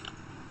stuff.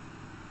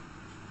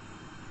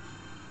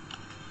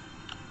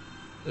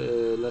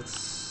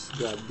 Let's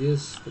grab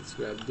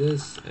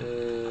this,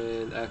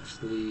 and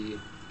actually,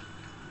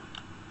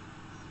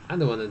 I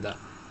don't wanna die.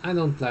 I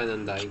don't plan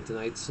on dying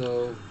tonight,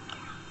 so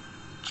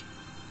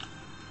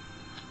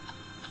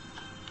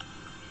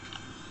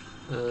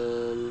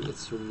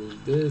let's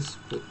remove this,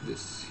 put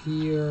this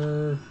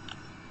here.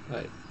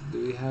 Right,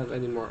 do we have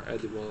any more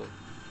edible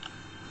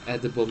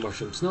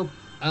mushrooms? Nope,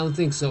 I don't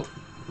think so.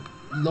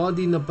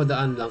 Lodi na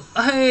padaan lang.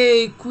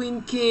 Hey,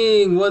 Queen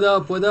King! What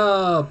up, what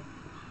up?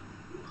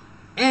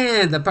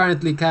 And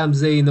apparently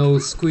Kamze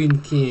knows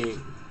Queen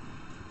King.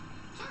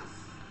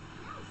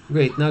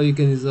 Great, now you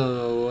can use,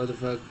 what the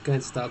fuck,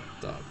 can't stop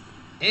talk.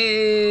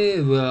 Hey,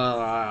 well,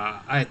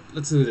 alright,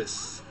 let's do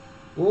this.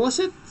 What was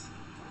it?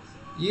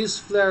 Use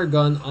flare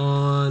gun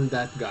on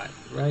that guy,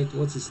 right?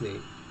 What's his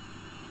name?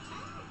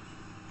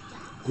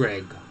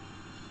 Greg.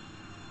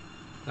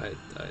 Alright.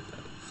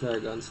 Flare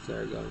guns,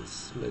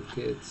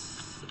 medkits.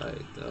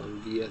 Alright,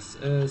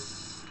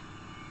 VSS.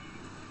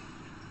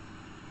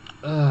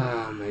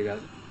 Oh my god.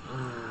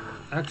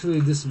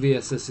 Actually, this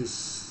VSS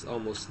is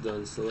almost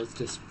done, so let's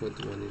just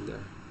put one in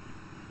there.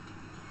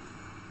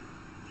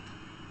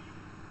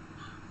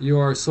 You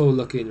are so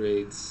lucky in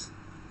raids.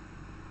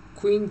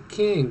 Queen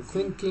King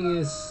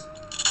is...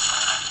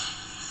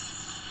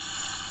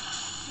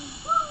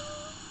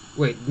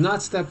 Wait, do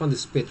not step on the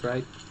spit,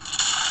 right?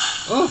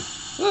 Oh!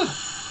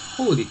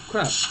 Holy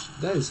crap,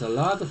 that is a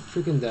lot of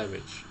freaking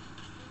damage.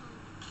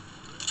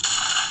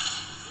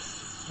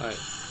 Alright,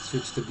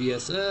 switch to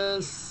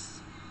VSS.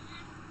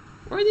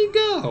 Where'd he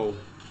go?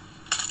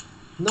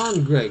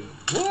 Non-Greg,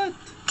 what?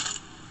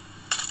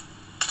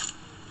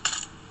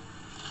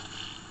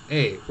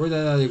 Hey, where'd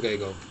that other guy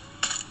go?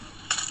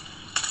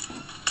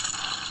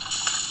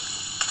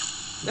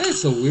 That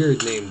is a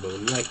weird name though,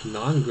 like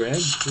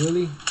Non-Greg,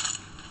 really?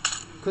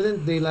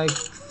 Couldn't they like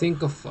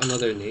think of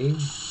another name?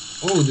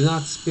 Oh, do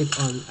not spit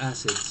on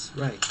acids,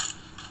 right.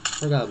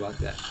 Forgot about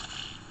that.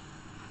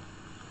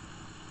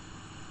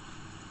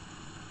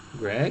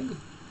 Greg?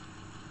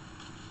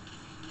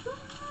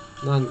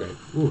 Non-Greg,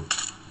 ooh.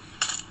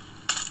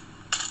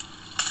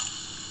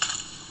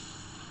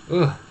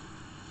 Ugh.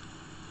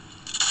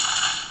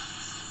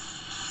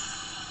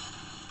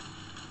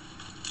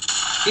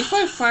 If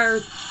I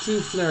fire 2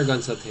 flare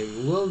guns at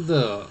him, will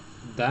the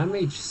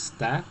damage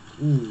stack?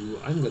 Ooh,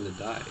 I'm gonna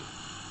die.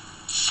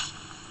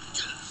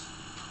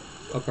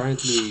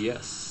 Apparently,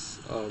 yes.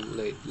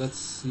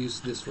 Let's use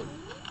this one.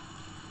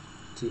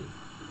 2.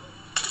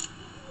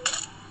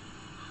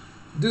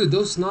 Dude,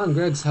 those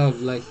non-Gregs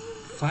have like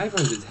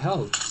 500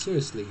 health.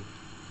 Seriously.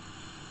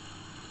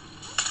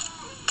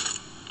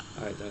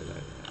 Alright.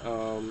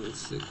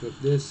 Let's equip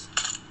this.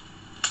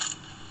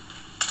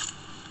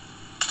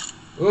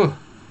 Oh!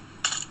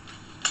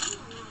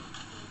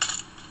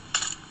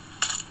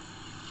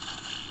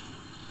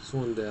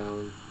 One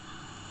down.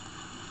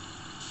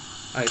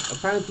 Alright,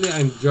 apparently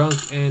I'm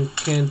drunk and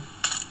can't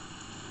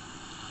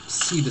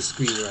see the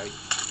screen right.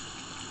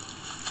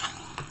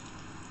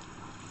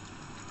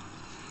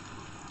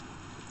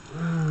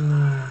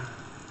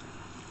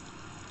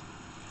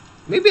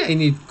 Maybe I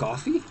need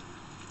coffee?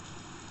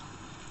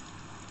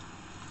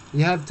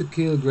 You have to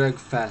kill Greg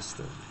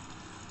faster.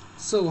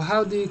 So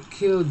how do you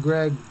kill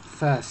Greg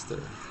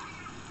faster?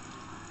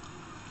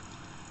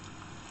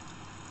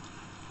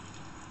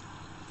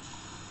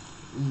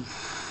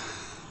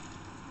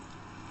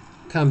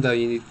 Calm down,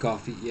 you need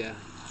coffee, yeah.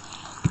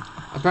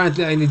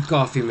 Apparently I need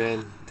coffee,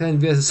 man. 10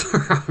 VSS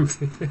around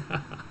me.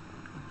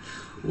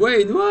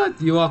 Wait,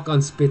 what? You walk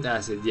on spit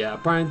acid, yeah.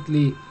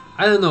 Apparently,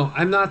 I don't know,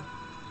 I'm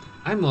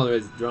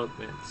already drunk,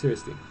 man.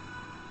 Seriously.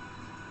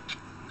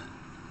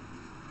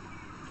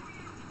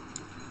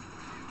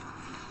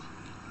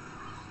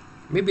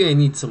 Maybe I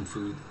need some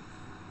food.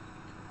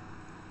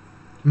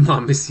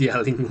 Mom is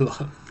yelling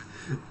loud.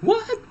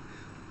 What?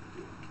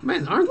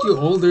 Man, aren't you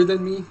older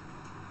than me?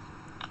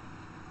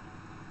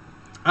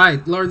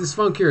 Alright, Lord is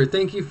Funk here.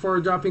 Thank you for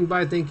dropping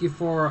by. Thank you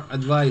for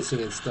advising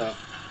and stuff.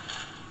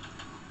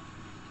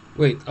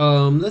 Wait,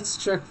 let's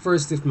check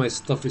first if my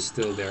stuff is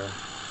still there.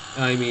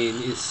 I mean,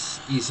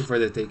 it's easy for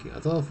the taking. A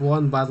total of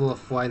 1 bottle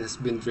of wine has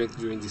been drank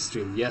during this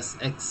stream. Yes,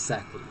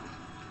 exactly.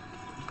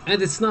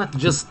 And it's not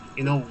just,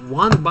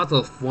 1 bottle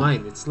of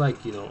wine. It's like,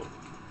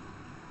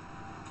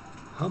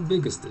 how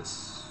big is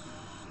this?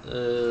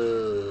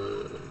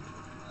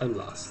 I'm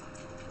lost.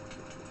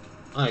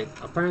 Alright,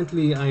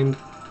 apparently I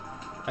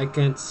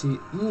can't see.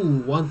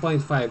 Ooh,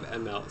 1.5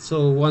 ml.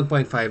 So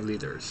 1.5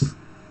 liters.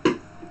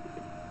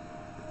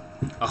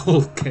 A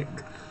whole keg.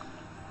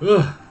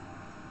 Ugh.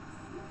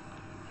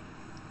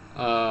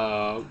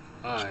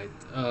 Alright,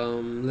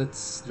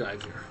 let's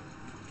drive here.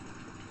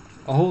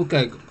 A whole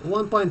keg.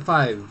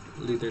 1.5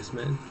 liters,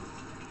 man.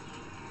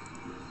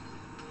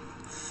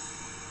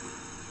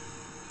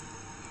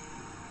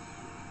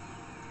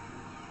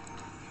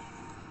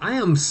 I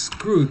am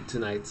screwed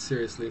tonight,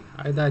 seriously.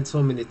 I died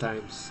so many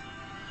times.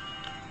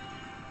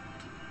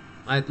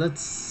 Alright,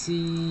 let's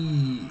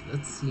see.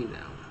 Let's see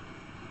now.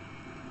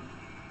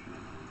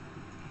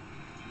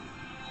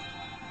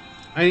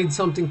 I need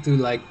something to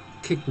like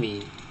kick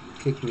me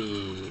to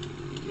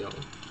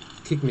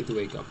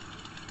wake up.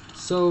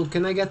 So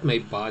can I get my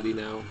body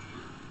now?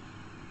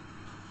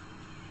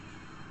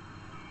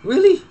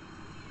 Really?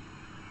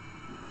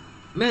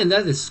 Man,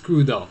 that is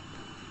screwed up.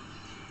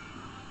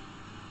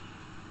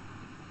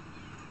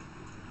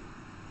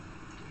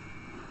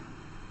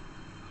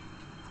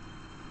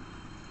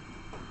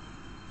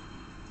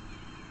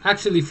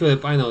 Actually,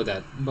 Philip, I know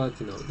that, but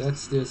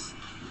that's just...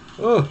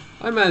 Oh,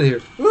 I'm out of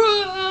here.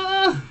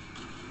 Ah!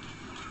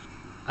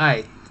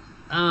 Alright.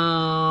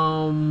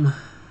 Um.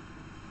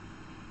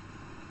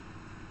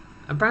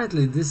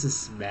 Apparently, this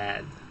is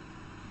bad.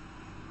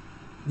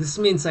 This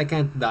means I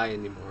can't die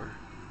anymore.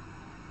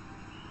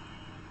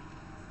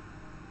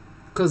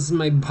 Because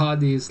my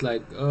body is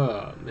like,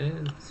 oh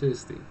man,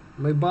 seriously.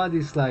 My body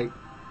is like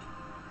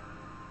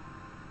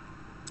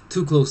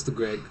too close to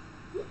Greg.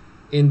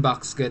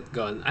 Inbox get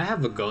gun. I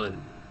have a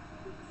gun.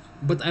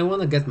 But I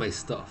want to get my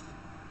stuff.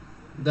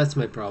 That's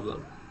my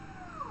problem.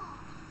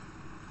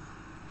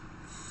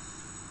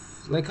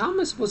 Like, how am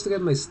I supposed to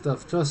get my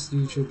stuff? Trust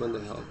YouTube on the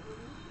help.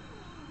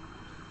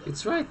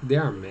 It's right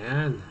there,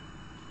 man.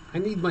 I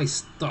need my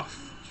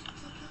stuff.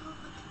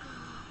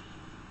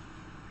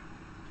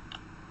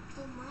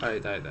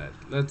 Alright.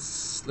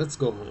 Let's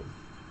go home.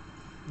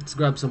 Let's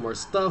grab some more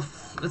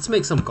stuff. Let's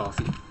make some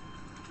coffee.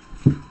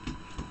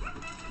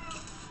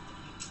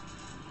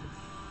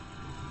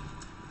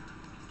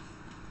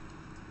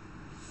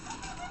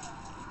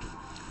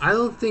 I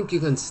don't think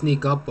you can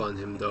sneak up on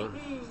him though.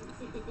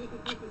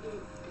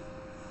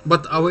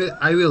 But I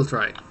will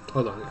try.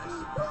 Hold on, guys.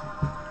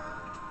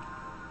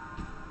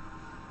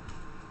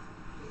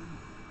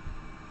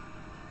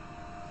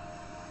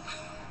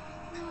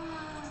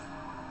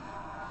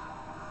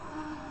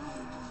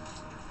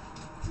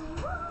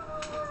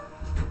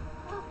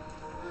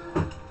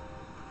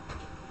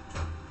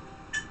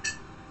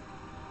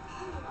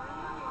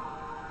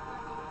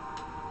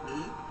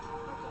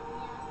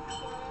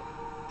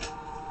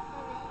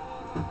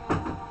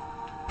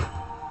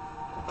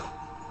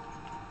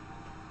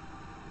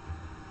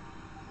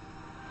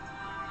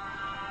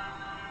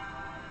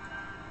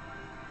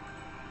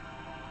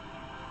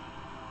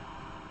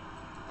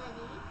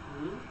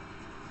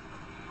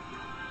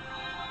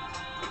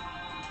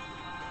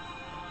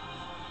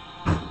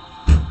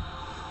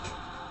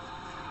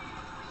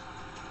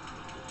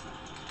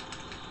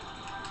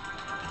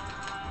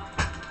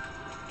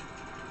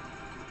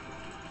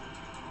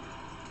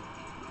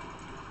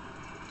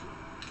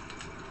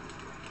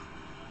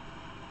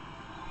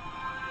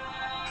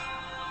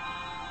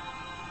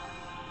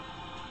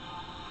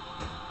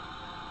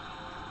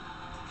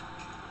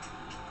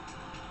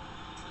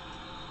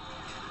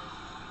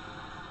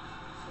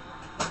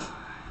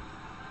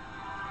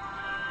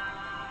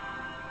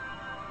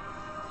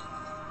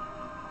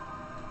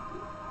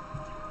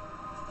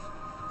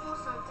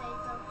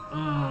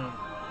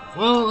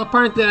 Well,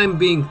 apparently I'm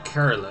being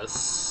careless,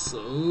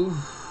 so...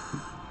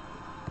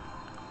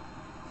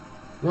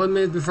 1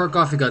 minute before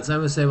coffee guts, I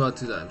must say about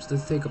 2 times.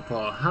 Let's take a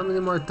pause. How many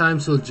more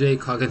times will Jay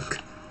Kogen...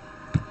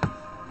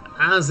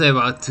 I'll say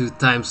about 2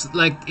 times.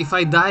 Like, if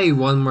I die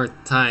 1 more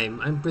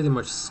time, I'm pretty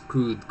much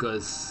screwed,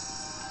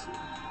 because...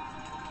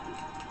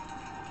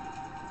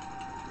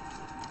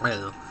 I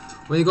don't know.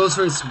 When he goes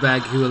for his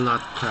bag, he will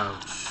not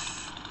crouch.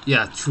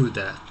 Yeah, true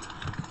that.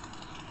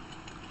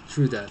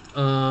 True that.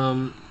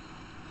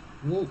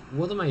 Well,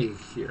 what am I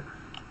here?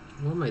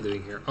 What am I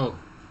doing here? Oh,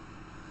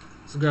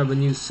 let's grab a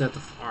new set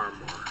of armor.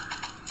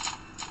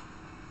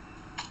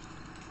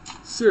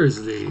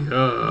 Seriously,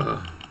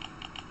 how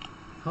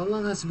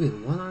long has it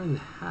been? 1 hour and a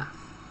half.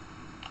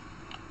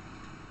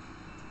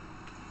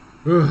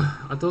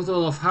 A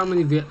total of how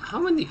many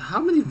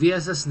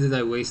VSS did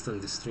I waste on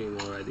this stream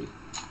already?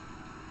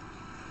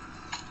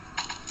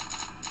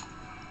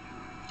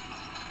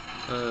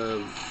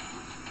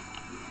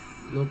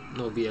 Nope,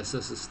 no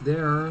VSS is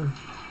there.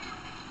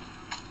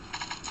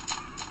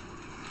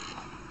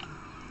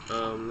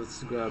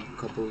 Let's grab a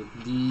couple of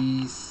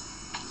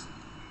these.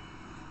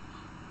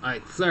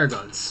 Alright, flare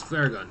guns.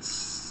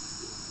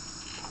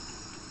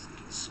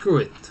 Screw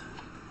it.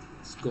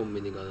 Let's go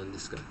minigun on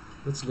this guy.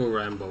 Let's go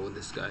Rambo with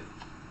this guy.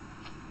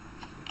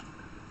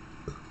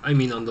 I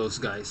mean on those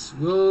guys.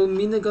 Will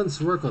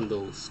miniguns work on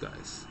those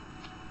guys?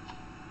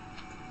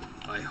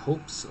 I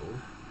hope so.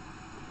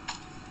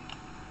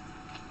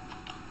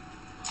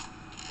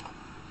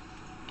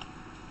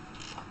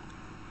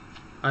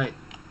 Alright,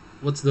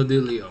 what's the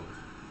dealio?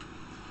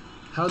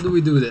 How do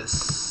we do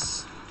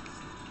this?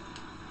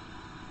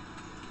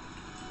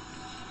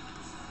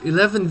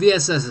 11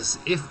 VSSs.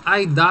 If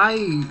I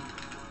die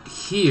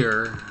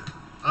here,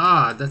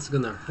 that's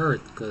gonna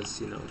hurt, because,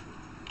 you know,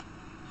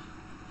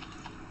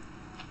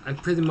 I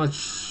pretty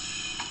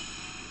much...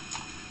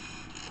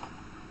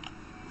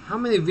 How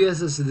many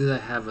VSS did I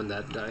have on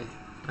that guy?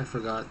 I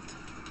forgot.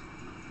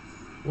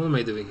 What am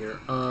I doing here?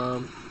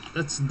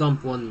 Let's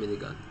dump 1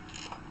 minigun.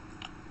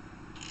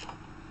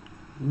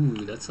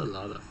 Ooh, that's a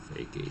lot of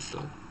AKs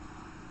though.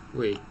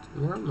 Wait,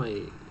 where am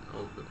I?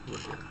 Oh, over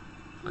here.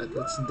 Alright,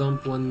 let's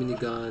dump 1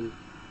 minigun.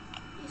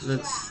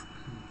 Let's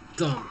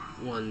dump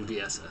 1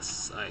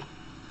 VSS. Alright.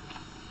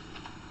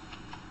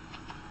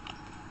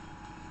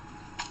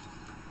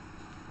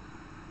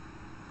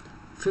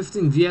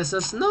 15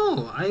 VSS?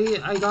 No!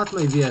 I got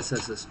my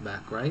VSSs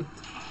back, right?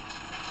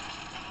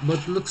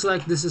 But looks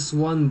like this is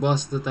one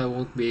boss that I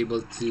won't be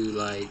able to,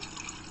 like,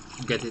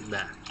 get it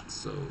back.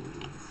 So...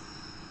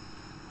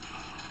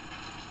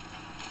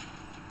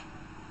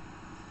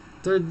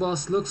 Third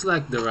boss looks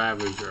like the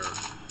Ravager.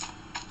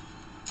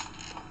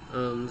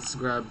 Let's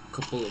grab a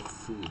couple of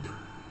food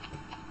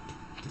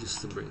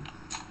just to bring.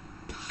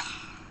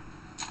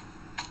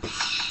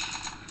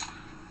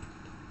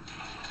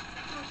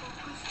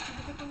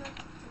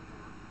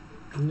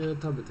 ね、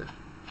食べて。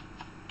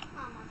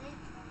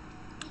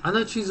あ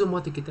のチーズを持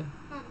ってきて。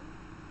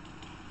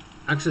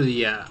Actually,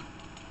 yeah.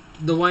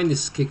 The wine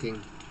is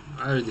kicking.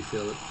 I already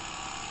feel it.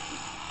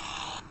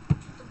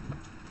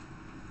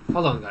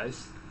 Hold on,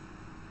 guys.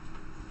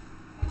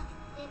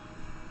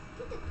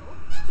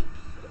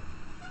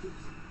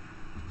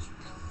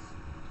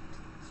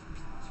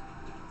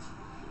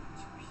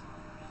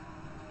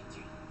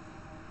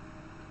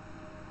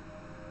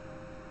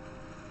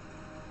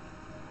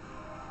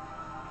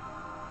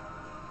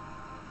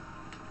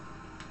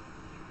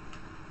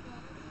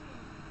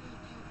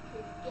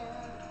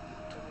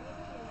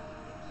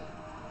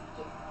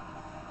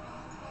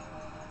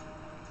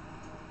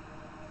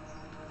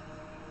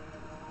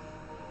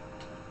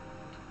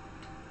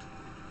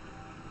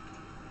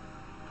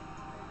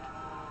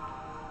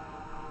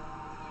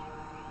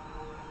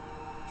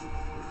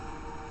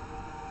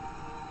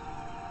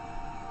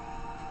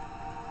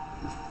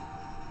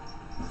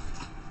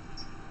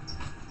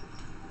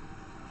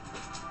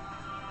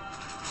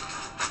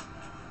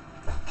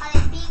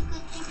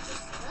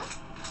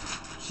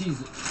 Jeez.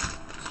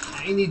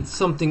 I need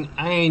something.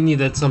 I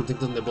needed something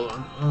to nibble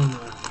on. Oh no.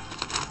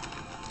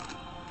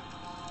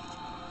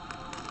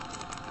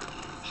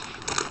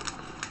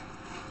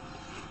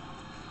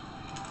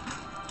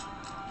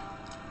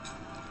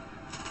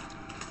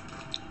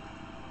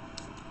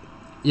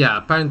 Yeah,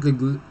 apparently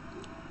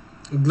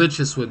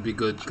glitches would be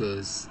good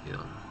because, you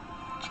know,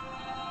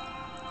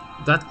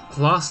 that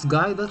class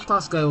guy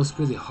was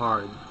pretty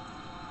hard.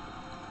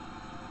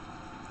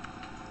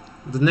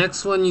 The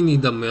next one you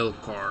need a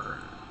milk car.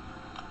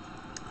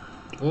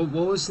 What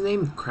was his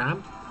name?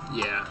 Cramp?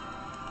 Yeah.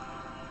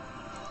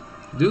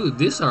 Dude,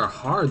 these are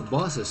hard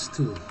bosses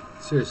too.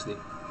 Seriously.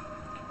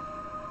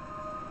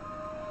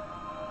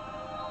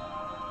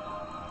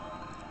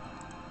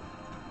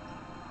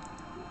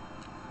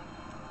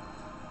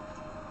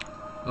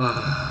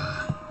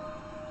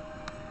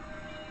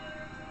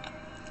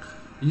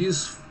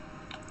 Use...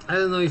 I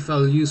don't know if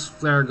I'll use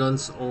flare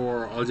guns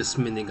or I'll just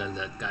minigun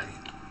that guy.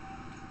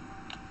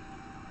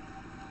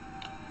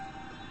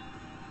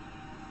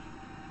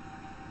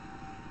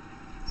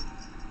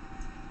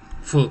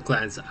 Full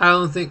clans. I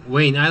don't think,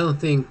 Wayne, I don't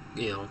think,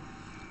 you know,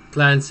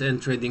 clans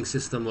and trading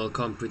system will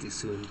come pretty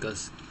soon,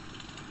 because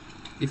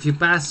if you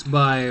pass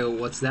by,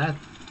 what's that?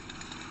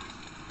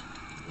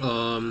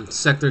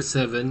 Sector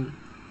 7,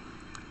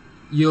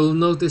 you'll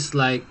notice,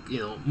 like, you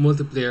know,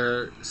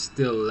 multiplayer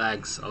still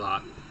lags a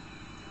lot.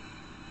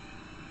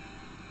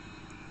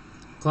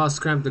 Klaus,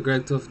 Cramp, the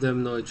Greg, two of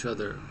them know each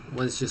other.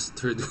 One's just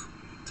third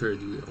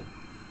wheel.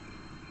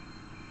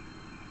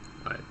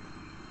 Alright.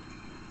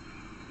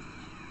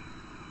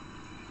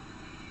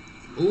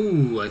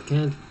 Ooh, I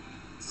can't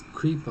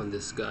creep on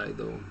this guy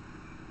though.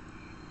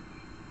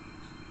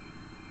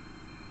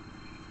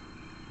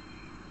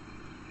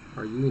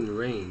 Are you in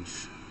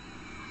range?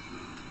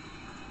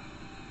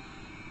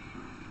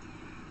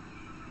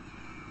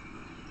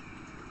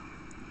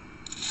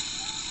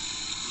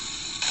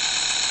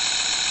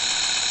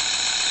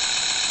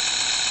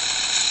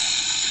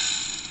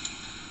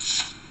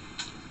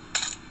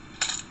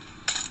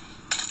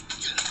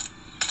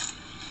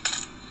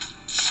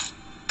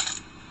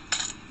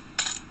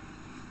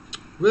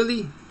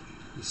 Really?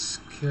 You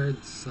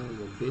scared son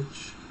of a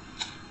bitch.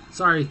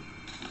 Sorry.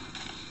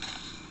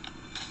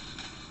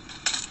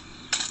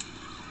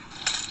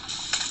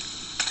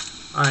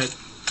 Alright,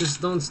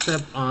 just don't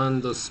step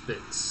on those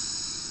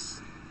spits.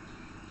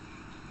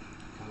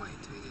 Oh wait.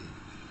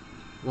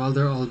 While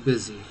they're all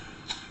busy.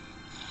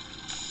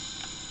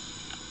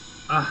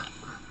 Ah.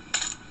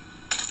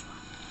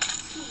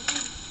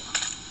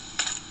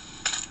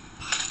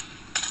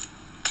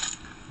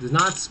 Do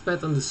not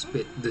spit on the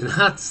spit. Do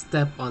not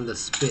step on the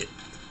spit.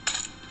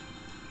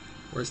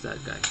 Where's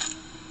that guy?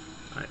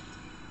 Alright.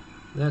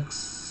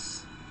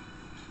 Next.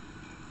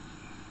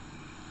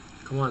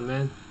 Come on,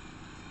 man.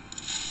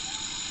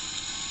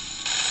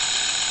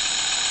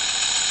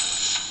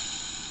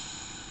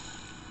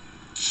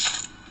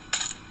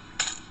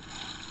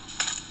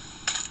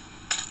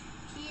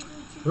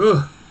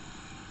 Ugh.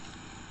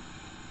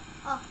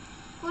 あ、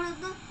これだ。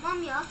マ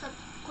ミ朝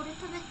これ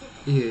食べて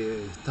た。いやいや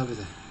いや、食べ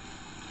たい。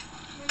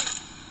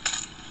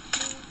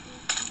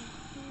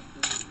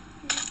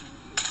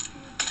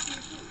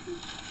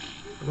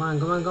Come on,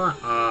 come on, come on.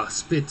 Ah,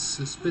 spits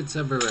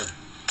everywhere.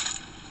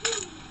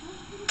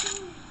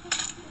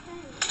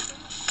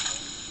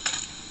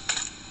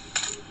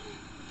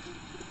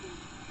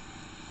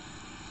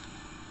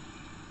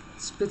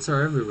 Spits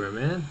are everywhere,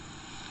 man.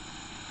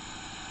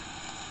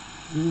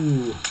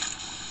 Ooh.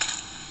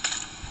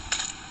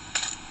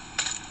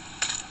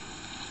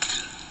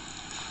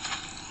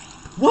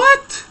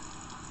 What?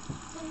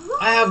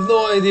 I have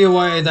no idea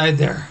why I died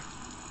there.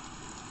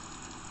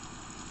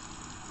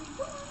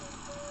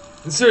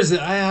 Seriously,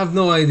 I have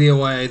no idea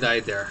why I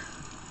died there.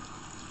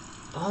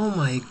 Oh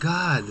my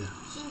god.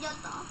 死んじゃっ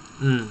た。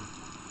Mm.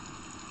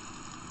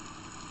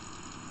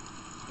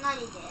 何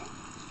で？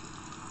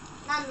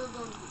何のゾ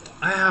ンビで？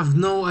 I have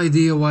no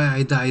idea why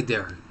I died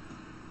there.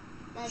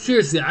 大丈夫？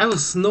 Seriously, I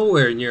was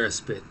nowhere near a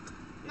spit.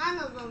 何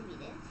のゾンビ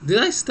で？ Did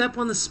I step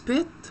on a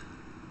spit?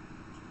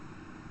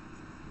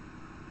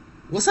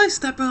 Was I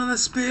stepping on a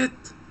spit?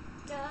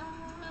 じゃ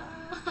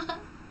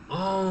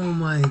Oh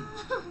my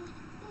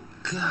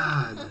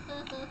god.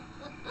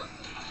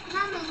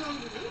 何のゾン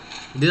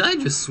ビ？ Did I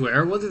just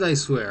swear? What did I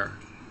swear?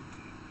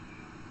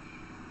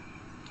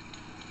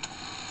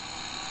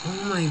 Oh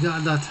my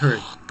god, that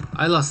hurt.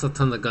 I lost a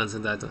ton of guns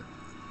on that one.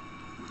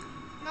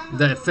 何の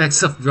The ゾンビ？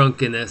 effects of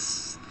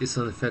drunkenness is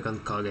an effect on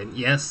Kogen.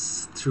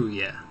 Yes, true,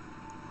 yeah.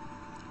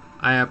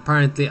 I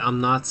apparently am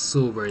not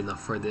sober enough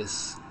for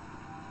this.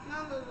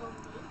 何のゾン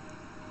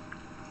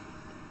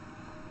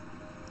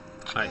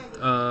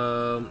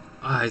ビ？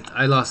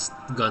 I lost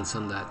guns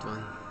on that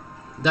one.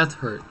 That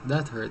hurt.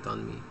 That hurt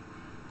on me.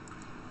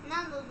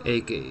 何のゾン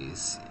ビ？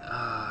 AKs.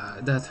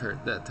 That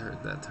hurt. That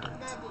hurt. That hurt. ダ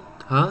ディ。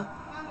 Huh?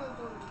 何の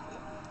ゾンビ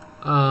で？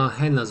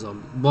 Henna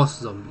zombie.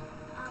 Boss zombie.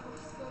 あ、ボ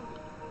スゾンビ。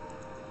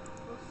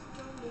ボス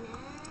ゾンビね。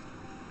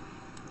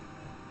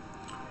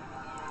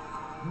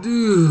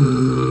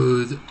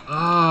 Dude.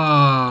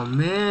 Oh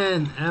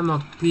man.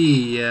 MFP.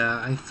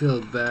 Yeah, I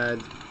feel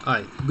bad.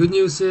 Alright. Good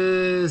news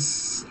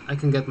is I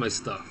can get my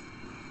stuff.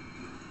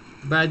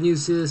 Bad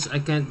news is I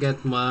can't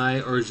get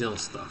my original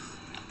stuff.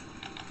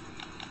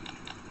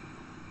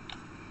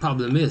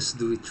 Problem is,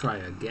 do we try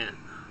again?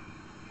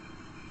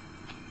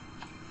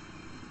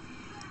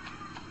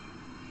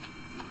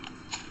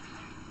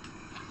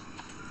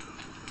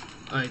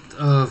 Alright,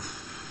 oh.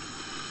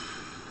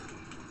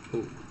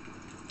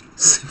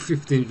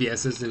 15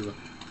 VSS in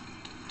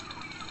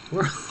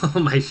where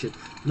all my shit.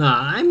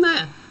 Nah, I'm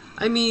not.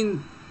 I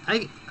mean,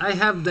 I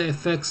have the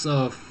effects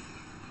of.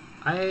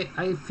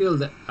 I feel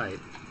that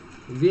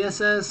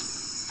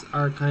VSS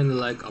are kind of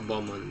like a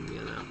bomb on me,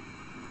 you know.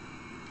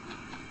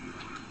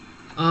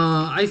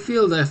 I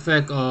feel the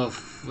effect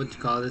of what you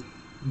call it,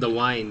 the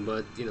wine,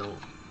 but you know,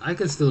 I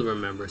can still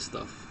remember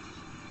stuff.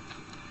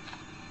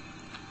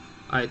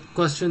 Alright,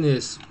 question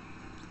is,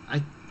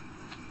 alright,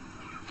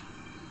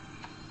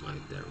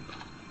 there we go.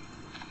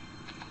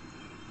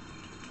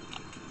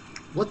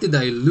 What did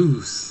I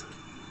lose?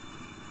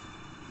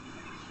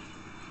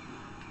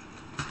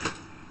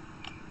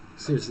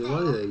 Seriously,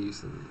 what did I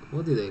use?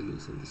 What did I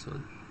lose in this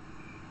one?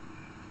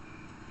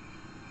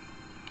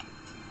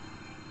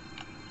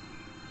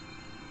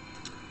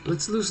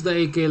 Let's lose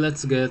the AK.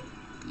 Let's get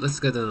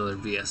another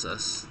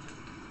VSS.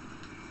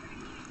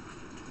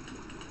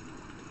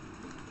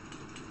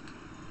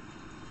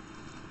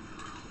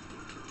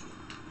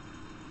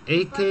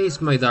 AK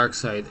is my dark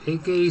side.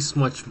 AK is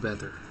much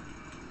better.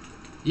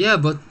 Yeah,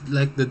 but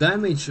like the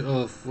damage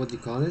of what do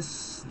you call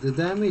this? The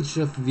damage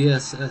of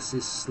VSS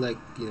is like,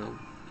 you know.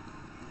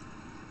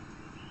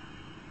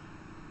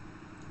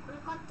 これ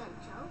勝ったん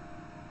ちゃ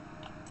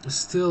う？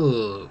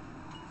 Still こ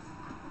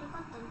れ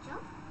勝ったんちゃ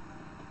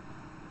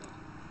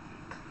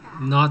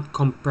う？ not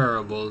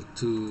comparable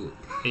to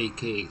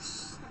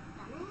AKs. 勝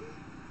ったね。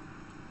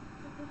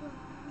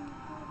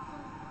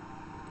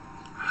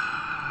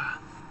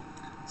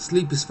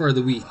 Sleep is for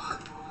the weak.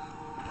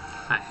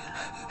 Hi.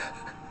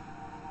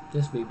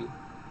 Yes, baby.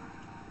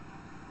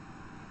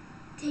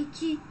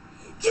 敵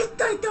10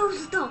体倒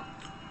した。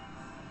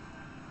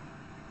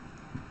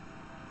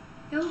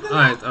やばく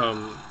ない？ Alright,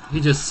 he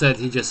just said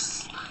he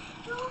just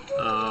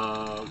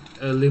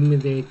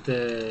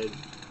eliminated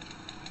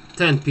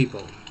 10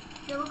 people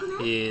やばく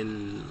ない？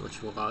 in what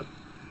you call it,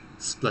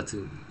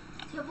 Splatoon.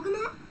 やばくな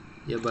い？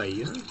 Yabai,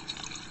 yeah?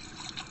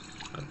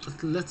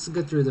 But let's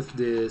get rid of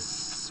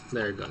this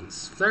flare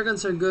guns. Flare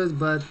guns are good,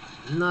 but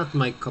not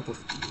my cup of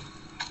tea.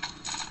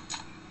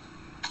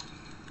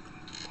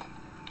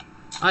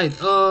 Alright,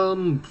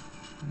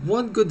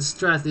 one good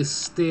strat is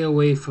stay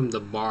away from the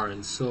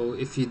barn. So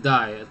if you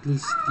die, at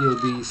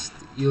least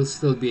you'll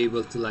still be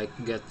able to like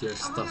get your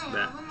stuff 危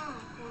ない back. 危ない。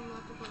こんな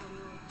ところ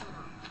に置いた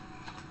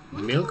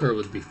ら。 Milker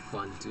would be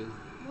fun too.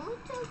 もう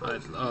ちょい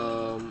Alright,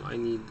 I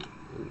need.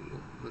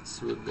 Let's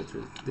get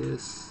rid of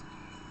this.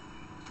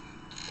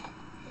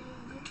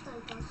 10体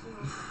倒す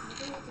の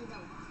初めてだ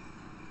わ。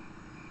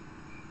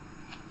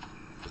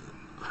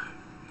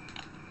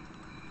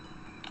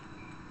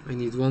 I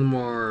need one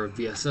more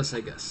VSS, I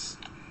guess.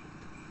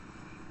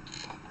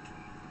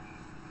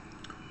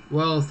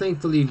 Well,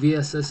 thankfully,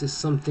 VSS is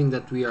something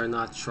that we are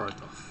not short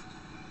of.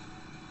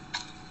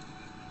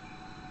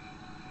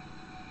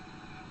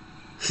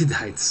 He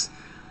died.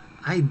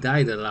 I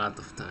died a lot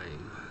of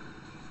time.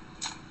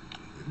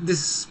 This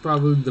is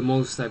probably the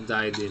most I've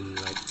died in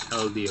like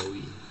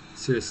LDOE.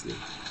 Seriously.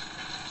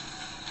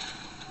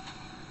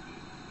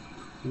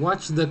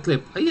 Watch the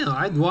clip. You know,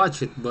 I'd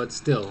watch it, but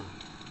still.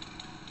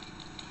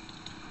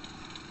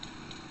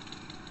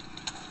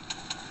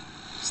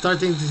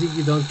 Starting to think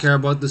you don't care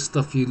about the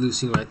stuff you're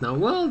losing right now.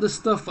 Well, the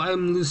stuff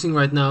I'm losing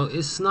right now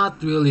is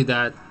not really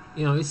that,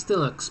 you know, it's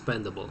still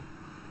expendable.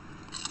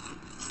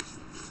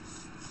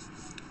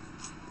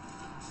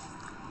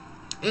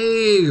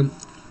 Hey,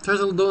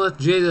 Turtle Donut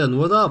Jaden,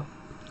 what up?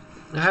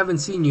 I haven't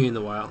seen you in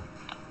a while.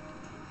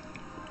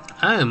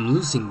 I am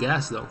losing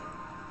gas though.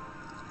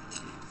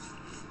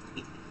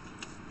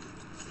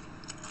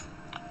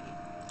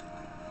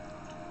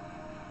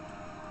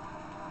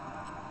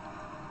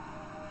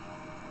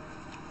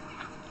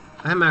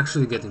 I'm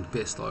actually getting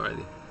pissed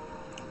already.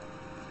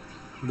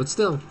 But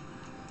still,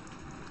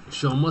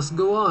 show must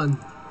go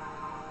on.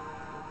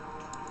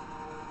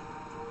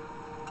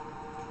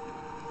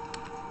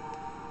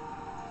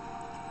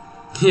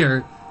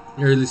 Here,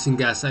 you're losing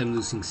gas, I'm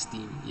losing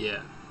steam.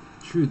 Yeah,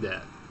 true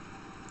that.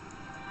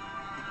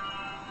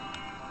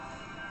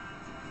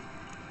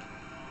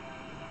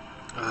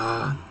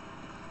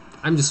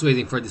 I'm just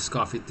waiting for this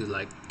coffee to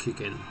like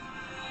kick in.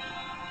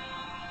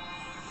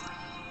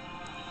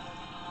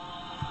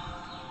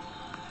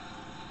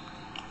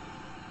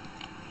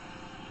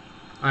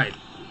 Alright.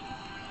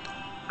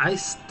 I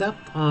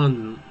stepped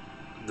on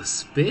the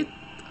spit?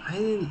 I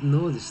didn't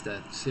notice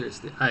that,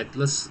 seriously. Alright,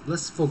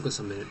 let's focus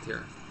a minute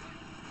here.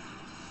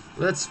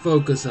 Let's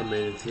focus a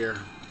minute here.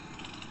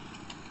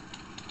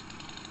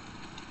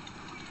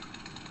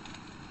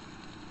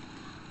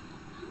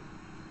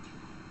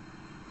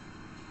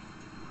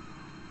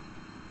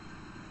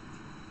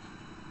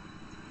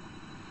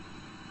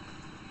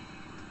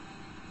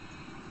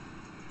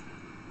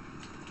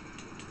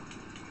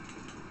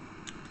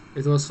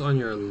 It was on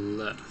your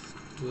left,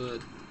 but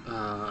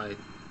alright,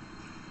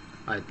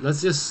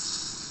 let's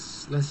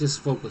just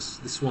focus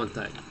this one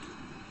time.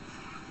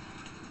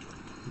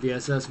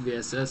 VSS,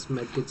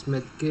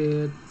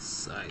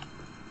 medkits. Alright.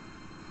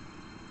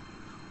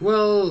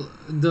 Well,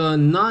 the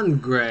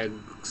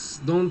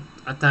non-Gregs don't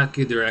attack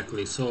you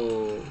directly,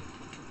 so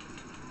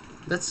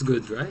that's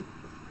good, right?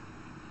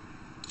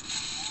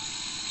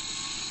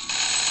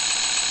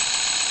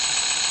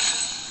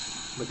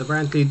 But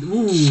apparently,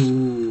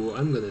 ooh,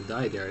 I'm gonna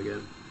die there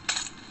again.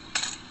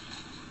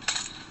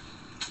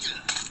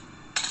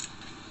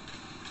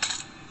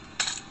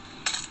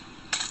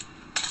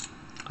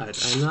 Alright,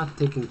 I'm not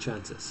taking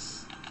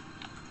chances.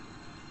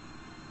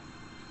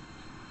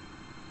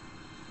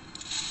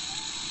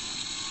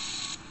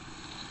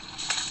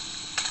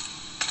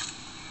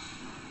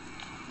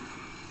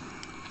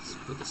 Let's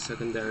put the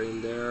secondary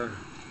in there.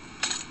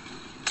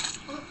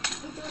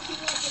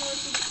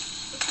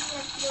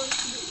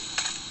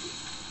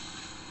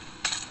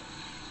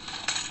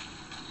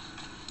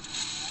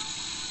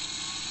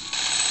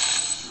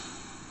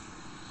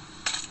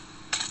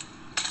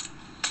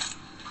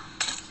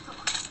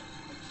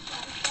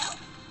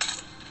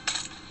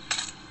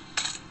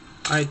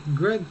 Alright,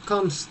 Greg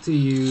comes to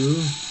you.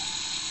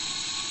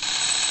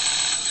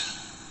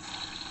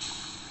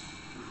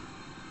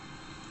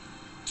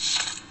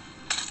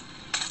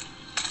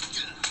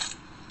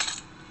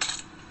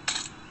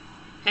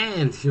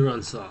 And he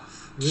runs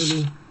off.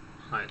 Really?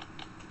 Alright.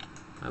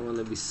 I want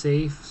to be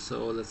safe,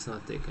 so let's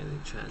not take any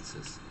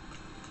chances.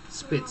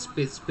 Spit,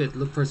 spit, spit.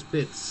 Look for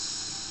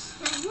spits.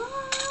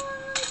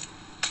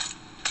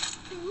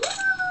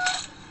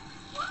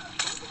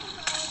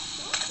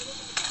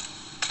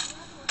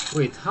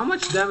 Wait, how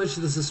much damage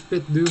does a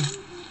spit do?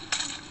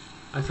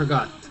 I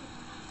forgot.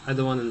 I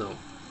don't want to know.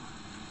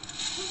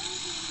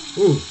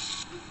 Ooh.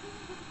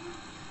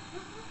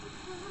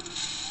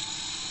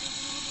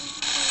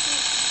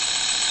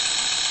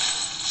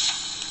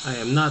 I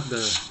am not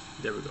gonna...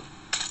 There we go.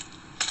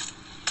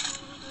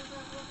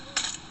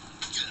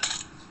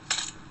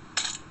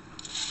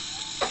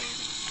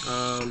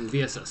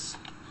 VSS.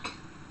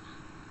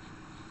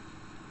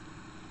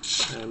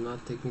 I am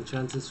not taking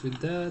chances with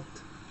that.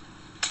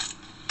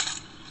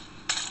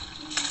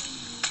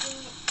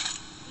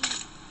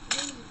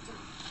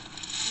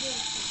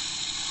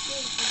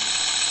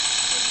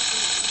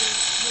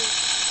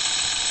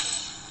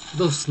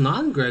 Those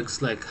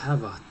non-Gregs like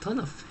have a ton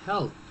of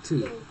health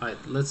too. Alright,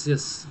 let's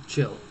just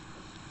chill.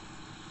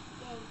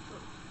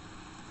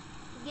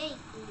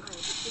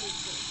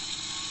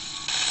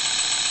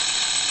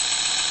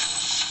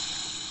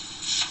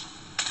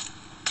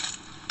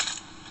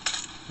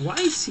 Why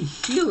is he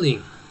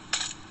healing?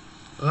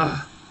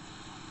 Ugh.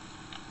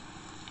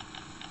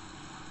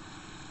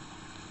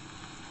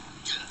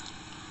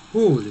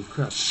 Holy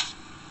crap.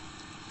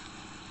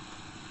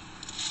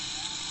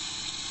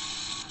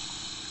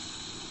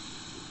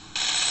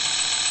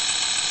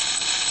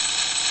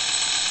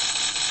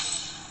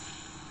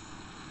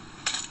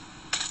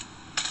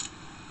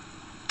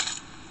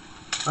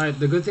 Alright,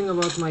 the good thing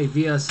about my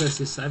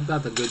VSS is I've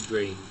got a good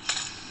range.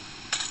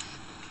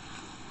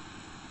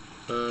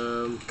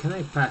 Can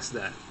I pass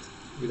that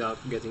without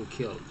getting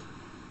killed?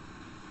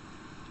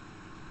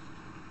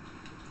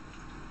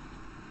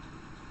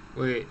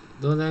 Wait,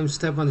 don't let him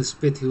step on the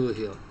spit, he will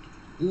heal.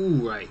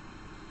 Ooh, right.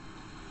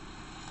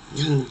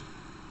 Ooh.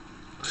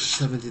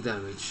 70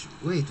 damage.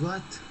 Wait,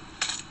 what?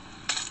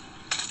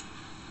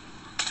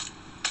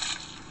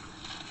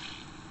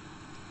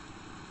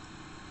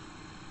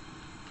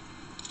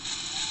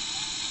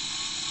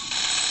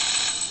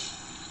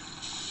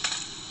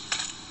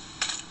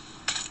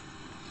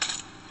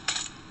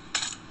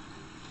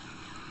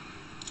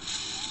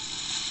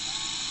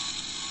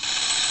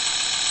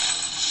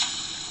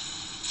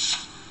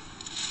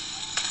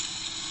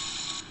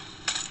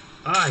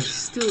 Ah, he's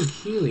still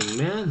healing,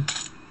 man.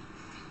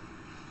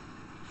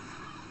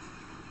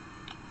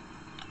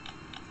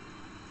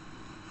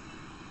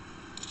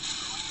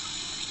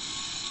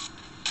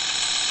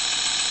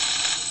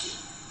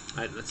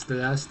 Alright, that's the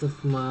last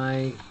of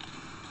my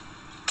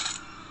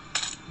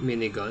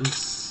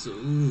miniguns.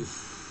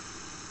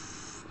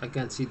 Oof. I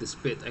can't see the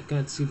spit. I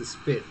can't see the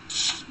spit.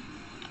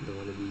 Don't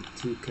want to be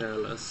too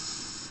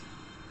careless.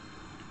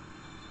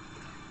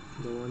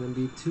 Don't want to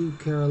be too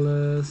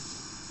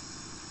careless.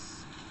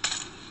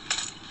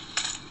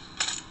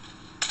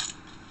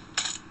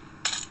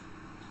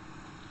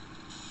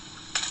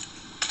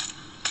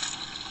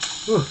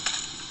 Ooh.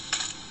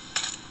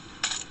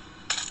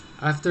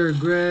 After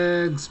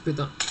Greg spit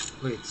on...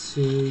 Wait,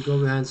 see, go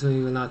behind so he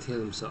will not heal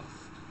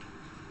himself.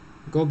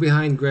 Go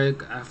behind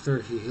Greg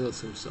after he heals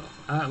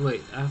himself.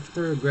 Wait,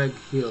 after Greg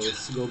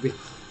heals, go be...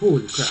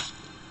 Holy crap.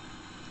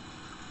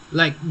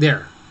 Like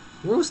there.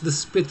 Where was the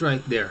spit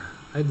right there?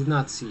 I did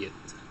not see it.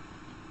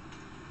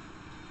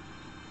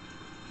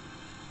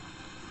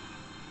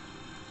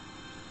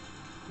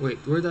 Wait,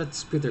 where'd that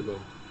spitter go?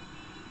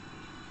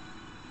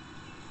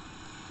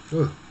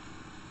 Oh.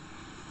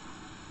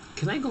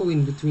 Can I go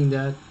in between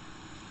that?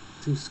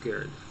 Too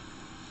scared.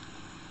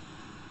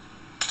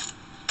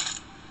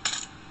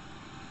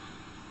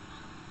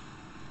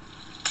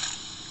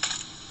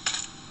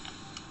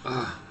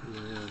 Ah,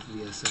 yeah,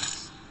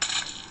 VSS.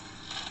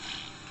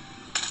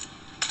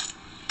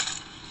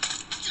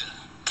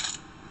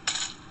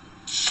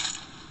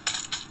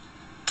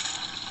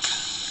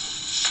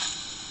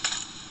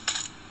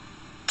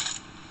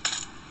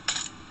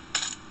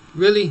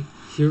 Really?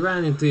 He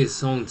ran into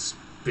his own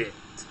spit.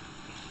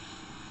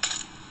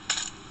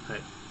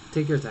 Alright,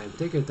 take your time,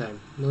 take your time.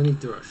 No need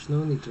to rush,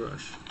 no need to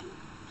rush.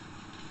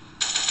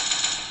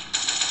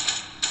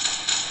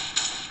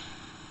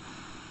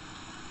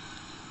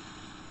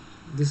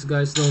 These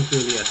guys don't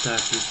really attack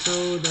you,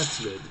 so that's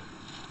good.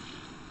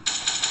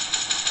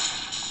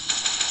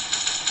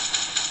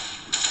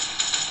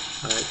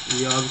 Alright,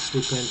 we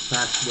obviously can't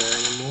pass there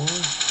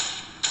anymore.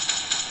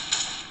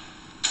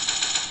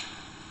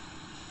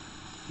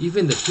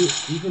 Even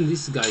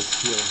these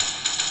guys heal.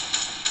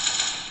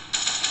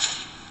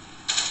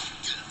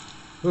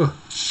 Oh.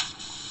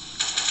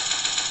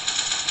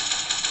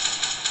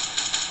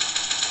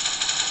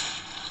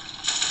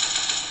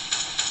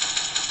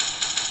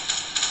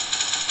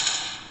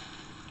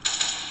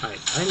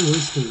 Alright, I'm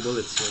wasting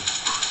bullets here.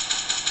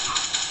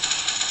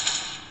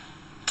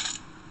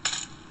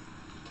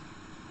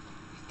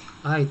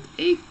 Alright,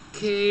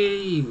 AK,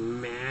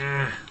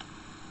 meh.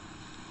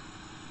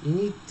 You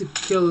need to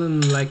kill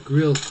him like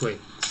real quick,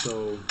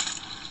 so...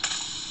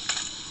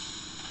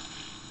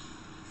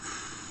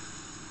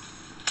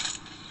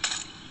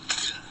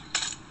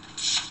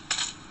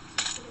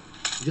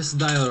 Just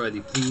die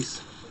already,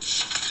 please.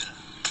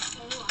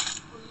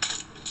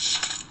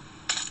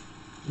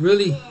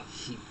 Really?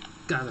 He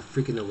got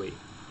freaking away.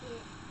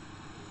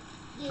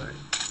 Alright.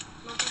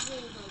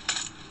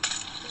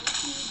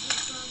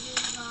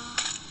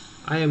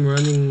 I am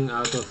running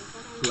out of,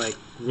 like,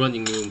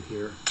 running room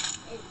here.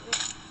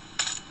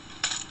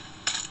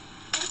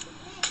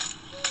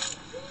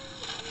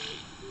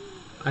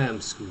 I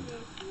am screwed.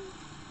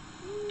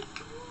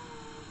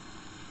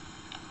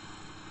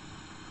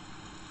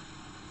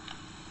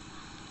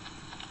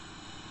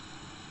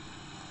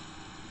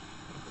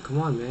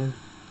 Come on, man.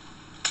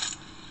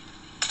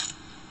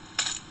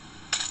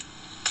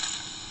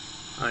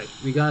 Alright,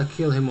 we gotta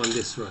kill him on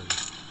this run.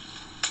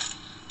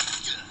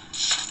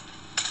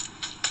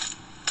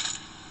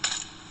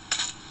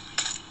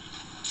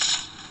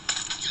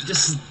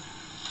 Just...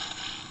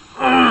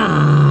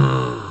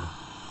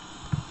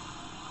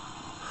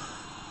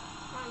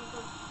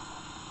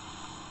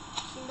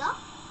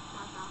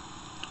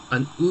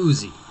 An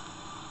Uzi.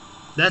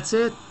 That's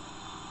it.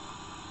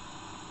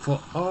 For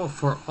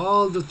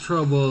all the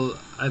trouble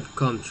I've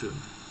come through.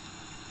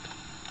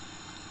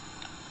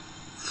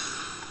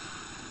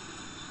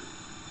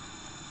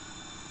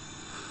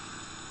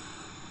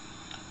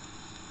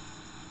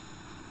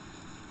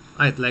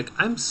 Like,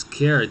 I'm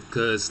scared,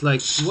 cause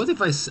like, what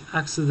if I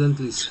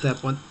accidentally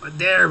step on...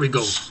 There we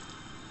go.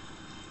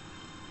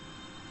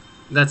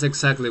 That's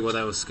exactly what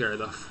I was scared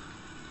of.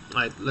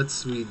 Alright,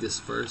 let's read this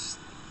first.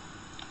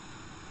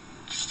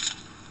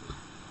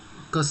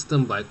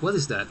 Custom bike. What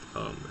is that?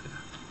 Oh man.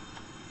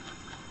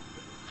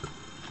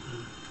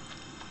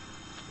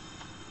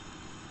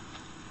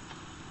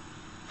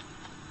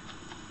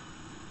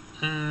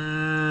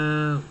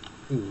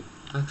 Ooh,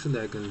 actually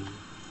I can...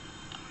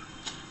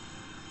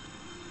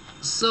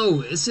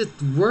 So, is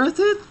it worth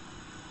it?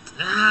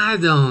 I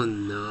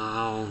don't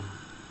know.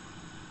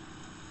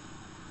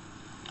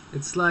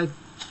 It's like...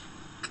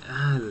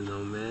 I don't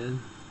know,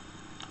 man.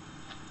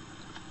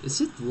 Is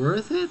it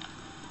worth it?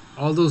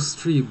 All those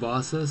 3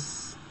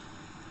 bosses?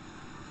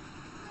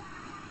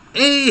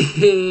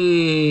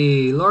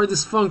 Hey!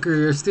 Lourdes Funker,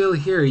 you're still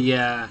here,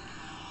 yeah.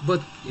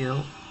 But, you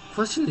know,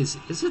 question is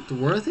it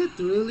worth it,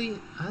 really?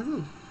 I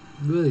don't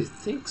really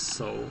think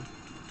so.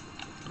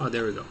 Oh,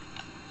 there we go.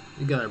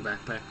 We got our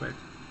backpack back.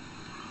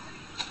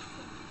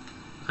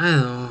 I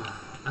don't know.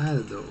 I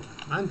don't know.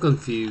 I'm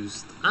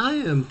confused. I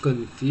am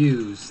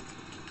confused.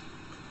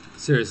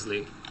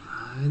 Seriously.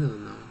 I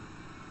don't know.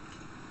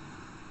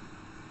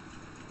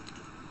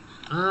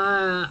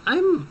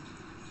 I'm.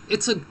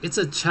 It's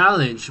a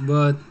challenge,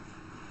 but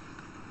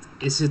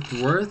is it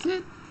worth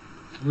it?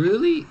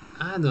 Really?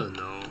 I don't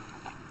know.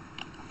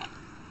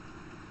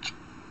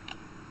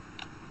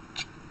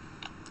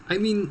 I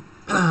mean,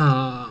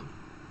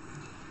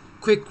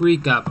 quick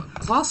recap.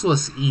 Claws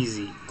was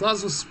easy.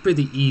 Claws was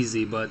pretty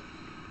easy, but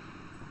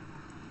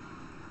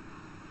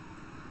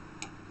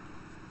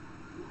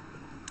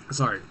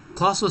sorry,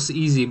 Claws was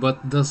easy,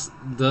 but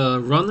the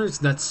runners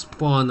that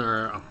spawn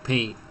are a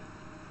pain.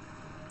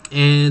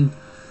 And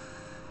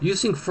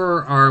using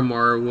fur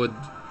armor would,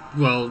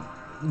 well,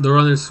 the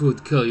runners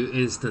would kill you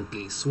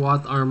instantly.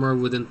 SWAT armor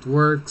wouldn't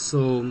work,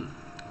 so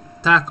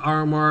tack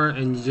armor,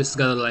 and you just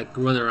gotta like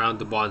run around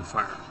the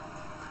bonfire.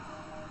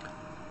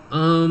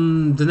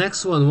 The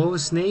next one, what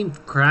was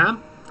named?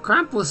 Cramp?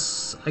 Cramp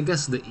was, I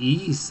guess, the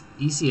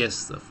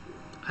easiest stuff.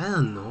 I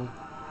don't know.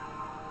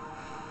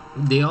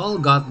 They all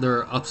got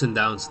their ups and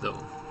downs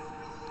though.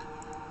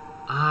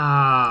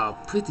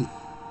 Pretty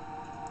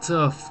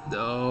tough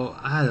though.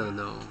 I don't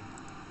know.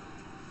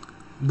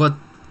 But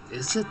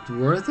is it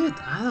worth it?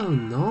 I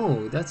don't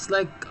know. That's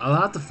like a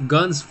lot of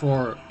guns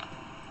for,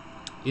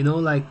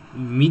 like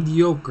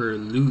mediocre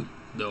loot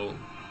though.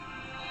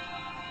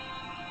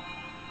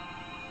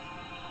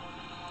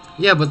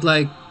 Yeah, but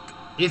like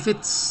if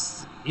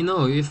it's,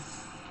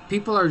 if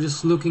people are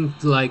just looking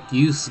to like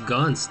use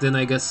guns, then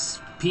I guess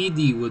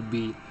PD would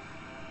be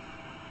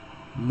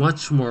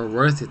much more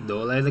worth it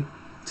though. Like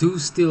 2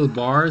 steel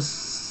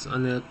bars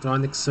on the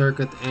electronic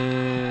circuit,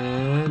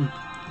 and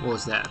what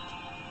was that?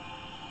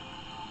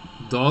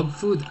 Dog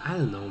food? I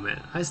don't know,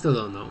 man. I still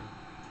don't know.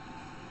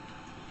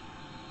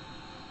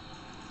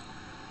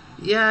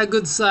 Yeah,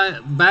 good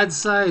side, bad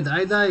side.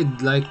 I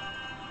died like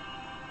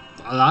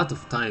a lot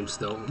of times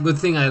though. Good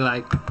thing I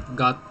like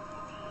got,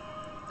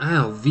 I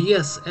don't know,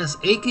 VSS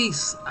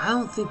AKs. I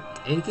don't think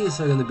AKs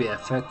are gonna be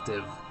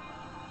effective.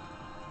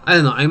 I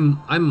don't know.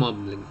 I'm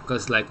mumbling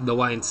because like the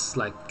wine's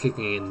like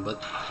kicking in,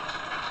 but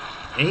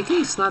AK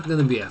is not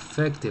gonna be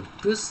effective.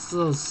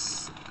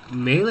 Pistols,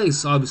 melee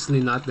is obviously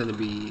not gonna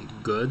be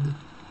good.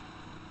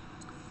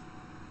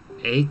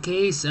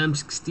 AKs,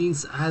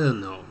 M16s, I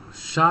don't know.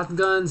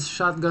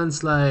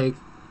 Shotguns like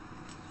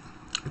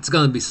it's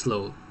gonna be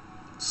slow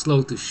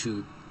to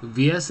shoot.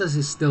 VSS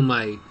is still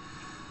my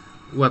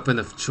weapon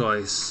of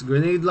choice.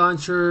 Grenade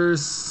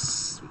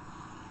launchers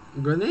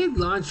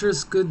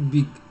could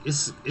be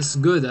is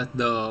good at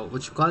the,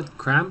 what you call it,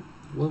 cramp.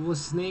 What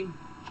was his name?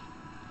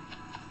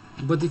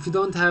 But if you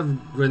don't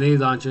have grenade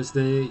launchers,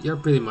 then you're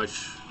pretty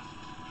much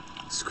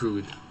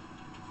screwed.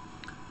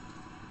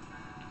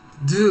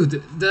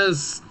 Dude, that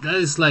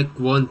is like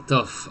one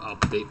tough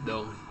update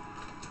though.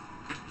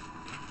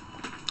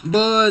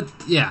 But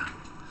yeah,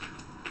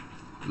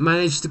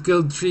 managed to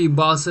kill 3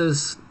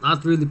 bosses.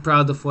 Not really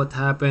proud of what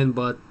happened,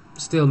 but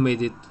still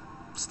made it.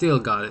 Still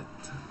got it.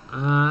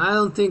 I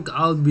don't think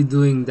I'll be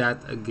doing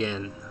that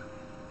again.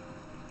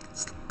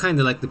 It's kind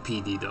of like the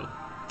PD though.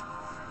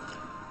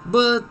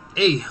 But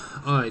hey,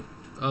 alright.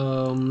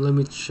 Let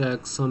me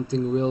check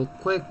something real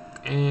quick,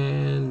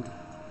 and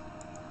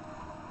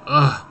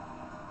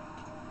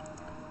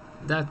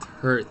that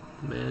hurt,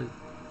 man.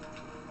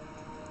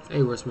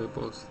 Hey, where's my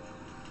post?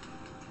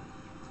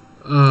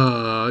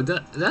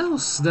 That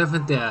was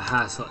definitely a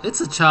hassle.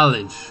 It's a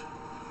challenge.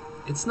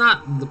 It's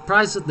not, the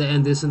price at the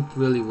end isn't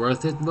really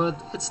worth it, but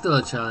it's still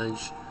a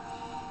challenge.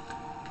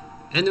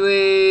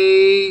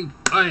 Anyway,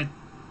 alright,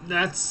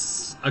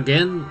 that's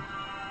again,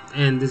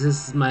 and this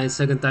is my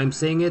second time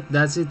saying it.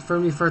 That's it for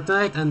me for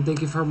tonight, and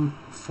thank you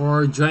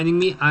for joining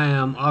me. I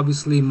am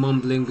obviously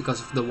mumbling because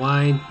of the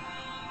wine.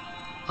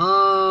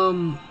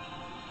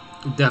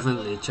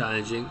 Definitely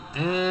challenging,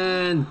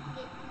 and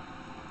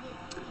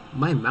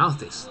my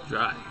mouth is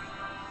dry.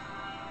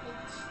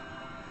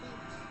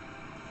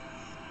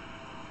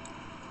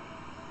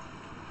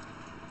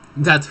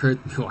 That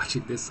hurt me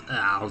watching this.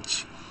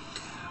 Ouch.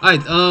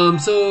 Alright,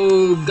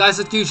 so guys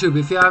at YouTube,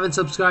 if you haven't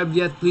subscribed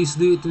yet, please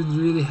do. It would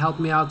really help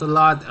me out a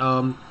lot.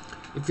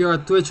 If you're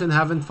at Twitch and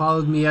haven't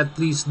followed me yet,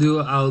 please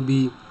do.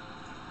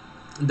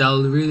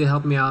 That'll really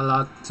help me out a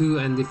lot too.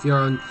 And if you're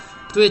on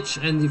Twitch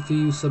and if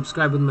you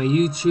subscribe on my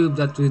YouTube,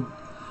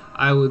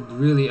 I would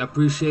really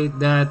appreciate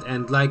that.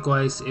 And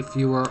likewise, if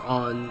you were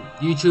on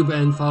YouTube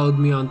and followed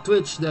me on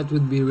Twitch, that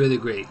would be really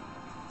great.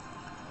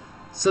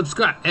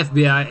 Subscribe.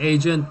 FBI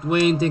Agent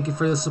Wayne, thank you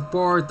for the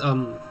support.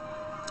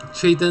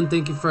 Chaitan,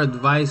 thank you for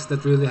advice.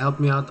 That really helped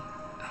me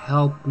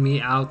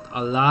out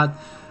a lot.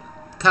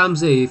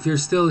 Kamze, if you're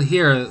still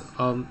here,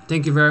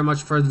 thank you very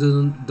much for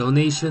the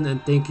donation,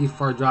 and thank you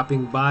for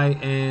dropping by.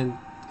 And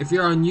if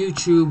you're on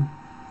YouTube,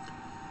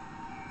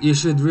 you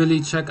should really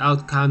check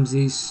out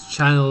Kamze's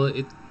channel.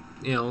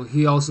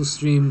 He also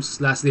streams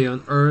Last Day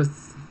on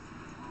Earth,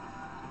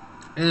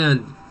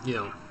 and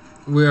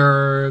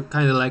we're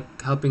kind of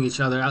like helping each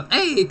other out.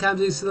 Hey,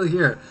 Kamze's still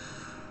here.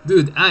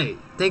 Dude,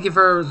 thank you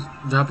for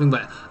dropping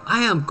by.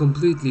 I am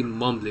completely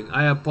mumbling.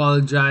 I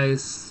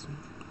apologize.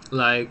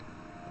 Like,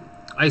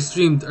 I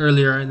streamed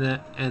earlier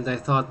and I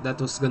thought that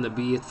was gonna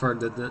be it for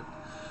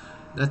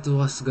that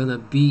was gonna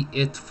be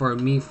it for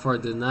me for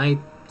the night,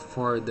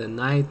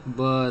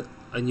 but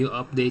a new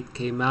update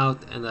came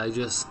out and I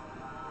just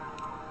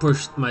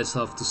pushed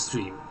myself to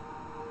stream.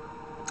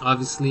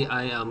 Obviously,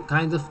 I am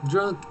kind of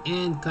drunk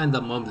and kind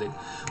of mumbling,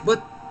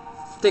 but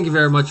thank you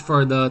very much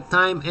for the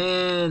time,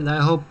 and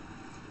I hope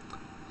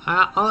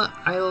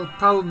I'll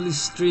probably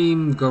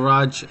stream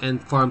Garage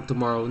and Farm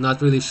tomorrow. Not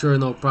really sure,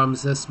 no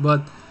promises,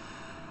 but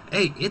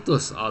hey, it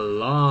was a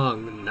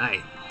long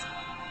night.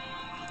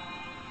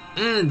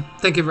 And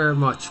thank you very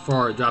much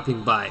for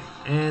dropping by.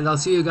 And I'll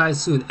see you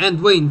guys soon.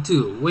 And Wayne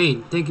too.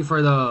 Wayne, thank you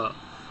for the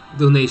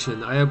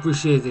donation. I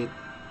appreciate it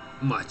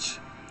much.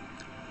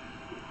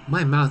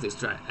 My mouth is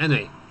dry.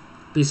 Anyway,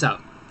 peace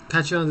out.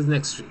 Catch you on the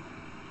next stream.